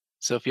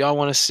 So if y'all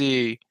want to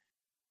see,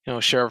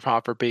 Sheriff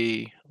Hopper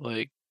be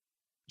like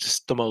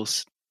just the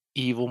most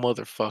evil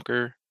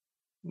motherfucker,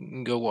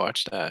 go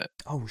watch that.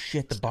 Oh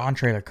shit! The So, Bond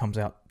trailer comes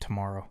out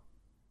tomorrow.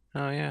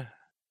 oh yeah,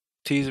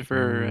 teaser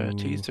for Ooh.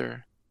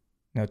 teaser.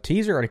 No,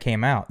 teaser already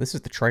came out. This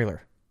is the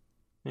trailer.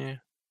 Yeah,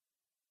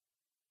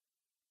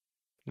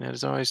 yeah.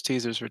 There's always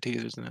teasers for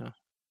teasers now.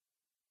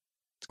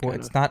 It's Well,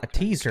 kind of it's not a kind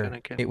teaser.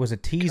 of getting It was a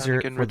kind of teaser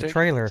getting for the ridiculous.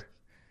 trailer.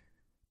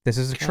 This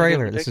is a Kind of getting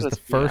trailer. This is the ridiculous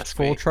if you first ask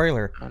full me.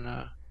 trailer.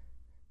 And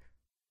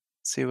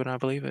see when I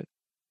believe it.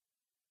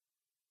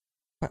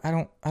 But I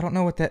don't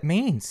know what that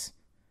means.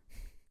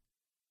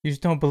 You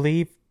just don't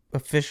believe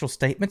official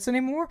statements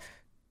anymore?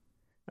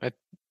 I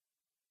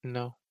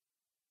no.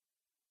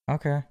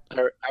 Okay.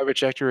 I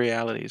reject your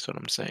reality. Is what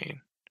I'm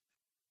saying.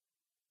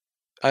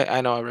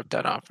 I know I ripped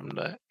that off from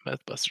the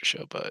Mythbuster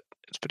show, but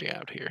it's pretty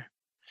out here.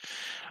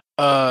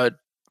 Uh,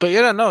 But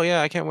yeah, no,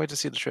 yeah, I can't wait to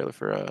see the trailer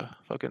for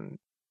fucking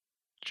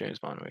James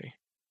Bond movie.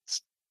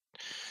 It's-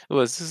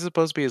 Was this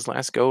supposed to be his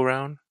last go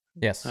round?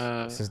 Yes,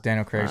 this is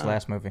Daniel Craig's Wow.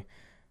 last movie.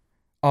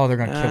 Oh, they're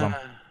gonna kill him.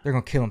 Ah, They're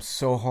gonna kill him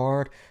so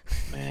hard.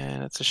 man,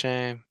 that's a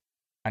shame.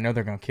 I know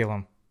they're gonna kill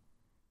him.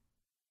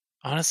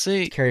 It's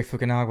Honestly, Cary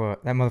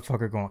Fukunaga. That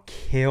motherfucker gonna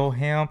kill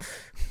him.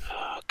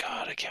 oh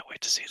god, I can't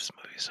wait to see this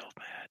movie so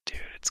bad, dude.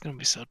 It's gonna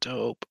be so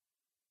dope.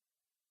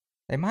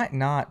 They might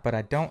not, but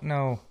I don't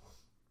know.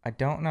 I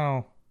don't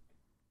know.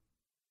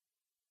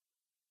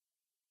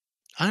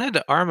 Ana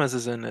de Armas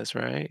is in this,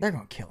 right? They're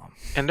gonna kill him.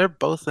 And they're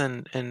both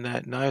in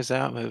that Knives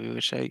Out movie,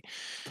 which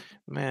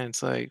man,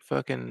 it's like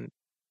fucking,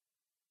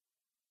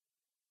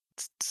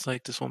 it's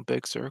like this one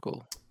big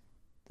circle,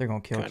 They're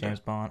gonna kill kind of. James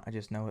Bond. I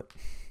just know it.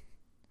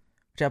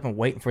 Which I've been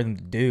waiting for them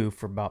to do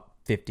for about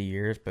 50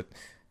 years, but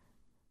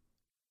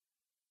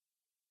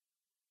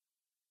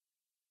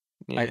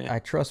Yeah. I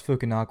trust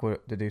Fukunaga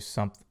to do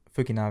something.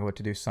 Fukunaga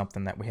to do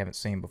something that we haven't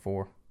seen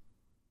before.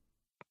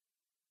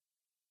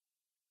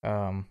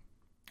 Um,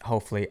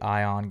 hopefully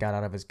Ion got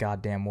out of his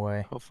goddamn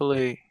way.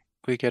 Hopefully,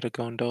 we get a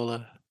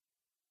gondola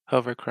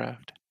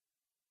hovercraft.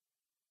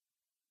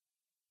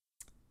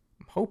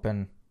 I'm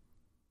hoping.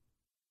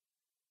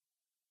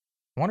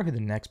 I wonder who the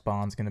next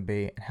Bond's gonna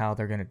be and how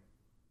they're gonna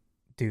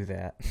do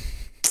that.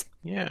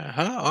 Yeah,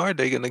 how are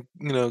they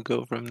gonna,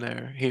 go from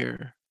there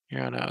here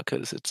on out?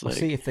 Because it's Well,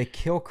 see, like, if they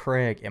kill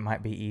Craig, it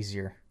might be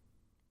easier.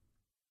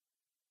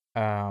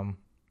 Um,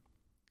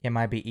 it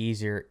might be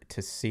easier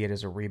to see it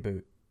as a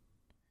reboot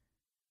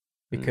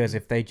because mm,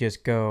 if they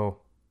just go,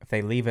 if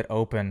they leave it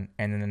open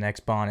and then the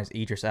next Bond is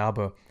Idris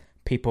Elba,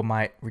 people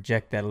might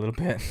reject that a little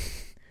bit.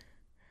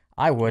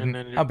 I and wouldn't.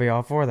 then I'll be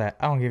all for that.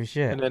 I don't give a and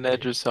shit. then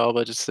Idris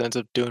Elba just ends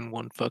up doing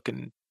one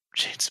fucking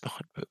James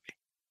Bond movie.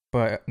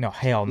 But no,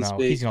 hell Just no.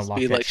 be, He's gonna just lock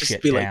be that like, just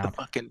shit be like the down.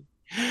 fucking,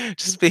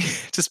 just be,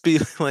 just be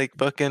like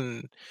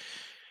fucking.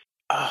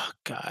 Oh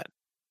God,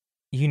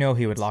 You know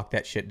he would lock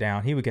that shit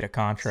down. He would get a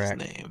what's his contract.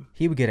 name?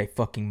 He would get a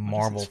fucking What is his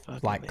Marvel fucking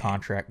like name?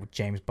 contract with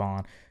James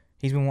Bond.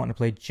 He's been wanting to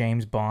play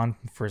James Bond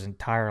for his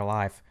entire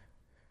life.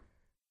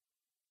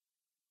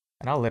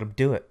 And I'll let him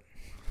do it.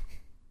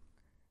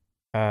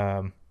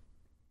 Um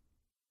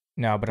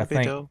no, but I That'd be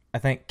think dope. I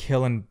think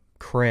killing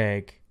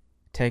Craig,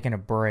 taking a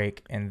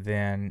break, and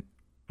then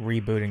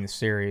rebooting the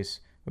series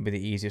would be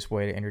the easiest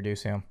way to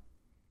introduce him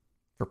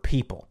for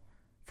people.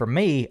 For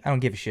me, I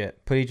don't give a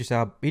shit. Put Idris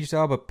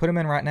Elba, put him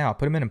in right now.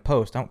 Put him in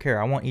post. I don't care.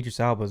 I want Idris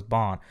Elba as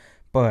Bond.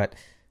 But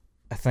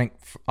I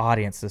think for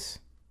audiences,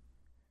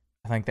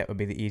 I think that would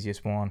be the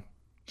easiest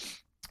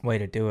way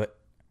to do it.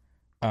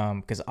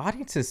 Because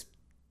audiences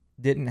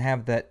didn't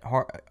have that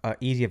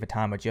easy of a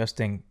time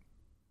adjusting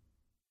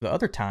the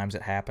other times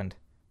it happened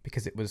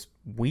because it was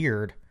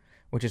weird,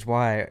 which is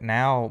why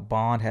now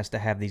Bond has to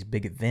have these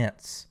big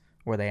events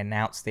where they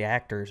announce the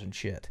actors and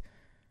shit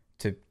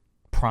to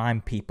prime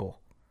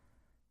people.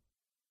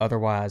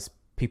 Otherwise,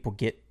 people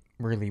get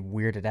really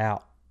weirded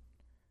out.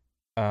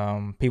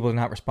 People did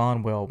not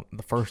respond well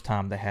the first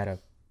time they had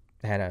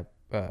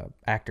a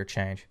actor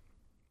change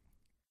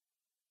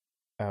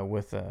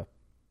with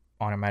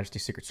On Her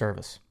Majesty's Secret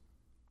Service.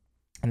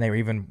 And they were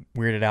even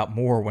weirded out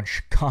more when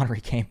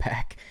Connery came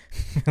back.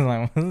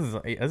 Like,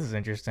 this is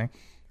interesting.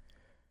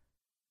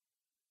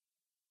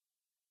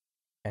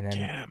 And then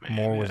Yeah, man.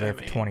 Moore was I there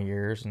for mean, 20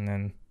 years, and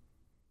then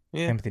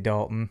yeah. Timothy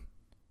Dalton,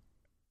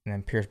 and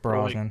then Pierce Or like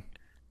Brosnan,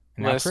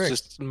 and now less, Craig.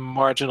 just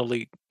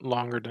marginally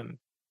longer than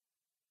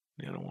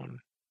the other one.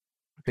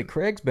 But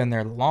Craig's been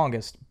there the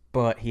longest,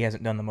 but he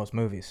hasn't done the most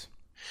movies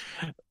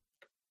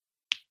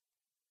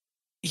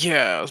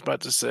Yeah, I was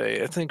about to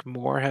say. I think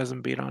Moore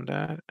hasn't beat on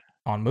that.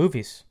 on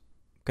movies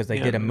because they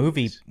Yeah, did a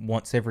movie movies.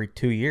 once every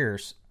 2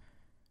 years.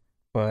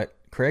 But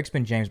Craig's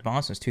been James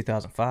Bond since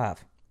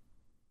 2005.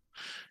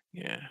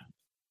 Yeah.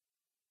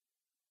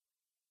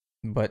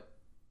 But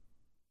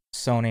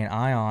Sony and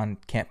Ion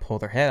can't pull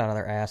their head out of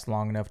their ass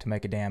long enough to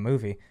make a damn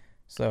movie.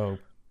 So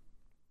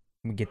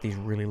we get these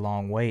really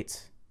long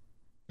waits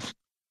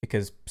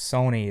because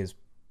Sony is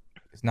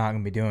not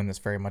going to be doing this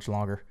very much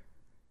longer.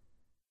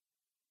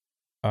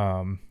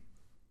 Um,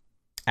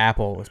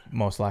 Apple is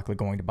most likely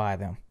going to buy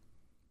them.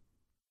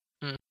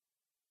 Mm.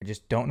 I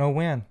just don't know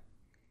when,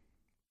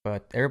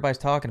 but everybody's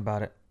talking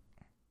about it.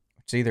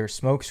 It's either a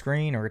smoke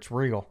screen or it's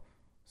real.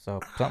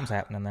 So something's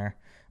happening there.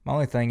 My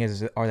only thing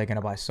is are they going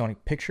to buy Sony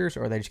Pictures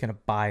or are they just going to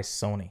buy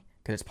Sony?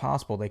 Because it's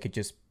possible they could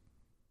just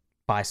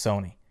buy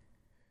Sony.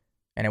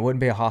 And it wouldn't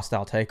be a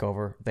hostile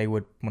takeover. They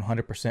would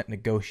 100%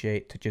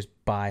 negotiate to just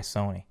buy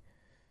Sony.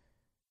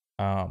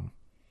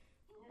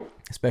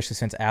 Especially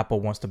since Apple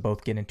wants to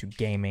both get into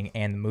gaming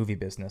and the movie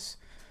business.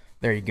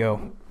 There you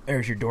go.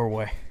 There's your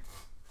doorway.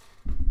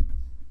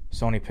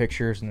 Sony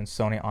Pictures and then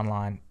Sony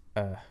Online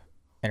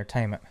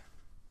Entertainment.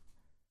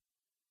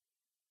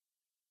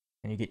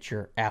 And you get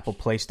your Apple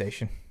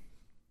PlayStation.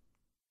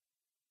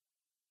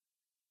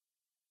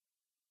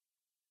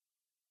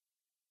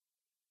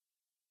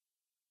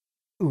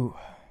 Ooh.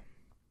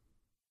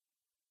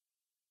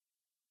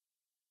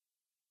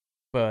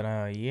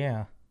 But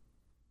yeah.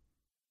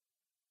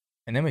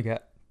 And then we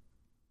got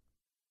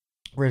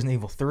Resident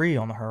Evil 3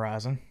 on the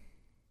horizon.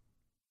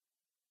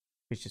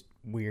 It's just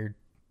weird.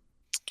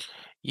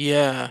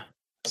 Yeah.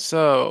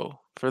 So,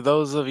 for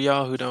those of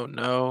y'all who don't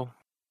know,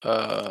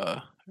 uh,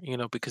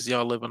 because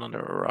y'all living under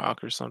a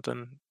rock or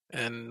something,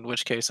 in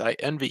which case I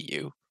envy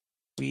you.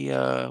 We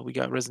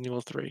got Resident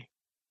Evil 3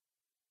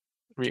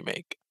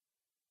 remake.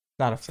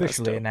 Not So that's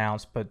officially dope.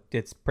 announced, but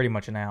it's pretty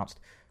much announced.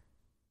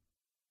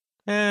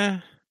 Eh,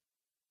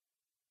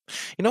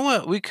 you know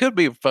what? We could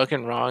be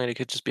fucking wrong, and it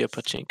could just be a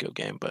pachinko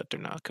game, but they're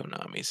not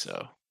Konami,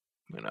 so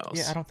who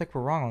Yeah, I knows? don't think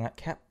we're wrong on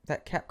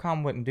that.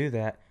 Capcom wouldn't do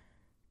that.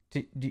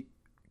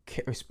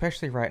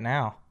 Especially right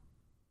now.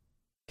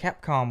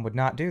 Capcom would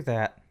not do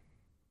that.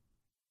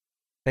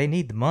 They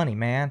need the money,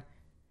 man.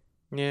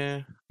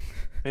 Yeah,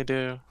 they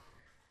do.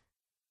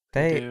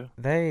 They They do.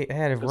 they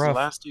had a Because the rough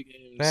last two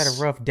they had a games,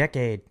 rough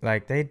decade.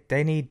 Like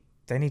they need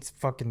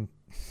fucking.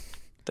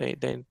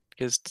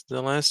 because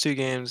the last two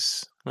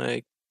games,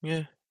 like,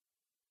 yeah,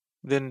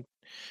 didn't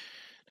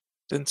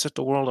didn't set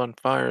the world on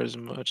fire as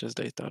much as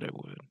they thought it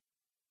would,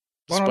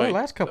 Well, no, the despite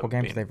last couple them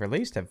games being. they've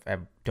released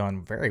have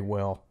done very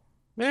well.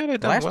 Yeah, they The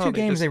done last well. two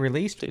games they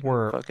released They didn't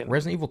were fucking.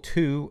 Resident Evil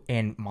 2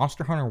 and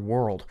Monster Hunter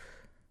World.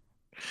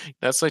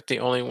 That's like the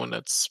only one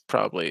that's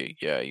probably,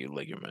 yeah. You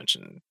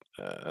mentioned.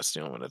 That's the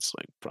only one that's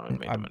like probably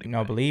made I the money no,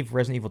 I back. believe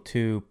Resident Evil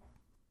 2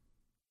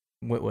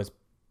 was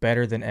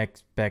better than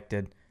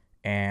expected,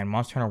 and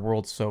Monster Hunter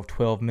World sold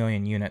 12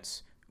 million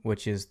units,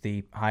 which is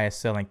the highest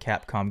selling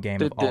Capcom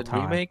game of all Did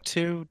time. remake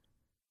two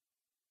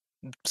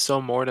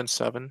sell more than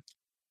seven?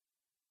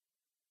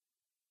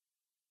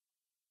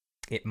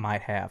 It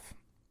might have,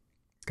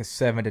 because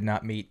 7 did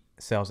not meet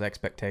sales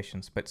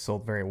expectations, but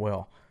sold very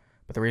well.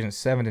 But the reason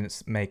 7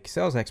 didn't make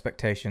sales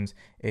expectations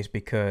is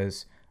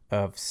because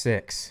of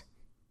 6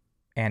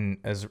 and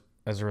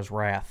Azura's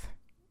Wrath.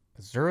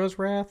 Azura's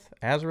Wrath,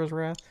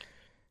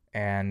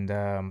 and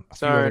a few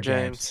Sorry, other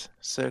games. James.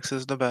 Six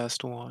is the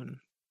best one.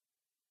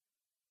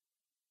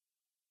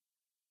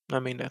 I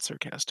mean that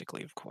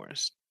sarcastically, of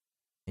course.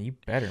 You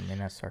better mean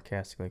that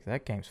sarcastically, 'cause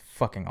that game's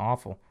fucking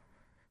awful.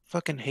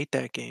 Fucking hate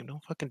that game.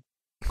 Don't fucking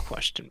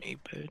question me,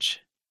 bitch.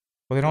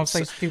 Well, they I'm don't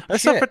say so, stupid I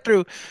suffered shit.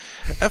 through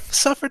I've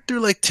suffered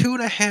through like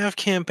 2.5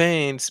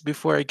 campaigns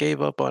before I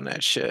gave up on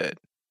that shit.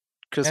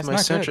 Cause That's my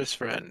not good. centrist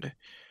friend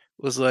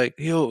was like,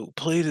 "Yo,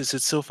 play this.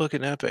 It's so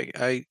fucking epic."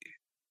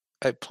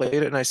 I played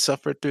it and I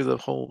suffered through the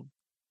whole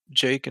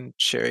Jake and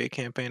Sherry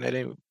campaign. I didn't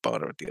even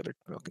bother with the other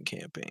fucking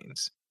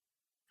campaigns.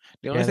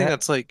 The only Yeah, thing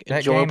that's like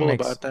that game enjoyable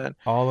makes about that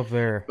all about of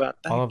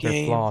that their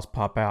game, flaws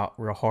pop out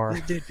real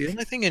hard. the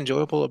only thing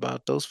enjoyable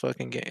about those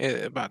fucking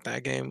about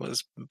that game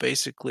was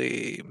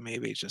basically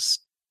maybe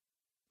just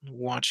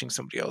watching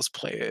somebody else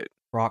play it.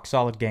 Rock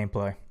solid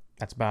gameplay.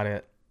 That's about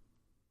it.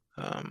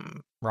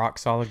 Um, Rock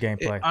solid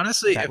gameplay.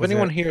 Honestly, That if was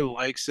anyone it. here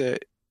likes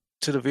it,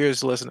 to the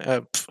viewers listening,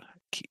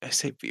 I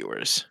say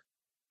viewers,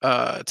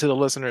 to the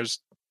listeners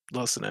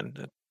listening,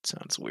 that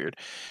sounds weird.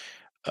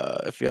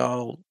 If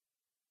y'all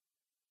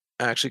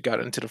actually got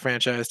into the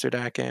franchise through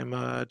that game,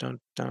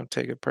 don't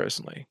take it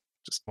personally.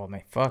 Just Well,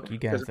 man, fuck, you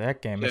get because into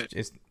that game. yeah,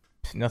 It's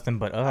nothing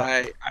but up.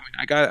 I mean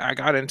I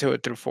got into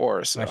it through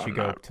four, so Unless you I'm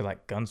go not to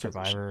like Gun positioned.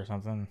 Survivor or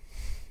something.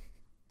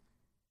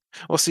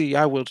 Well, see,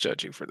 I will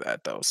judge you for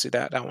that though. See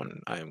that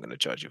one, I am gonna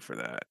judge you for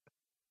that.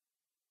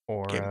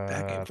 Or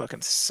That game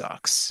fucking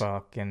sucks.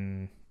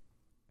 fucking,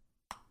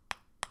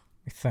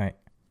 I think,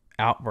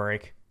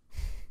 Outbreak.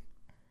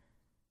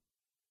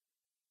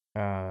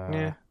 Uh,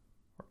 Yeah,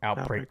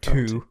 Outbreak Outbreak Part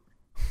 2. 2.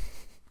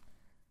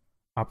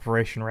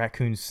 Operation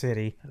Raccoon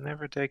City. I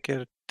never did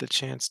get the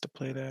chance to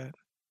play that.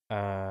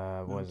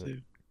 What was it?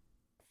 Too.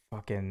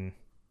 Fucking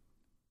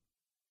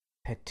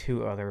had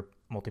two other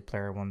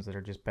multiplayer ones that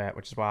are just bad,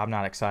 which is why I'm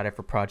not excited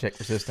for Project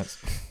Resistance.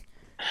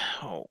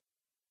 Oh,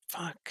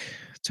 fuck.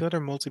 Two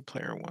other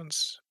multiplayer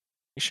ones.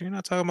 You sure you're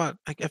not talking about?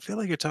 I feel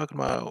like you're talking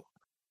about.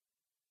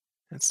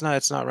 It's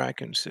not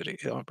Raccoon City.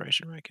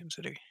 Operation Raccoon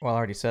City. Well, I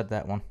already said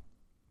that one.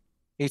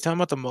 Are you talking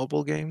about the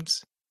mobile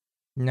games?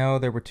 No,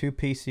 there were two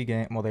PC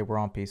games. Well, they were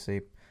on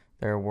PC.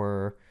 There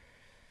were.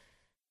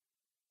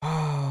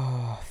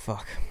 Oh,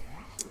 fuck.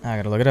 I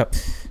gotta look it up.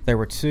 There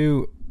were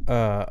two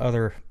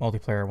other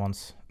multiplayer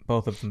ones.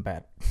 Both of them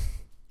bad.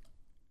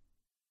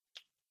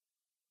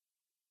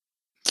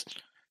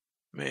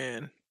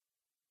 Man,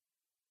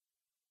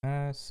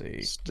 Let's see.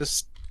 it's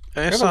just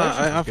Revelations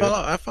was good.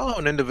 I follow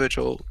an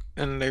individual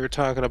and they were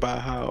talking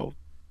about how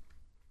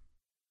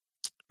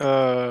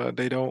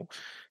they don't,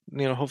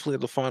 hopefully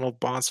the final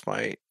boss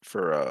fight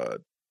for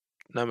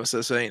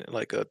Nemesis ain't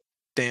like a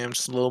damn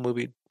slow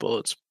movie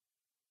bullet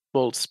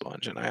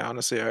sponge, and I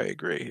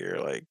agree here.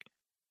 Like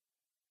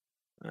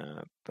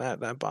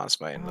that boss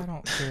fight in I the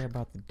don't care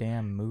about the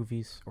damn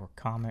movies or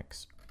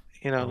comics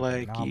or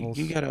like you novels.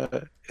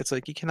 gotta. It's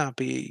like you cannot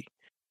be.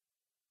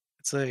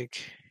 It's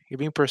like you're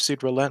being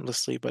pursued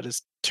relentlessly by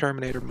this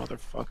Terminator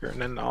motherfucker,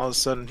 and then all of a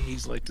sudden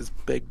he's like this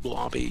big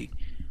blobby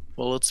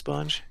bullet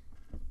sponge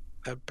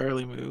that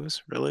barely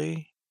moves.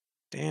 Really,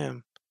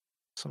 damn.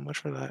 So much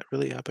for that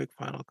really epic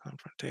final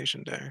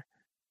confrontation there.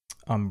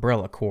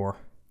 Umbrella Corps.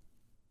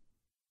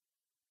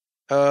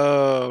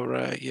 Oh,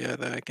 right. Yeah,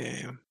 that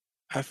game.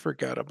 I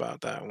forgot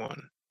about that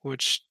one,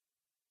 which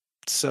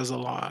says a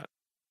lot,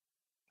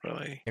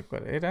 really.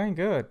 But it ain't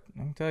good. I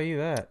can tell you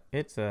that.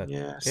 Yes,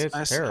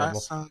 It's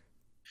terrible.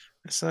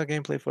 I saw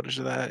gameplay footage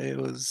of that. It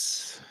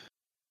was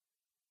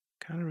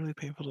kind of really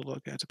painful to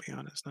look at, to be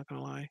honest. Not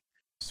gonna lie. I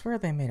swear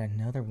they made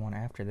another one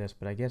after this,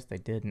 but I guess they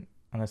didn't.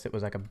 Unless it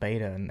was like a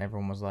beta and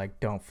everyone was like,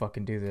 don't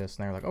fucking do this.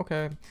 And they were like,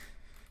 okay.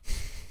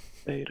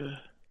 Beta,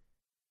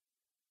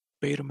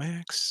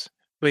 Betamax.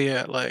 But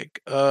yeah,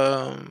 like,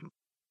 yeah,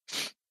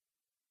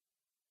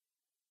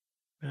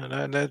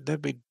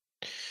 that'd be.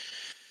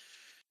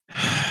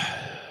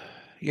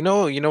 You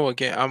know what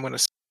game I'm gonna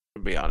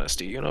be honest.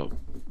 To you, you know,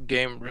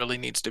 game really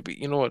needs to be.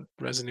 You know what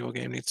Resident Evil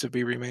game needs to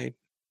be remade?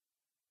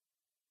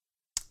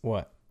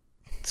 What?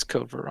 It's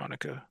Code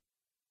Veronica.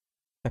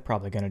 They're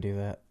probably gonna do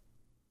that.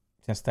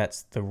 Since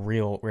that's the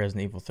real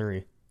Resident Evil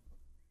 3.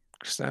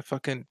 Because that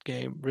fucking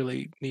game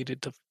really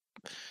needed to.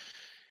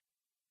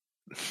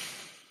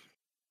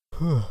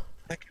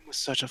 That game was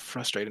such a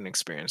frustrating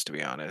experience, to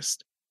be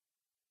honest.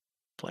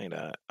 Playing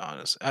that,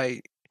 honest,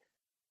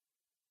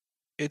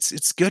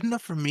 it's good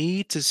enough for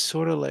me to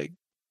sort of like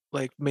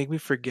make me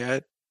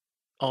forget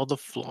all the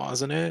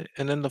flaws in it,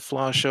 and then the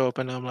flaws show up,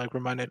 and I'm like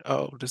reminded,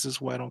 oh, this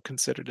is why I don't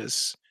consider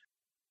this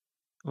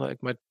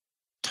like my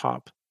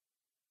top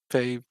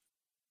fav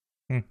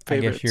I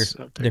guess you're favorites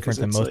up there because different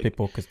than it's most like,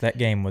 people because that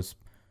game was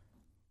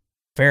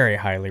very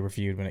highly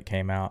reviewed when it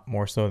came out,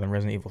 more so than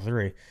Resident Evil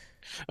 3. oh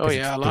Because it's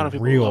yeah, a the lot of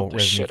people real loved the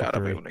Resident shit Evil out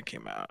of it 3. when it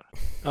came out.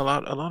 A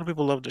lot of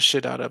people loved the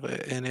shit out of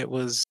it, and it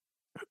was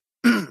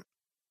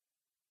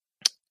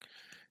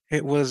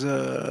it was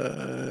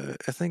I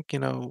think, you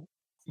know,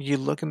 you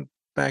looking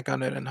back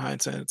on it in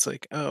hindsight, it's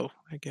like, oh,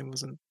 that game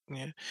wasn't,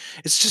 yeah.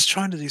 It's just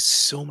trying to do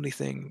so many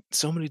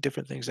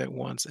different things at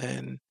once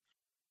and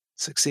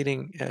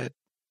succeeding at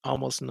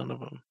almost none of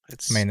them. I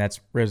It's mean, that's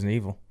Resident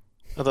Evil.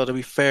 although to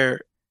be fair,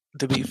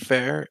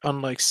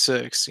 unlike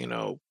 6, you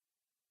know,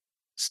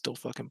 still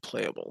fucking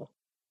playable.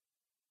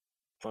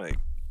 Like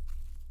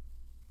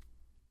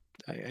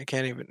I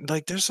can't even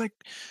like there's like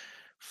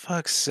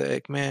fuck's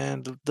sake,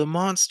 man. The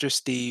monster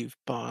Steve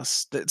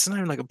boss, it's not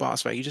even like a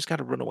boss fight. You just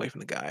gotta run away from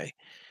the guy.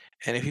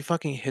 And if he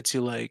fucking hits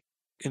you like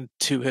in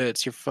 2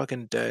 hits, you're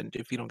fucking dead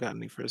if you don't got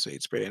any first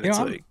aid spray. And You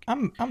know, it's like,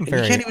 I'm and you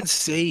very can't even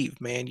save,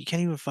 man. You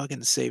can't even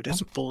fucking save.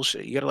 That's I'm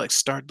bullshit. You gotta like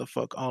start the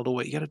fuck all the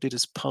way. You gotta do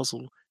this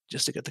puzzle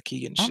just to get the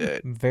key and I'm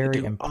shit. And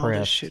very do all this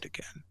impressed shit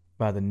again.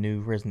 by the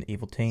new Resident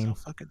Evil So team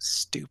fucking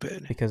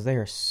stupid. because they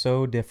are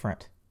so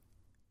different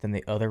than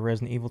the other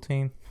Resident Evil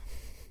team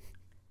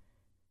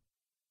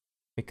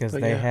because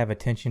But they yeah. have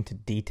attention to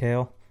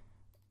detail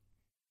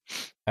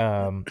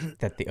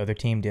that the other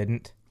team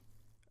didn't.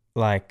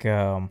 Like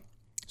so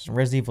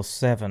Resident Evil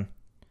 7,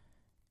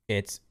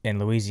 it's in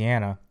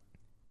Louisiana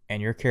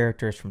and your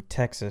character is from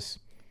Texas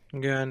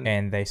Again,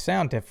 and they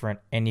sound different,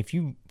 and if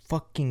you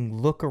fucking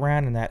look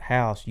around in that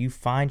house, you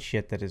find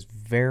shit that is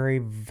very,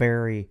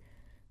 very,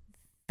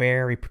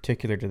 very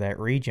particular to that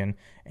region,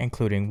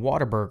 including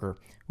Whataburger,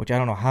 which I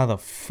don't know how the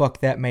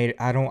fuck that made it.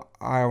 I don't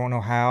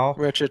know how.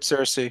 Richard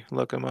Cersei,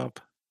 look him up.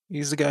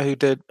 He's the guy who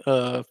did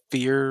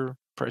Fear,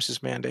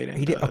 Prices Mandate, He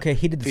and did okay,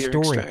 he did the Fear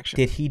story. Extraction.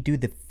 Did he do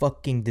the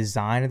fucking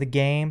design of the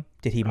game?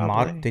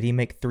 Probably. Did he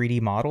make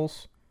 3D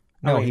models?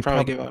 I No, mean, he he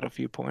probably probably gave out a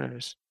few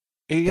pointers.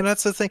 You know,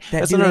 that's the thing. that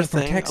That's dude another ain't from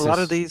thing. A lot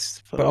of Texas.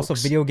 these But also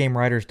folks. video game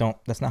writers don't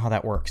that's not how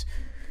that works.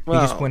 He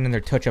just Well, went in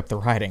there to touch up the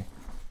writing.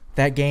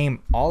 That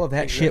game, all of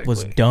that shit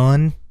was exactly.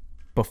 done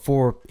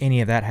before any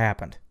of that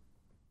happened.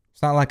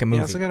 It's not like a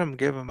Yeah, so movie. I gotta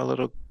give them a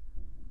little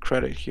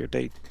credit here.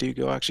 They do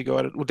go actually go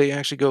out. They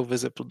actually go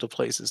visit the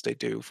places they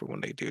do for when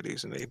they do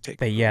these, and they take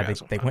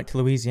photographs. They went to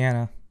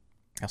Louisiana.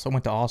 I also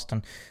went to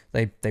Austin.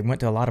 They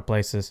went to a lot of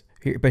places.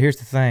 But here's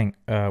the thing: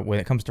 when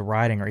it comes to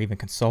writing or even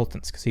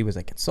consultants, because he was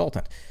a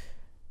consultant,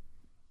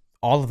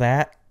 all of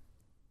that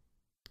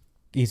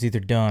is either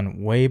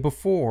done way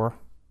before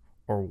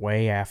or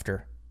way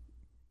after.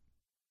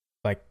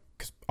 Like,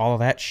 'cause all of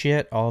that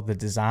shit, all of the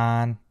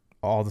design,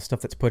 all the stuff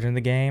that's put in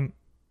the game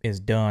is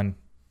done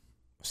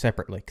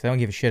separately. Because I don't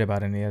give a shit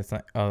about any of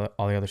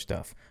all the other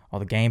stuff. All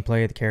the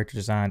gameplay, the character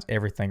designs,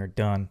 everything are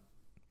done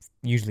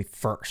usually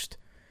first.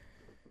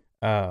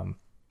 And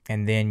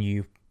then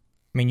you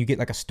get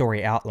like a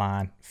story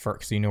outline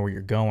first, so you know where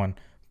you're going.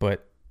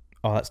 But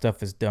all that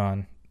stuff is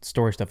done.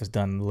 Story stuff is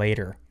done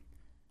later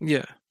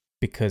Yeah,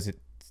 because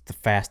it's the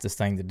fastest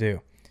thing to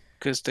do.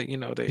 because they,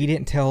 He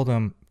didn't tell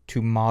them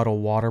to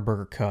model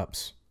Whataburger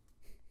cups.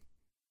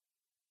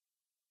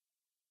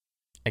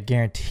 I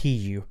guarantee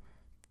you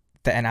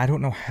that, and I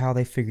don't know how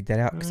they figured that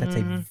out because that's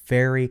a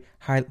very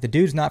high. The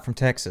dude's not from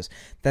Texas.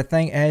 That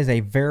thing is a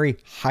very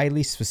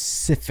highly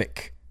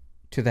specific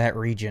to that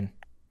region.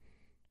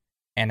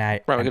 And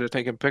probably could have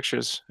taken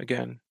pictures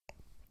again.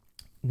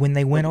 when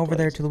they went the over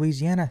there place. to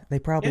Louisiana, they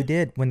probably Yeah.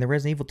 did. When the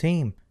Resident Evil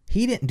team,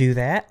 he didn't do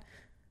that.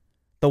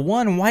 The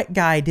one white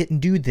guy didn't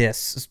do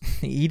this.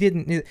 He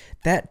didn't.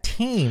 That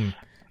team and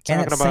Talking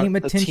that about same the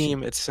attention.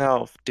 team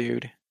itself,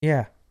 dude.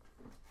 Yeah.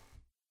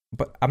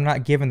 But I'm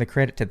not giving the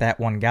credit to that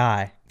one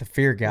guy, the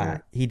fear Yeah.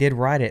 guy. He did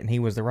write it, and he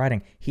was the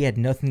writing. He had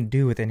nothing to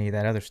do with any of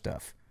that other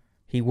stuff.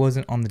 He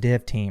wasn't on the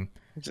dev team.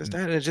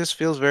 It just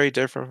feels very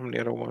different from the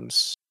other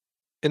ones.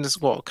 In this,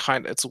 well,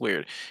 kind of, it's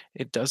weird.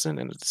 It doesn't,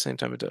 and at the same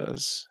time, it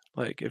does.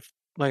 Like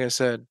I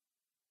said,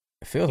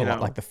 It feels a you lot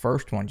like know, the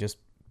first one, just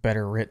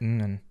better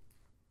written,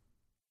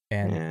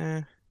 and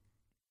eh.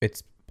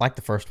 it's like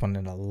the first one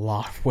in a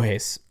lot of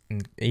ways,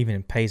 and even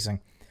in pacing.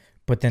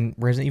 But then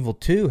Resident Evil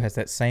 2 has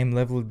that same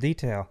level of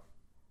detail.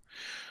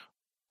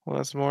 Well,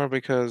 that's more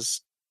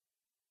because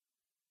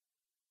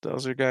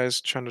those are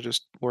guys trying to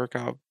just work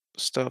out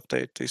stuff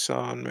they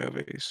saw in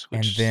movies, And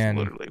which is then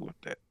literally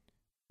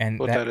and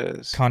what that that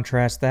is.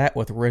 contrast that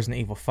with Resident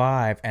Evil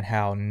 5 and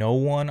how no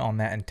one on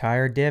that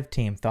entire dev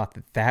team thought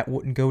that that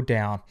wouldn't go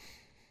down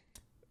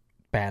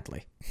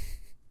badly.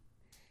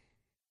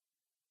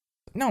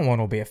 No one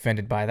will be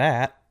offended by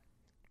that.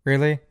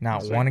 Really?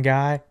 Not It's like one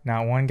guy.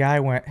 Not one guy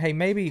went, "Hey,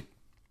 maybe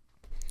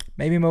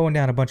mowing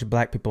down a bunch of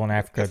black people in I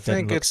Africa doesn't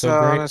think look it's so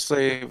great."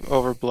 honestly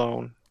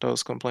overblown,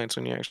 those complaints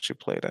when you actually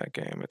play that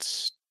game.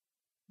 It's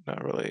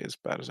not really as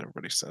bad as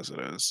everybody says it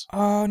is.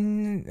 Oh,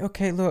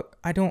 okay. Look,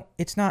 I don't.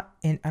 It's not.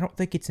 I don't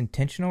think it's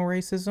intentional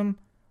racism.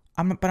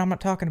 But I'm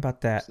not talking about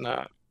It's that.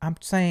 not. I'm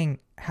saying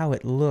how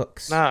it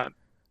looks. Not.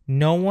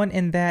 No one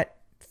in that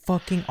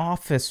fucking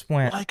office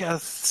went, I'll "Hey,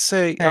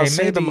 say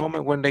the maybe."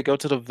 moment when they go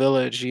to the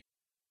village,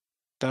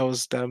 that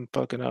was them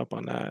fucking up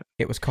on that.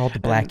 It was called the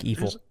Black And there's,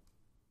 Evil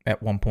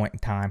at one point in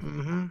time.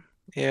 mm-hmm,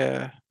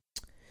 yeah,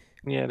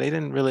 yeah, they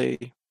didn't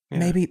really,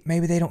 yeah.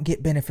 Maybe they don't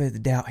get benefit of the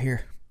doubt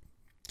here.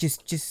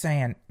 Just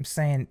saying. I'm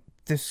saying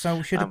there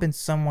should have I'm, been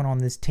someone on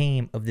this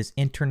team of this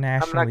I'm not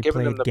internationally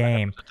giving them played the benefit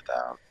game. of the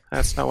doubt.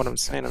 That's not what I'm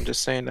saying. I'm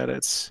just saying that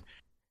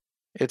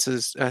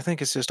I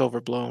think it's just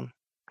overblown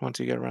once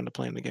you get around to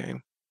playing the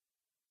game.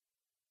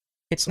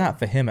 It's So not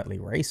vehemently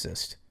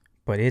racist,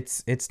 but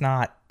it's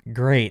not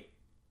great.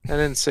 I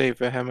didn't say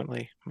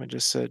vehemently. I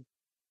just said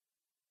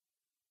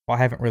Well,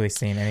 I haven't really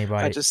seen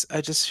anybody.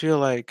 I just feel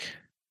like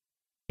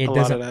a It lot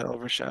of doesn't that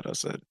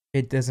overshadows it.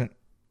 it doesn't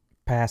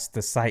pass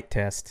the sight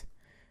test.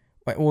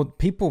 Well,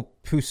 people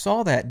who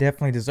saw that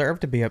definitely deserve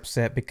to be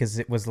upset because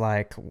it was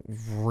like,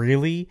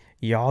 really?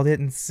 Y'all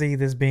didn't see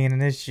this being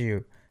an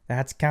issue.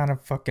 That's kind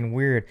of fucking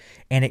weird.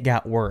 And it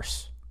got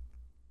worse.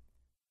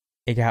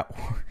 It got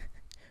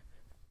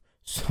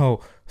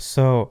so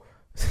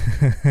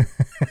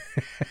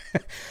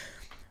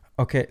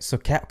okay, so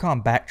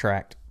Capcom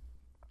backtracked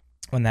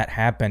when that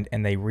happened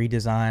and they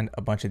redesigned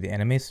a bunch of the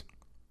enemies.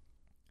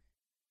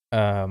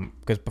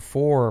 Because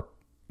before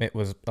it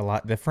was a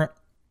lot different.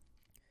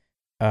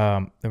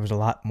 There was a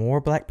lot more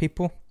black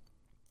people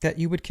that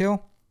you would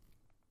kill.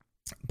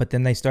 But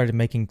then they started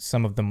making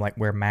some of them like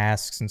wear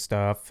masks and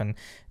stuff, and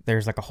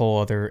there's like a whole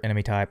other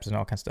enemy types and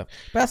all kinds of stuff.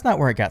 But that's not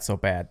where it got so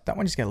bad. That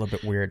one just got a little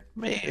bit weird. I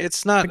mean,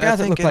 it's The not. guys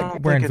that look I like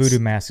don't wearing think it's.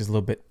 voodoo masks is a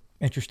little bit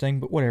interesting,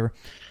 but whatever. I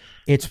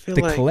It's feel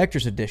the like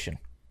collector's edition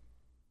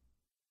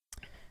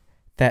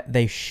that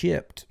they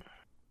shipped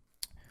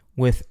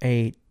with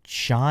a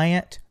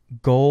giant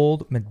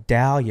gold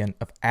medallion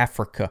of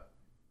Africa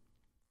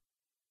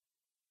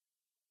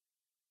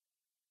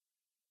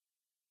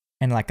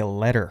and like a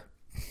letter.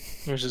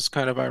 which is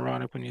kind of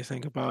ironic when you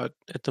think about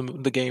it,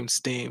 the game's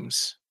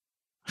themes.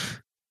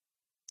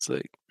 It's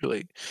like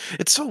really,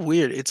 it's so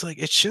weird. It's like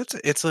it should.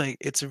 It's like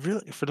it's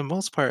really for the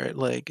most part.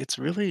 Like it's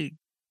really.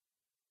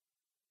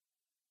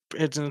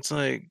 It's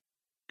like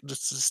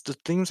the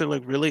things are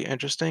like really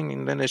interesting,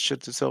 and then it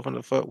shoots itself in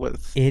the foot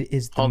with It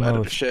is the all that other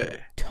most shit.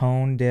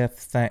 tone deaf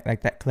thing.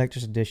 Like that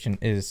collector's edition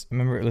is. I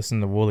remember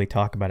listening to Wooly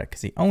talk about it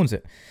because he owns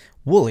it.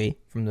 Wooly,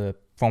 from the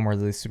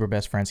formerly Super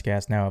Best Friends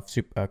cast, now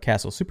of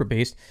Castle Super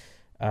Beast,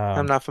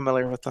 I'm not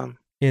familiar with them.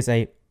 is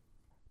a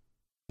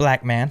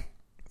black man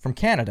from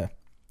Canada.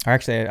 Or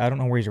actually, I don't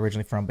know where he's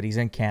originally from, but he's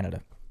in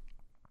Canada.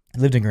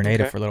 He lived in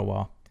Grenada Okay. for a little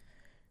while.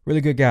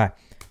 Really good guy.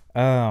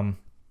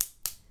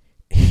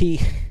 He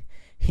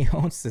he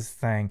owns this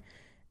thing,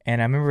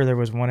 and I remember there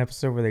was one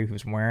episode where he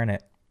was wearing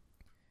it.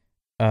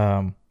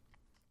 And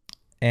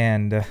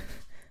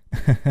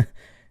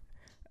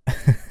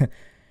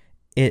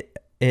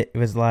it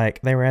was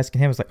like they were asking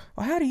him, it was like,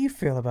 "Well, how do you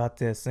feel about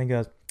this?" And he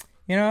goes,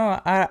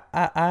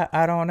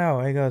 I don't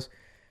know. He goes,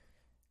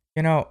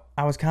 I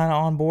was kind of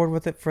on board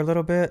with it for a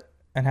little bit,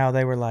 and how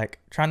they were like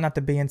trying not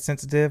to be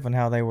insensitive, and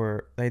how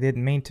they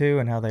didn't mean to,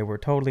 and how they were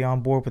totally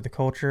on board with the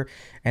culture,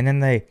 and then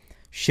they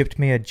shipped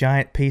me a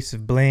giant piece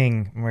of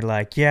bling, and we're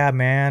like, "Yeah,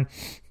 man,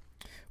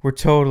 we're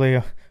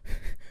totally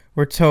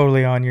we're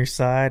totally on your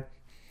side."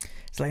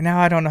 It's like, now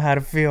I don't know how to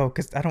feel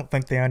because I don't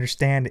think they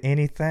understand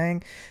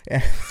anything.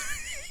 And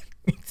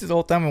this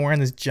whole time I'm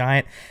wearing this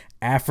giant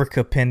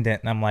Africa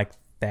pendant, and I'm like,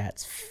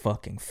 that's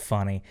fucking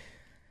funny.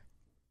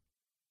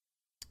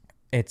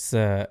 It's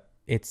it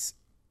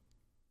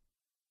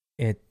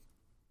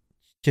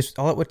just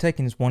all it would take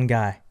is one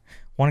guy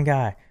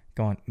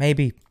going,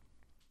 maybe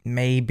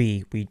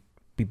we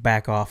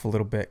back off a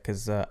little bit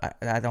because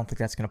I don't think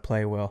that's gonna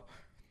play well.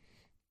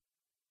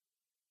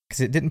 Because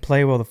it didn't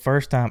play well the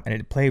first time, and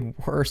it played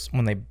worse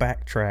when they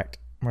backtracked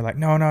We're like,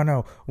 no, no,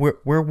 no.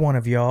 We're one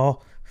of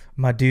y'all,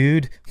 my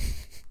dude.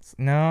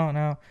 No,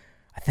 no.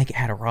 I think it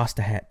had a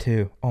Rasta hat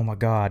too. Oh my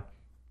god.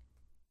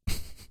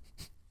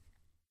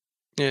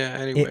 Yeah.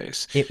 It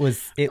Anyways, it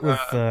was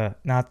uh,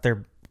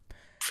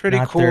 pretty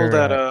not cool their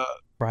that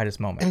brightest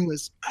moment.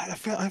 Anyways, I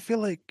feel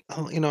like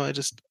I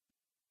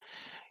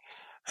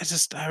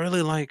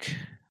really like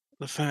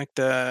the fact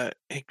that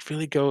it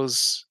really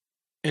goes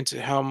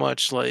into how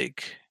much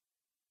like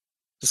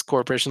this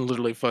corporation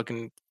literally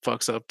fucking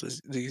fucks up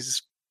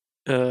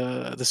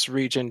this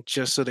region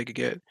just so they could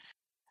get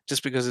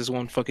just because this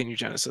one fucking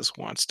eugenicist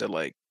wants to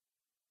like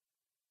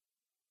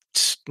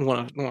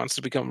wants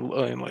to become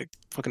like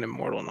fucking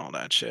immortal and all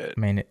that shit, I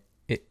mean,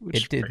 it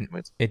which it pretty didn't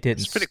much it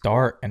didn't it's pretty cool.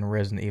 start in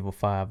Resident Evil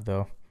 5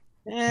 though.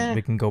 Eh,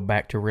 We can go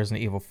back to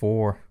Resident Evil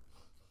 4.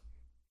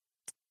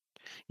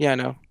 yeah, I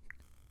know.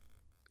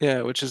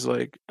 Yeah, which is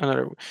like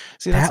another.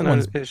 See, that's That another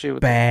one's issue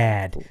with the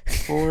bad.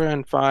 4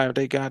 and 5.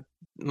 They got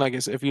like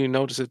if you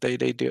notice it, they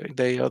do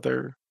they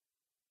other.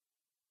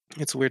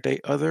 It's weird. They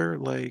other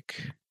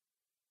like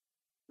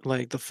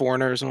the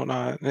foreigners and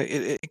whatnot.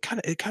 It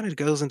kind of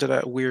goes into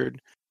that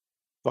weird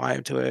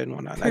vibe to it and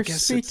whatnot. I They're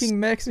guess it's speaking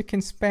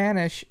Mexican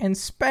Spanish in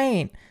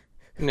Spain.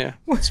 yeah,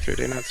 it's true.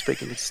 They're not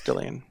speaking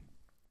Castilian,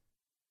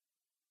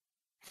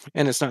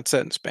 and it's not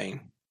set in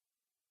Spain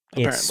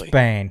It's apparently.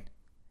 Spain.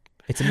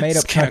 It's a made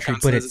up country,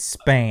 Capcom but says it's it's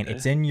Spain. not.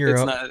 It's in It's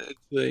Europe. not. It's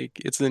like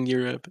it's in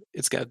Europe.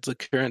 It's got the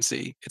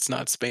currency. It's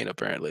not Spain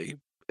apparently,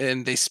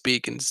 and they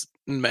speak in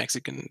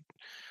Mexican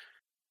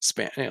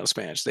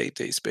Spanish.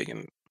 They speak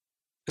in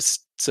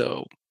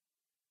so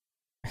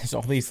There's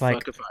all these like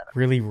fuck if I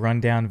really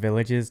rundown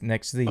villages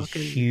next to these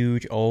fucking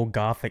huge old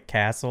Gothic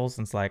castles.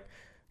 And it's like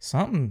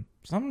something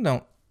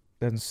don't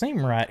doesn't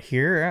seem right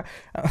here.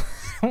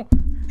 and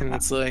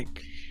it's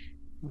like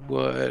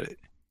what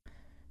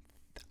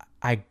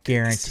I it's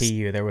guarantee just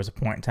you there was a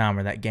point in time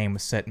where that game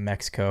was set in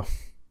Mexico.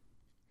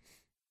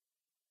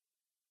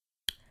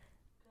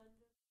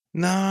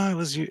 no, it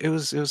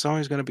was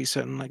always gonna be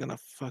set in like in a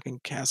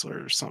fucking castle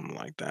or something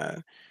like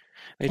that.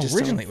 They just don't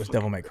Originally, it was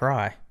Devil fucking May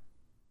Cry,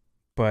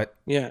 but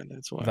yeah,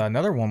 that's the why.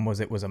 another one was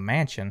it was a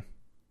mansion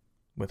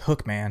with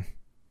Hookman.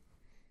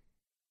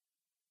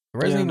 The Yeah,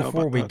 I Resident know Evil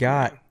 4 about the we Hooker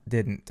got Man.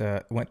 didn't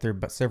went through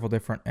but several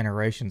different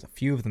iterations. A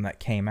few of them that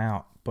came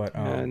out, but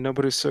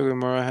Nobody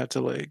Sugimura had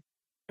to like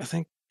I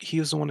think he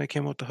was the one that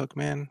came up with the Hook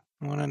Man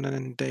one and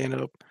then they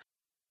ended up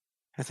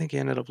I think he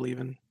ended up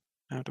leaving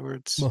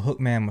afterwards. well,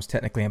 Hookman was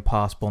technically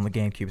impossible in the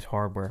GameCube's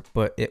hardware,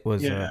 but it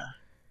was Yeah.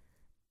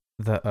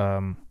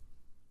 the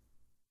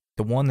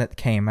the one that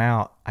came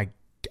out.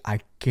 I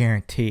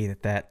guarantee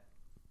that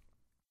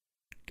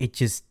it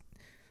just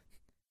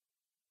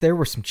there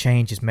were some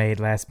changes made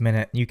last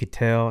minute. You could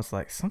tell it's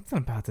like something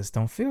about this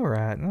don't feel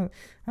right. I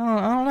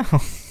don't know.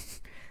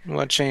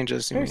 What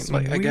changes you There's mean? some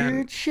Like again,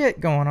 weird shit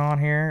going on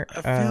here.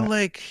 I feel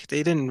like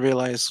they didn't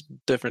realize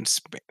different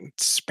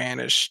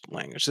Spanish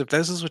language. If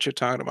this is what you're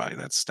talking about,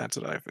 that's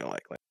what I feel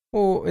like. Like,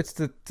 Well, it's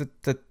the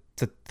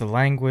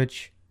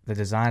language, the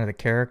design of the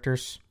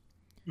characters,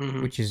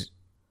 hmm which is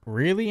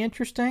really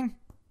interesting.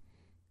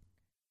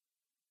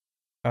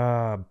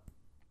 Uh,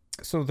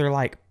 so they're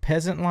like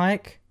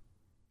peasant-like,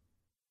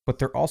 but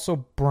they're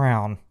also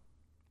brown.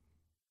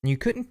 And you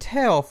couldn't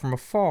tell from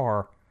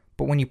afar,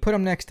 but when you put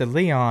them next to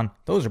Leon,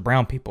 those are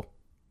brown people.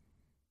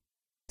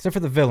 Except for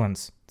the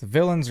villains. The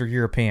villains are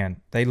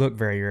European. They look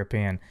very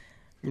European.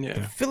 The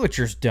yeah,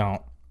 villagers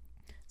don't.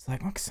 It's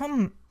like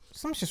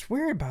something's just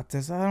weird about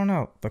this. I don't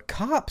know. The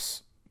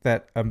cops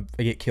that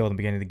they get killed in the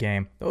beginning of the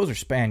game, those are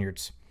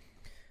Spaniards.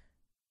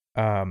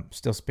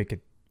 Still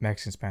speaking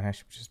Mexican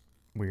Spanish, which is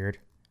weird.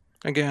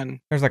 again,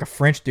 There's like a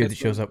French dude that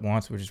it's shows up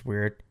once, which is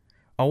weird.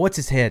 Oh, what's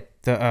his head?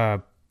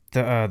 The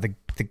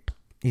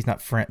he's not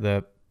French.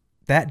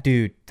 That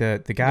dude,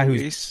 the guy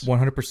who's Luis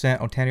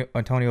 100%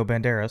 Antonio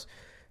Banderas.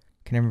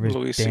 Can never remember his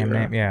Luis damn Sierra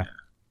name. Yeah,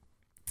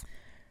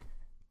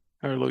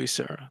 or Luis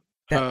Sierra.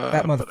 that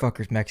But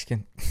motherfucker's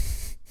Mexican.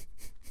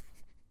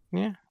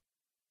 yeah,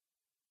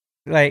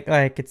 like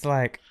it's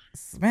like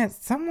man,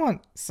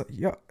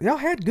 y'all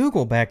had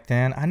Google back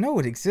then. I know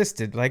it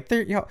existed. Like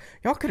there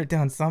y'all could have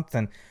done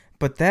something,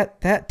 but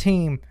that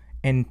team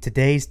and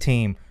today's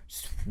team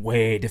is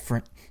way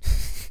different.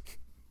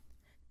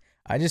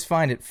 I just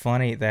find it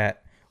funny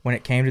that when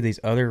it came to these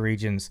other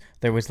regions,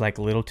 there was like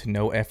little to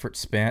no effort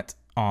spent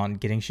on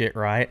getting shit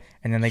right,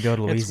 and then they go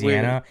to it's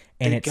weird. Louisiana,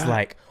 and They it's got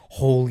like,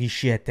 holy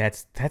shit,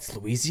 that's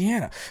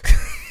Louisiana.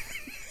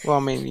 well, I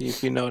mean,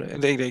 if you know,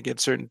 they get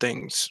certain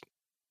things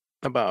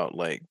about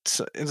like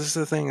this is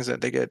the thing is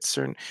that they get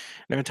certain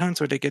there are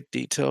times where they get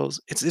details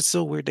it's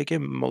so weird they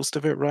get most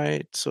of it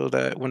right so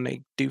that when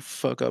they do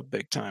fuck up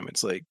big time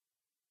it's like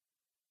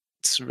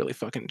it's really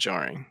fucking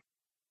jarring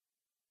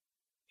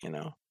you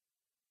know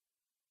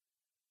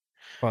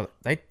Well,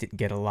 they didn't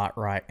get a lot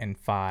right in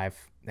 5.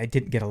 They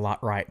didn't get a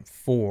lot right in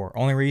 4.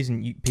 Only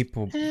reason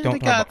people they don't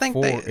talk got I about think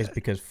they 4 is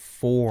because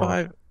 4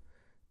 five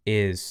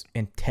is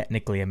in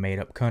technically a made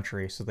up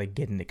country, so they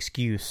get an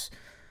excuse.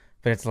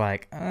 But it's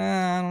like,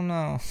 I don't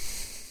know.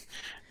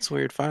 it's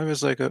weird 5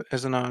 is like a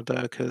is an odd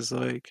because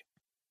like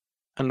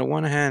on the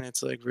one hand,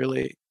 it's like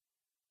really,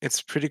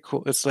 it's pretty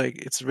cool. It's like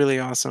it's really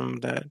awesome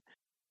that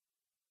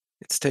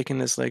it's taking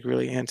this like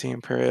really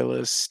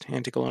anti-imperialist,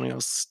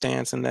 anti-colonial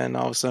stance, and then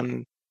all of a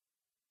sudden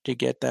you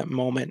get that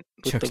moment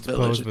with the village.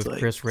 Juxtaposed It's with like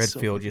Chris so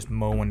Redfield fucking. just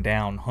mowing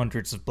down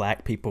hundreds of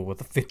black people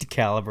with a 50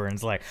 caliber, and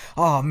it's like,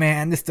 oh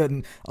man, this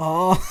doesn't.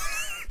 Oh,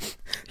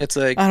 It's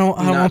like I don't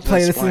not want to play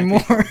just this black anymore.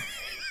 people.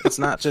 It's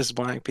not just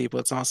black people.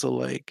 It's also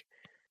like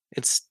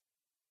it's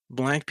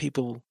black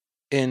people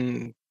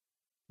in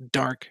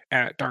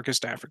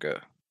darkest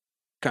Africa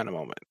kind of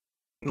moment,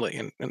 like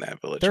in that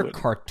village. They're With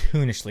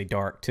cartoonishly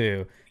dark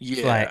too.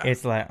 yeah,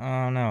 It's like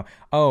oh no.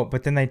 Oh,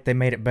 but then they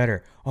made it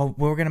better. Oh,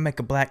 we're gonna make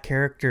a black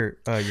character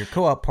your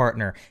co-op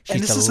partner. and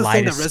She's the this is the thing that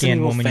lightest Resident skinned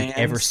Evil woman you've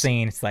ever fans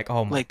seen. It's like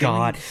oh my like.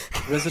 god.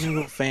 Resident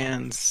Evil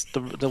fans,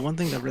 the one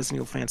thing that Resident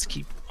Evil fans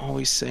keep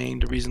always saying,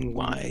 the reason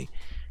why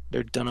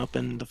they're done up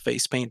in the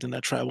face paint and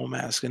that tribal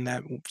mask in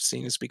that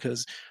scene is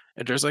because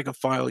there's like a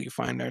file you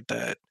find there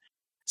that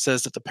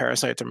says that the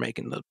parasites are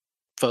making the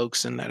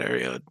folks in that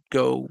area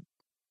go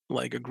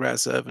like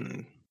aggressive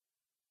and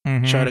try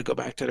Mm-hmm. to go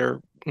back to their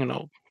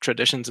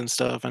traditions and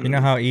stuff. You know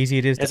And how easy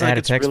it is it's to like add a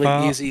it's text really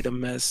file. easy to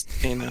miss,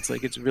 and it's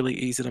like it's really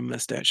easy to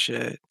miss that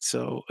shit.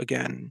 So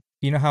again,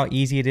 You know how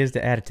easy it is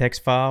to add a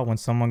text file when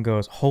someone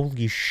goes,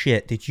 "Holy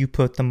shit! Did you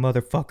put the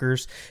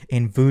motherfuckers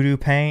in voodoo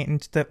paint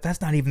and stuff? That's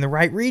not even the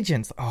right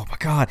regions." Oh my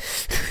god.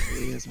 it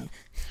really isn't,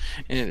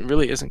 and it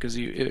really isn't because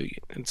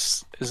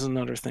it's is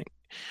another thing.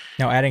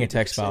 Now adding a The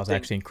text file same is thing,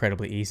 actually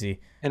incredibly easy.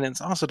 and it's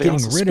also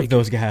Getting rid of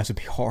those guys would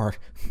be hard.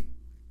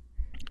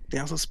 they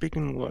also speak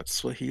in what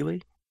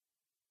Swahili,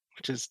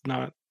 which is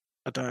not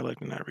a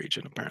dialect in that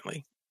region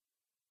apparently.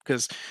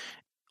 Because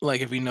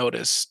like if you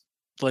notice,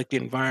 like the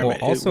Well,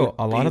 environment, it also would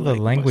a lot be of the like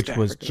West language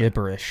was Africa.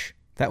 gibberish.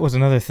 That was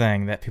another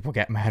thing that people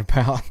got mad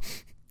about.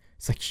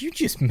 It's like you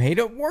just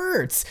made up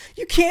words.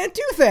 You can't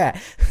do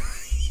that.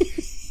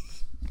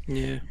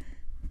 Yeah.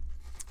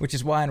 Which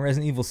is why in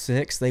Resident Evil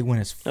 6 they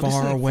went as At least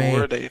far in four,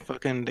 away.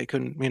 they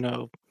couldn't,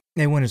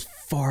 They went as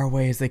far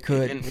away as they they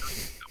could. didn't really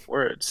use the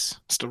words.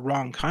 It's the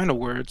wrong kind of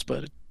words,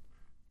 but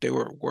they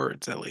were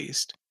words at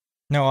least.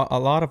 No, a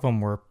lot of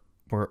them were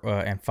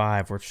and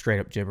 5 were straight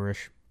up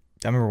gibberish.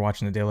 I remember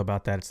watching the deal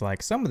about that. It's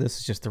like some of this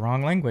is just the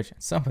wrong language,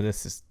 and some of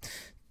this is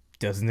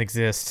doesn't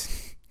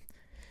exist.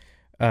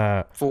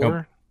 No,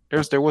 Four,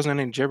 there wasn't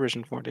any gibberish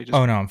in four. They just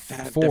oh no,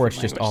 had 4 different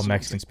it's just all languages.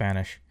 Mexican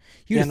Spanish.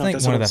 You'd Yeah, have no, think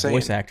that's one what of I'm the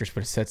voice saying. actors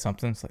would have said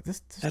something. It's like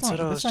That's what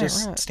I was this ain't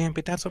just right.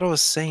 Stampede. That's what I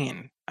was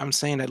saying. I'm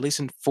saying at least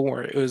in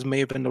four, it was may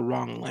have been the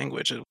wrong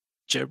language,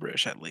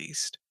 gibberish at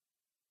least.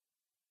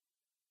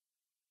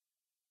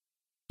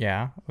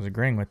 Yeah, I was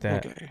agreeing with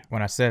that. Okay.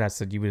 When I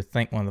said you would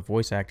think one of the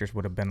voice actors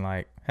would have been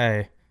like,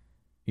 "Hey,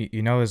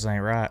 you know this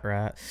ain't right,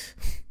 right?"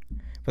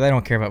 But they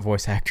don't care about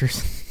voice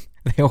actors.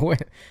 They always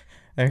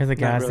they're the Not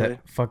guys really.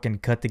 that fucking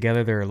cut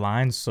together their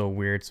lines so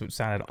weird, so it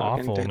sounded Fucking,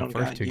 awful they in the don't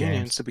first got two unions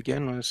games. to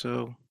begin with,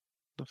 so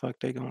the fuck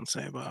they gonna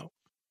say about?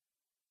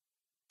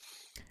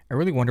 I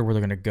really wonder where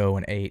they're gonna go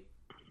in 8.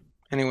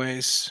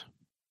 Anyways,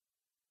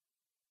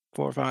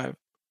 4 or 5.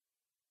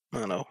 I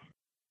don't know.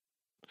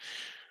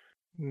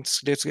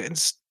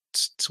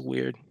 It's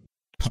weird,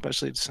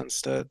 especially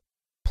since that.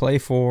 Play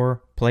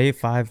 4, play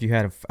 5. If you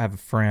have a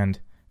friend,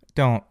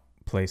 don't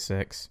play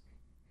 6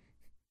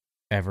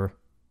 ever.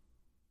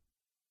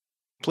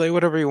 Play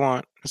whatever you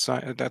want. It's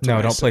not, that's what No,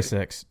 I don't play say.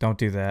 6. Don't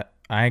do that.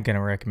 I ain't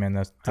gonna recommend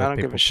I those don't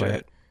give a people play it.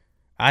 shit.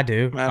 I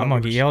do. I I'm don't gonna give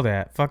a get shit. yelled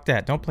at. Fuck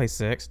that. Don't play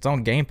 6. It's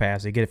on Game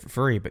Pass. You get it for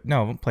free. But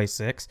no, don't play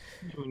 6.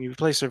 When you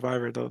play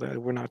Survivor, though,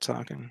 that we're not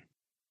talking.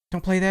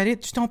 Don't play that.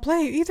 Just don't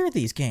play either of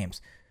these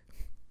games.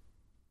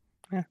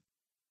 Yeah,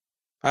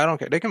 I don't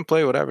care. They can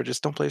play whatever.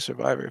 Just don't play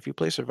Survivor. If you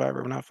play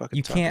Survivor, we're not fucking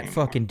You talking can't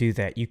anymore. fucking do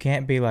that. You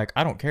can't be like,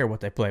 I don't care what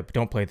they play, but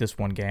don't play this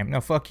one game.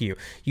 No, fuck you.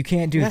 You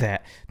can't do Yeah.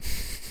 that.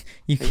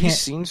 You Have you can't.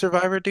 seen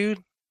Survivor,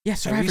 dude? Yeah,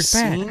 Have you Survivor's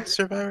bad. seen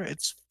Survivor?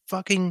 It's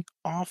fucking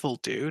awful,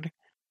 dude.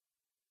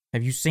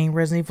 Have you seen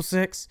Resident Evil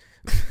 6?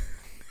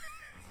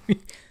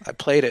 I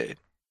played it.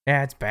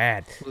 Yeah, it's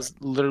bad. It was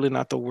literally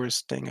not the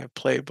worst thing I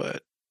played,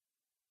 but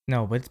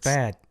No, but it's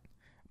bad.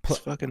 it's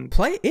fucking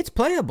It's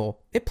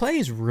playable. It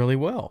plays really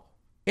well.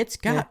 It's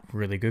got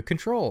really good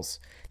controls.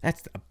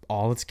 That's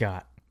all it's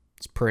got.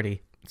 It's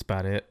pretty. That's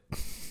about it.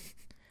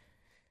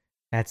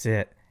 That's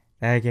it.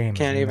 That game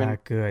can't is even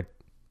not good.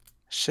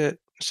 shit.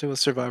 Shit with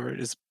Survivor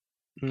is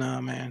nah,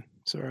 man.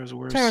 Survivor's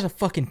worse. It's a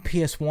fucking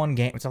PS1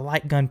 game. It's a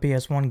light gun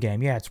PS1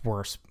 game. Yeah, it's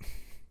worse.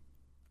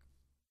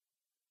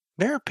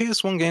 There are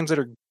PS1 games that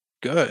are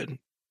good.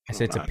 I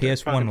said it's a They're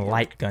fucking PS1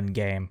 light gun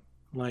game.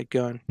 light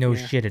gun. No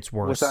Yeah. shit, it's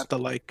worse. Without the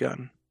light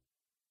gun.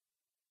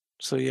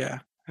 So yeah,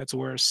 that's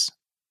worse.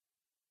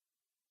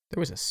 There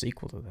was a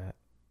sequel to that.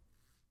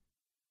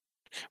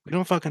 We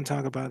don't fucking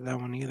talk about that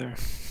one either.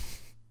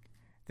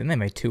 Then they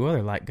made 2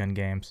 other light gun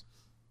games,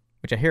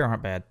 which I hear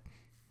aren't bad.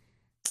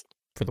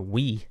 For the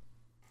Wii.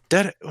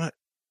 Dead. What?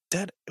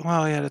 Dead.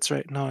 Wow. Yeah, that's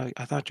right. No,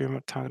 I thought you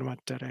were talking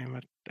about Dead Aim.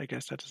 But I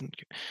guess that doesn't.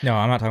 No,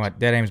 I'm not talking about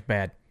Dead Aim's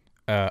bad.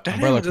 Dead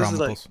Umbrella Aim is like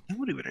Chronicles.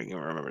 nobody even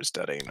remembers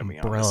Dead Aim. To be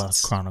Umbrella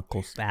honest,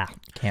 Chronicles. Can't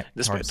hard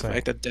despite to the say.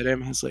 fact that Dead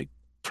Aim has like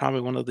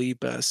probably one of the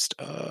best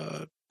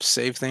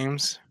save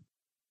themes.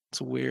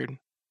 It's weird.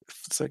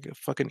 It's like a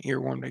fucking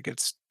earworm that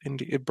gets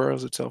into it,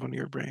 burrows itself into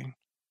your brain.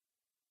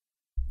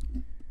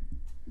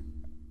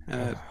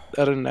 Uh,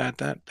 Other than that,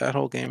 that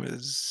whole game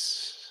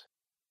is,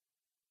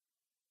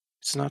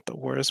 it's not the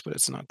worst, but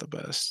it's not the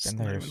best. It's Then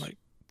not even there's like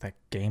that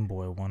Game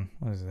Boy one.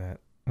 What is that?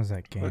 What is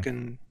that game?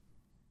 fucking.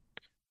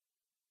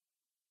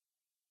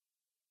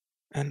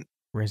 And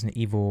Resident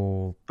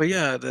Evil but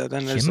yeah,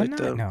 then there's like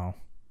Gemini? No.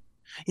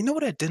 you know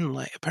what I didn't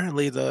like?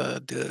 Apparently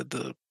the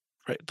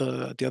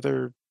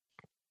other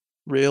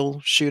rail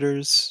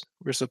shooters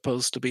were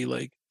supposed to be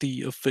like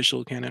the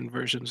official canon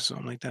versions or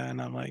something like that,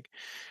 and I'm like,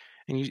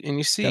 and you Yeah,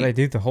 they see,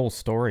 do the whole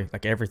story,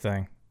 like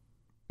everything.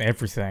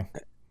 Everything.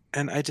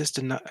 and I just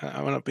did not.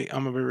 I'm gonna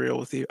be real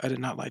with you. I did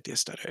not like the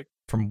aesthetic.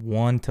 From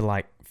 1 to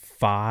like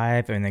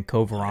 5, and then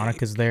Code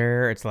Veronica's Like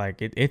there. It's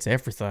like, it's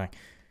everything.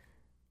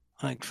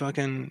 like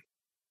fucking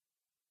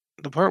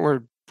the part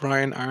where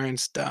Brian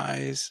Irons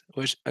dies,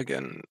 which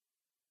again,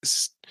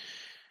 is,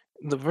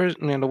 the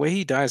version, man, the way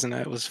he dies in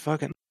that was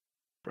fucking,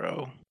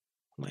 bro,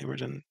 lamer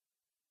than,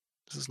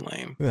 this is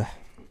lame. Ugh.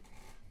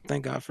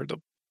 Thank God for the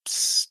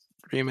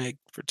remake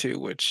for 2,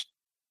 which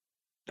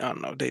I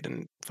don't know, they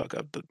didn't fuck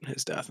up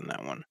his death in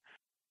that one.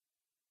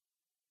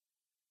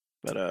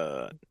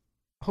 But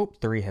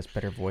Hope 3 has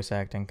better voice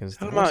acting, because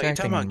the talking voice about you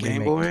talking acting in about Game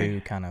Remake Boy,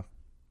 2 kind of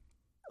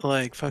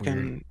like weird.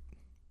 fucking,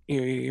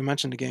 you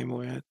mentioned the Game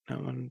Boy,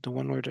 the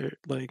one where they're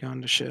like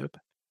on the ship.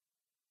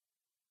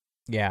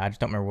 Yeah, I just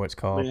don't remember what it's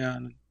called. Yeah,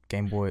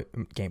 Game Boy,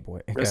 Resident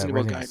Evil Resident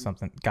Evil Gaiden.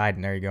 something.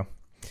 Gaiden, there you go.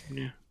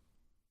 Yeah.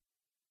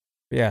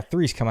 But yeah,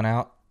 3's coming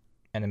out,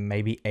 and then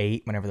maybe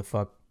 8, whenever the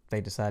fuck they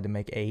decide to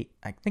make 8.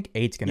 I think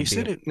 8's going You to be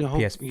said a it. You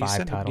hope. You PS5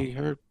 said it.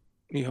 title.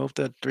 You hope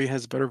that 3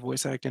 has better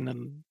voice acting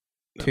than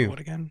 2, what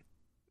again?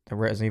 the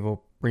Resident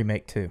Evil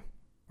Remake 2.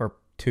 Or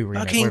 2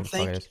 Remake, Okay, whatever the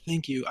fuck it is.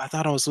 thank you. I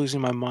thought I was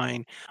losing my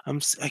mind.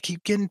 I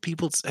keep getting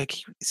people. I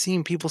keep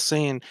seeing people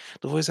saying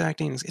the voice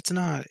acting is. It's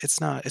not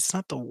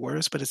the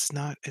worst, but it's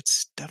not.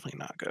 It's definitely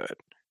not good.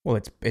 Well,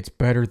 it's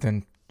better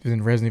than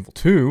Resident Evil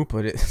 2,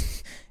 but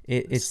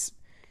it's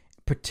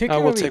I will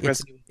particularly take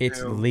Resident it's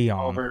Evil 2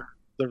 Leon. over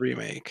the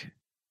remake.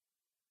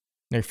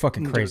 They're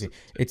fucking crazy.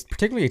 It's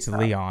particularly it's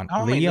Leon.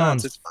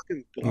 Leon's it's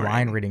fucking line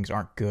boring. readings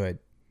aren't good.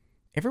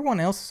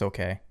 Everyone else is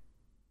okay.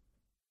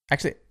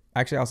 Actually,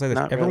 I'll say this.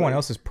 Not Everyone really.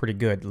 else is pretty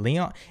good.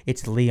 Leon,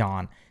 it's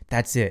Leon.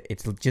 That's it.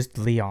 It's just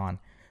Leon.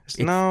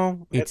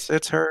 No, it's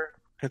her.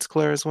 It's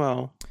Claire as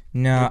well.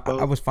 They're No, I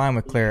both. was fine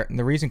with Claire. And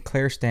the reason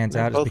Claire stands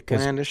They're out is both because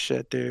bland as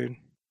shit, dude.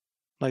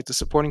 Like the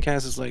supporting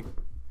cast is like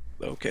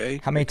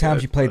okay. how many they're times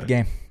good, you played the but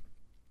game?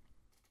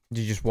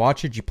 Did you just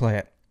watch it? Did you play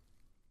it?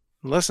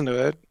 listen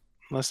to it.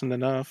 Listened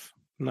enough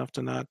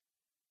to not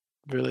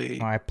Well,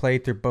 really. I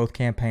played through both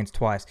campaigns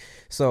twice.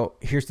 So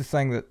here's the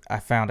thing that I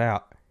found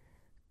out.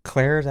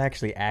 Claire's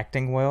actually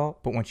acting well,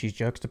 but when she's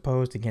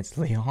juxtaposed against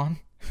Leon,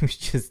 who's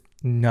just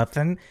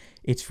nothing,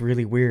 it's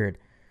really weird.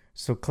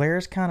 So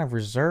Claire's kind of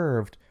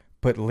reserved,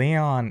 but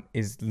Leon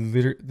is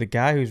literally the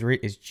guy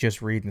is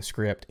just reading the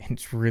script, and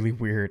it's really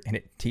weird.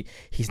 And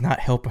he's not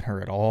helping her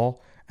at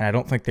all. And I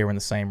don't think they were in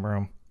the same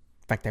room.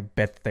 In fact, I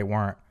bet that they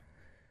weren't.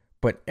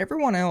 But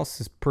everyone else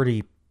is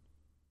pretty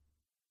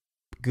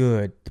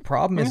good. The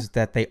problem Yeah. is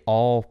that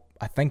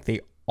I think they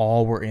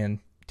all were in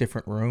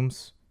different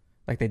rooms,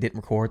 like they didn't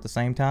record at the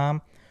same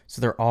time.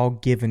 So they're all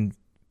given,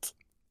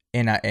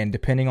 and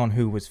depending on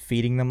who was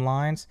feeding them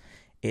lines,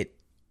 it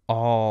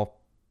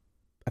all,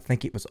 I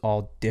think it was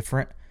all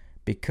different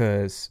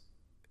because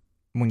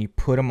when you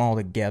put them all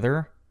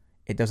together,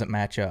 it doesn't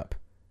match up.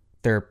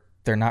 They're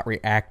not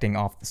reacting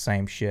off the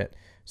same shit.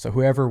 So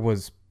whoever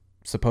was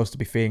supposed to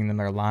be feeding them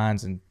their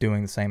lines and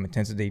doing the same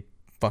intensity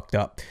fucked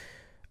up.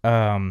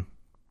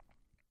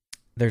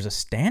 There's a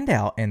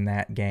standout in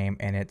that game,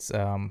 and it's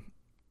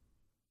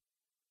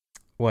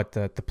what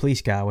the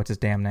police guy? What's his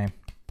damn name?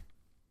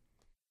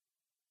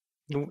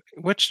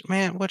 Which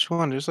man? Which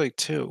one? There's like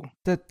 2.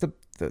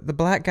 The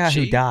black guy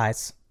who She,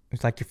 dies.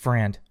 It's like your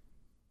friend.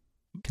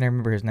 Can I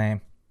remember his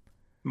name?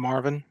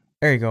 Marvin.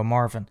 There you go,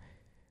 Marvin.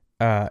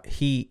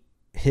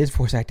 His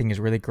voice acting is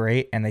really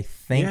great, and they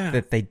think Yeah.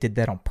 that they did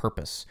that on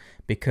purpose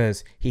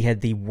because he had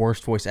the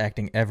worst voice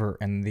acting ever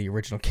in the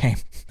original game.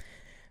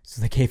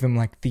 So they gave him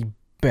like the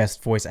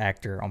best voice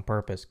actor on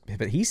purpose.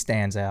 But he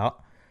stands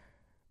out.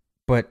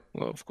 But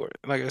Well, of course.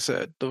 Like I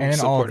said, the and then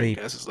supporting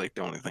cast is like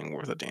the only thing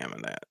worth a damn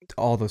in that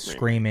all the remake.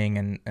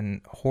 screaming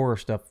and horror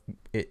stuff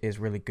is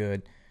really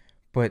good.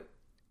 But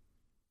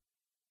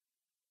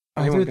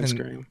Anyone can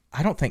scream.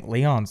 I don't think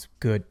Leon's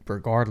good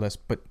regardless,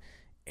 but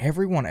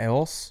everyone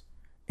else,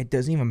 it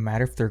doesn't even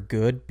matter if they're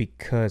good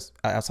because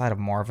outside of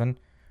Marvin,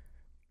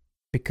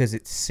 because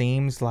it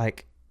seems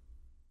like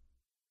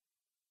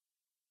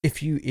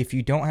if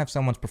you don't have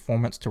someone's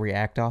performance to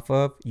react off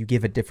of, you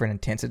give a different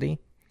intensity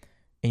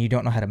and you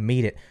don't know how to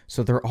meet it.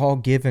 So they're all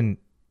given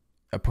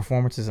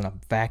performances in a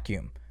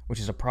vacuum, which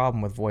is a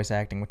problem with voice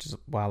acting, which is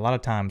why a lot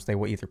of times they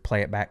will either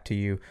play it back to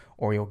you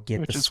or you'll get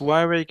Which is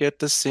why we get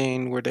the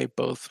scene where they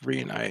both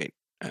reunite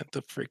at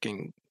the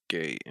freaking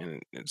gate,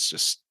 and it's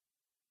just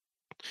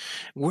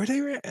Were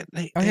they Okay,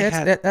 they that's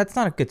had that's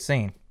not a good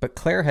scene. But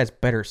Claire has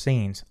better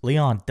scenes.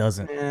 Leon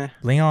doesn't. eh,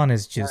 Leon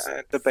is just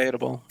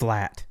debatable.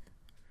 flat.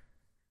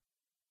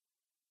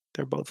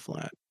 They're both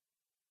flat.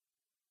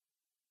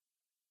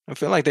 I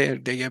feel like they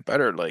get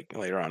better like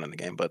later on in the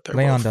game, but they're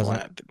both Leon doesn't.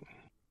 flat.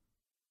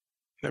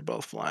 They're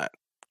both flat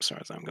as far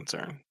as I'm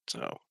concerned.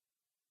 So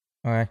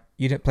Okay,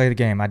 you didn't play the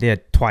game. I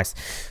did twice.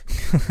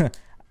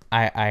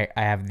 I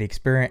have the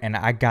experience, and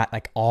I got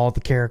like all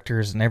the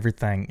characters and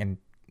everything, and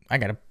I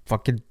got a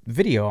fucking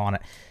video on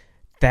it.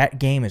 That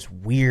game is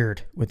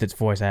weird with its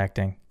voice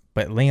acting,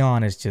 but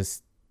Leon is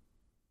just,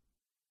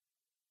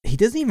 he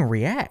doesn't even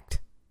react.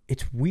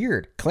 It's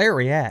weird. Claire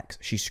reacts.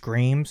 She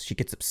screams. She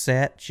gets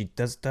upset. She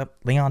does stuff.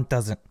 Leon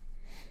doesn't.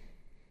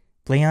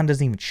 Leon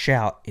doesn't even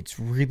shout. It's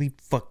really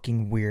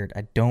fucking weird.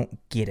 I don't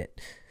get it.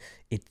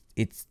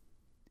 It's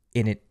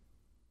and it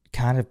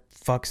kind of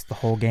fucks the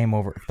whole game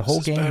over. If the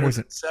whole game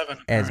wasn't seven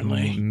as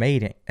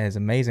apparently. as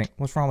amazing,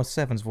 what's wrong with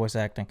Seven's voice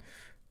acting?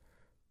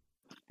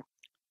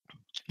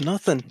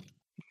 Nothing.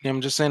 Yeah,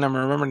 I'm just saying. I'm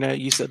remembering that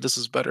you said this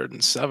is better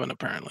than 7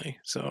 apparently.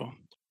 So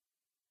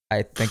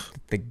I think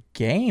that the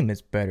game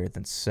is better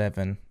than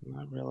 7.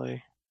 not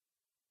really.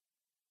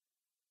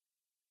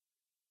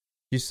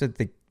 You said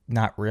the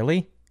not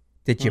really.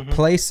 Did you Mm-hmm.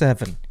 play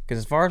 7? Because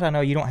as far as I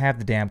know, you don't have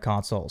the damn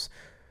consoles.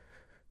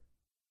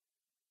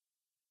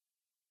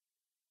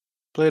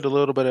 Played a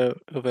little bit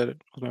of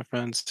it with my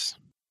friends.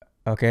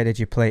 Okay, did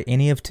you play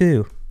any of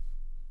 2?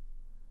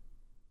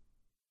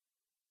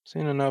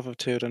 Seen enough of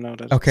 2 to know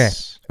that Okay,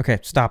 it's okay,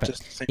 stop it.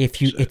 just the same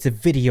If you, shit. it's a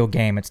video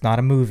game. It's not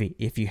a movie.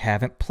 If you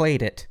haven't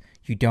played it,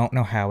 you don't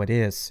know how it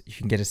is. You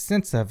can get a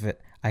sense of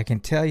it. I can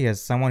tell you,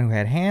 as someone who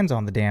had hands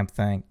on the damn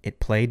thing, it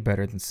played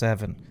better than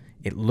 7.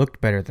 It looked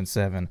better than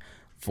 7.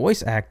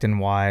 Voice acting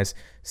wise,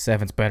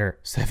 7's better.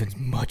 7's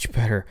much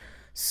better.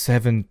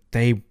 7,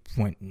 they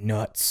went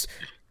nuts.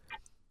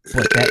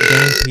 But that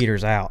game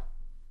peters out.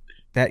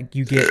 That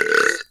you get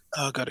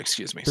Oh God,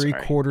 excuse me.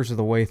 3/4 of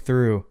the way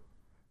through,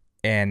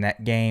 and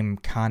that game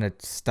kind of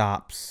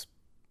stops.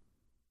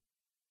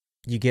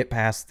 You get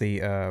past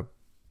the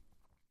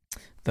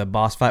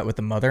boss fight with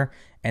the mother,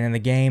 and then the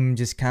game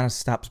just kind of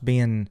stops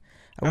being,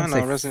 I I don't wouldn't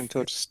know. say Resident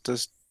Evil just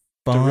does.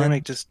 The fun.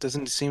 remake just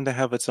doesn't seem to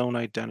have its own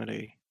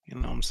identity. You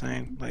know what I'm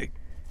saying? Like,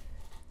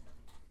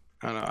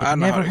 I don't know. I It don't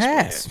know how never to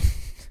explain has. it.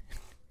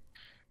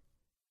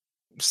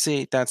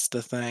 See, that's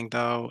the thing,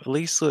 though. At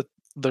least with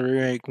the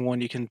remake one,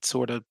 you can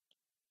sort of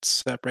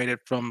separate it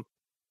from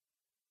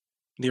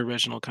the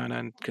original, kind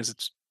of, because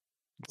it's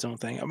its own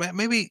thing. I mean,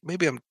 maybe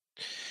I'm.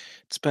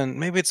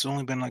 Maybe it's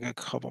only been like a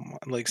couple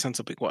months, like since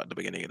the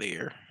beginning of the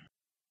year.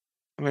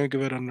 I'm gonna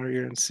give it another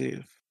year and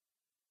You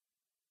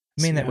mean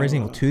see that how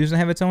Resident Evil 2 doesn't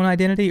have its own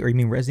identity, or you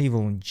mean Resident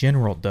Evil in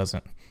general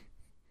doesn't?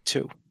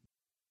 2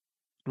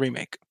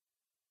 remake.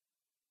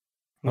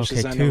 Which Okay,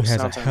 is, I 2 know, has a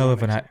sounds hell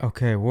of an. ironic.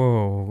 Okay,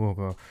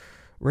 whoa.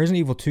 Resident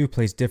Evil 2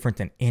 plays different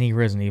than any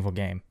Resident Evil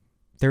game.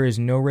 There is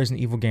no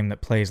Resident Evil game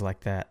that plays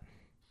like that.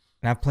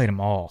 And I've played them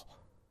all.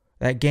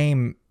 That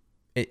game,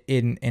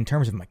 in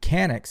terms of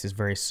mechanics, is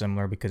very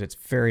similar because it's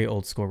very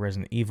old school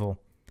Resident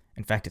Evil.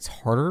 In fact, it's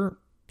harder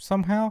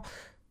somehow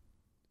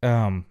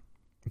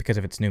because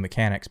of its new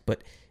mechanics,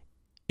 but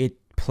it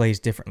plays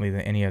differently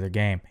than any other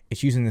game.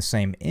 It's using the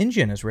same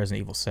engine as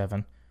Resident Evil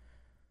 7,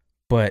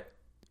 but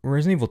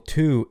Resident Evil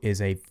 2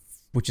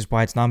 which is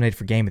why it's nominated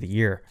for Game of the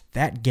Year.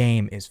 That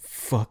game is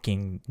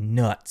fucking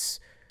nuts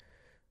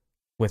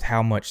with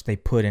how much they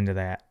put into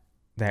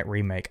that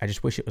remake. I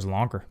just wish it was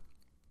longer.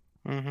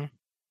 Mm-hmm.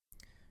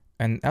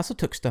 And I also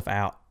took stuff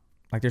out.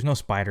 Like, there's no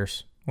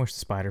spiders. I wish the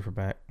spiders were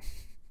back.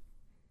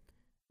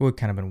 It would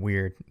kind of been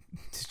weird.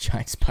 This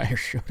giant spider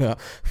showed up.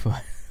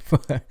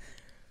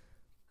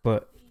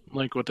 But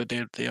Like what they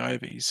did with the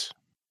Ivies.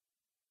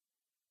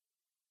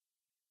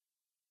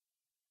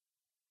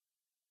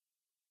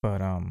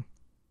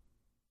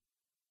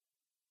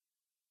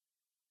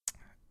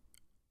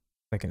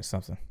 thinking of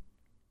something.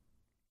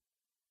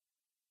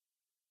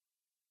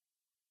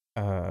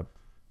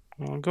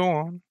 Well, go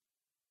on.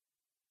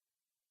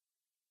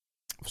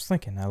 I was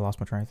thinking, I lost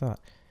my train of thought.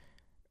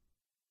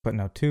 But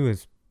no, 2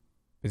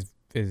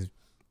 is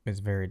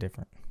very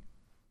different.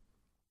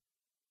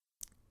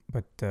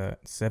 But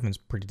 7's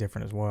pretty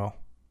different as well.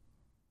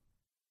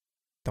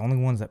 The only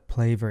ones that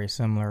play very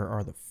similar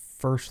are the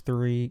first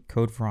 3,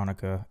 Code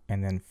Veronica,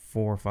 and then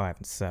 4, 5,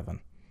 and 7.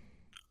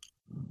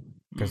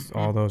 Because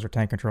all those are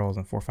tank controls,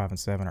 and 4, 5, and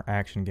 7 are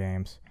action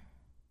games.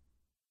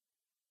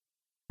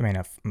 I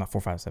mean, not 4,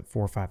 5, and 7,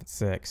 4, 5, and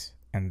 6.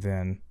 And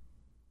then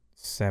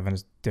 7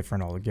 is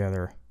different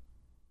altogether.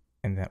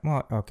 And then,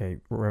 well, okay,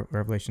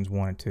 Revelations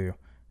 1 and 2.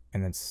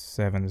 And then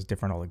 7 is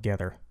different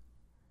altogether.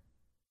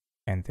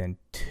 And then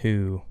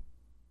 2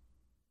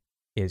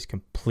 is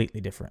completely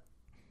different.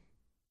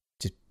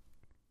 Just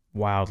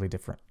wildly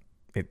different.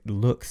 It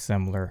looks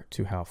similar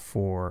to how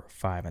 4,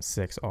 5, and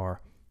 6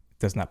 are. It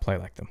does not play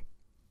like them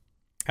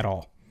at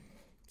all.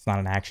 It's not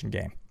an action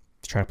game.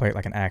 If you try to play it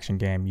like an action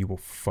game, you will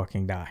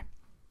fucking die.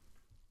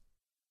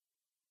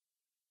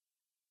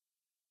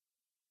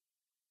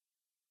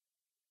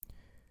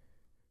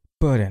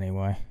 But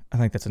anyway, I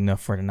think that's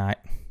enough for tonight.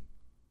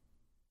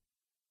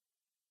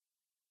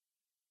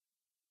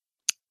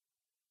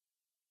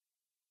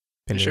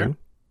 You sure? Hello?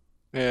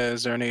 Yeah,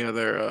 is there any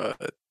other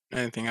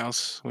anything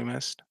else we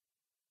missed?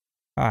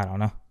 I don't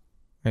know.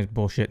 It's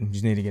bullshit. You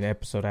just need to get an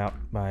episode out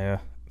by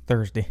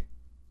Thursday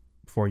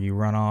before you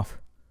run off.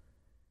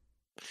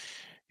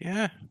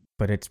 Yeah.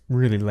 But it's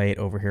really late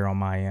over here on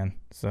my end,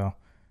 so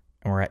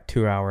and we're at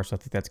 2 hours, so I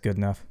think that's good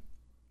enough.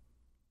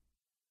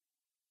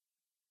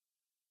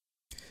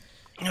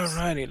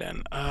 Alrighty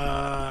then.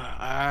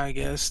 I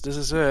guess this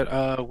is it.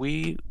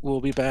 We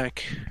will be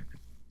back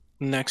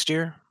next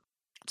year.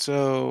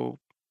 So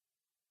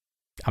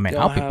I mean,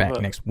 y'all I'll be back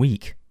have next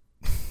week.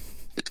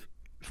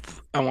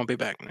 I won't be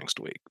back next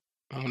week.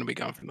 I'm gonna be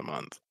gone for the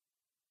month.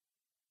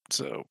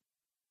 So,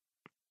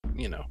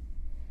 you know,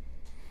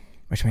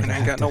 Which means and I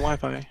ain't got no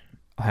Wi-Fi.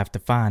 I'll have to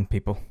find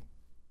people,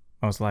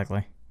 most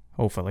likely,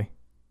 hopefully.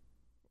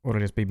 Or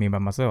it'll just be me by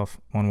myself,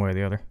 one way or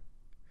the other.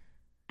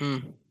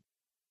 Mm.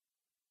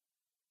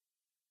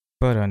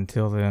 But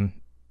until then,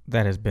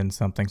 that has been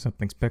Something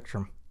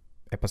Spectrum.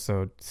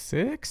 Episode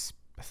 6,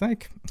 I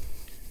think.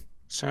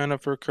 Sign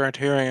up for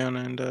Criterion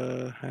and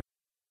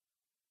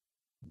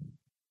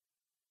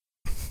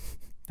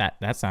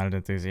That sounded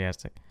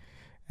enthusiastic.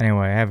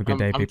 Anyway, have a good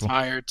day, people.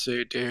 I'm tired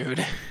too,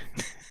 dude.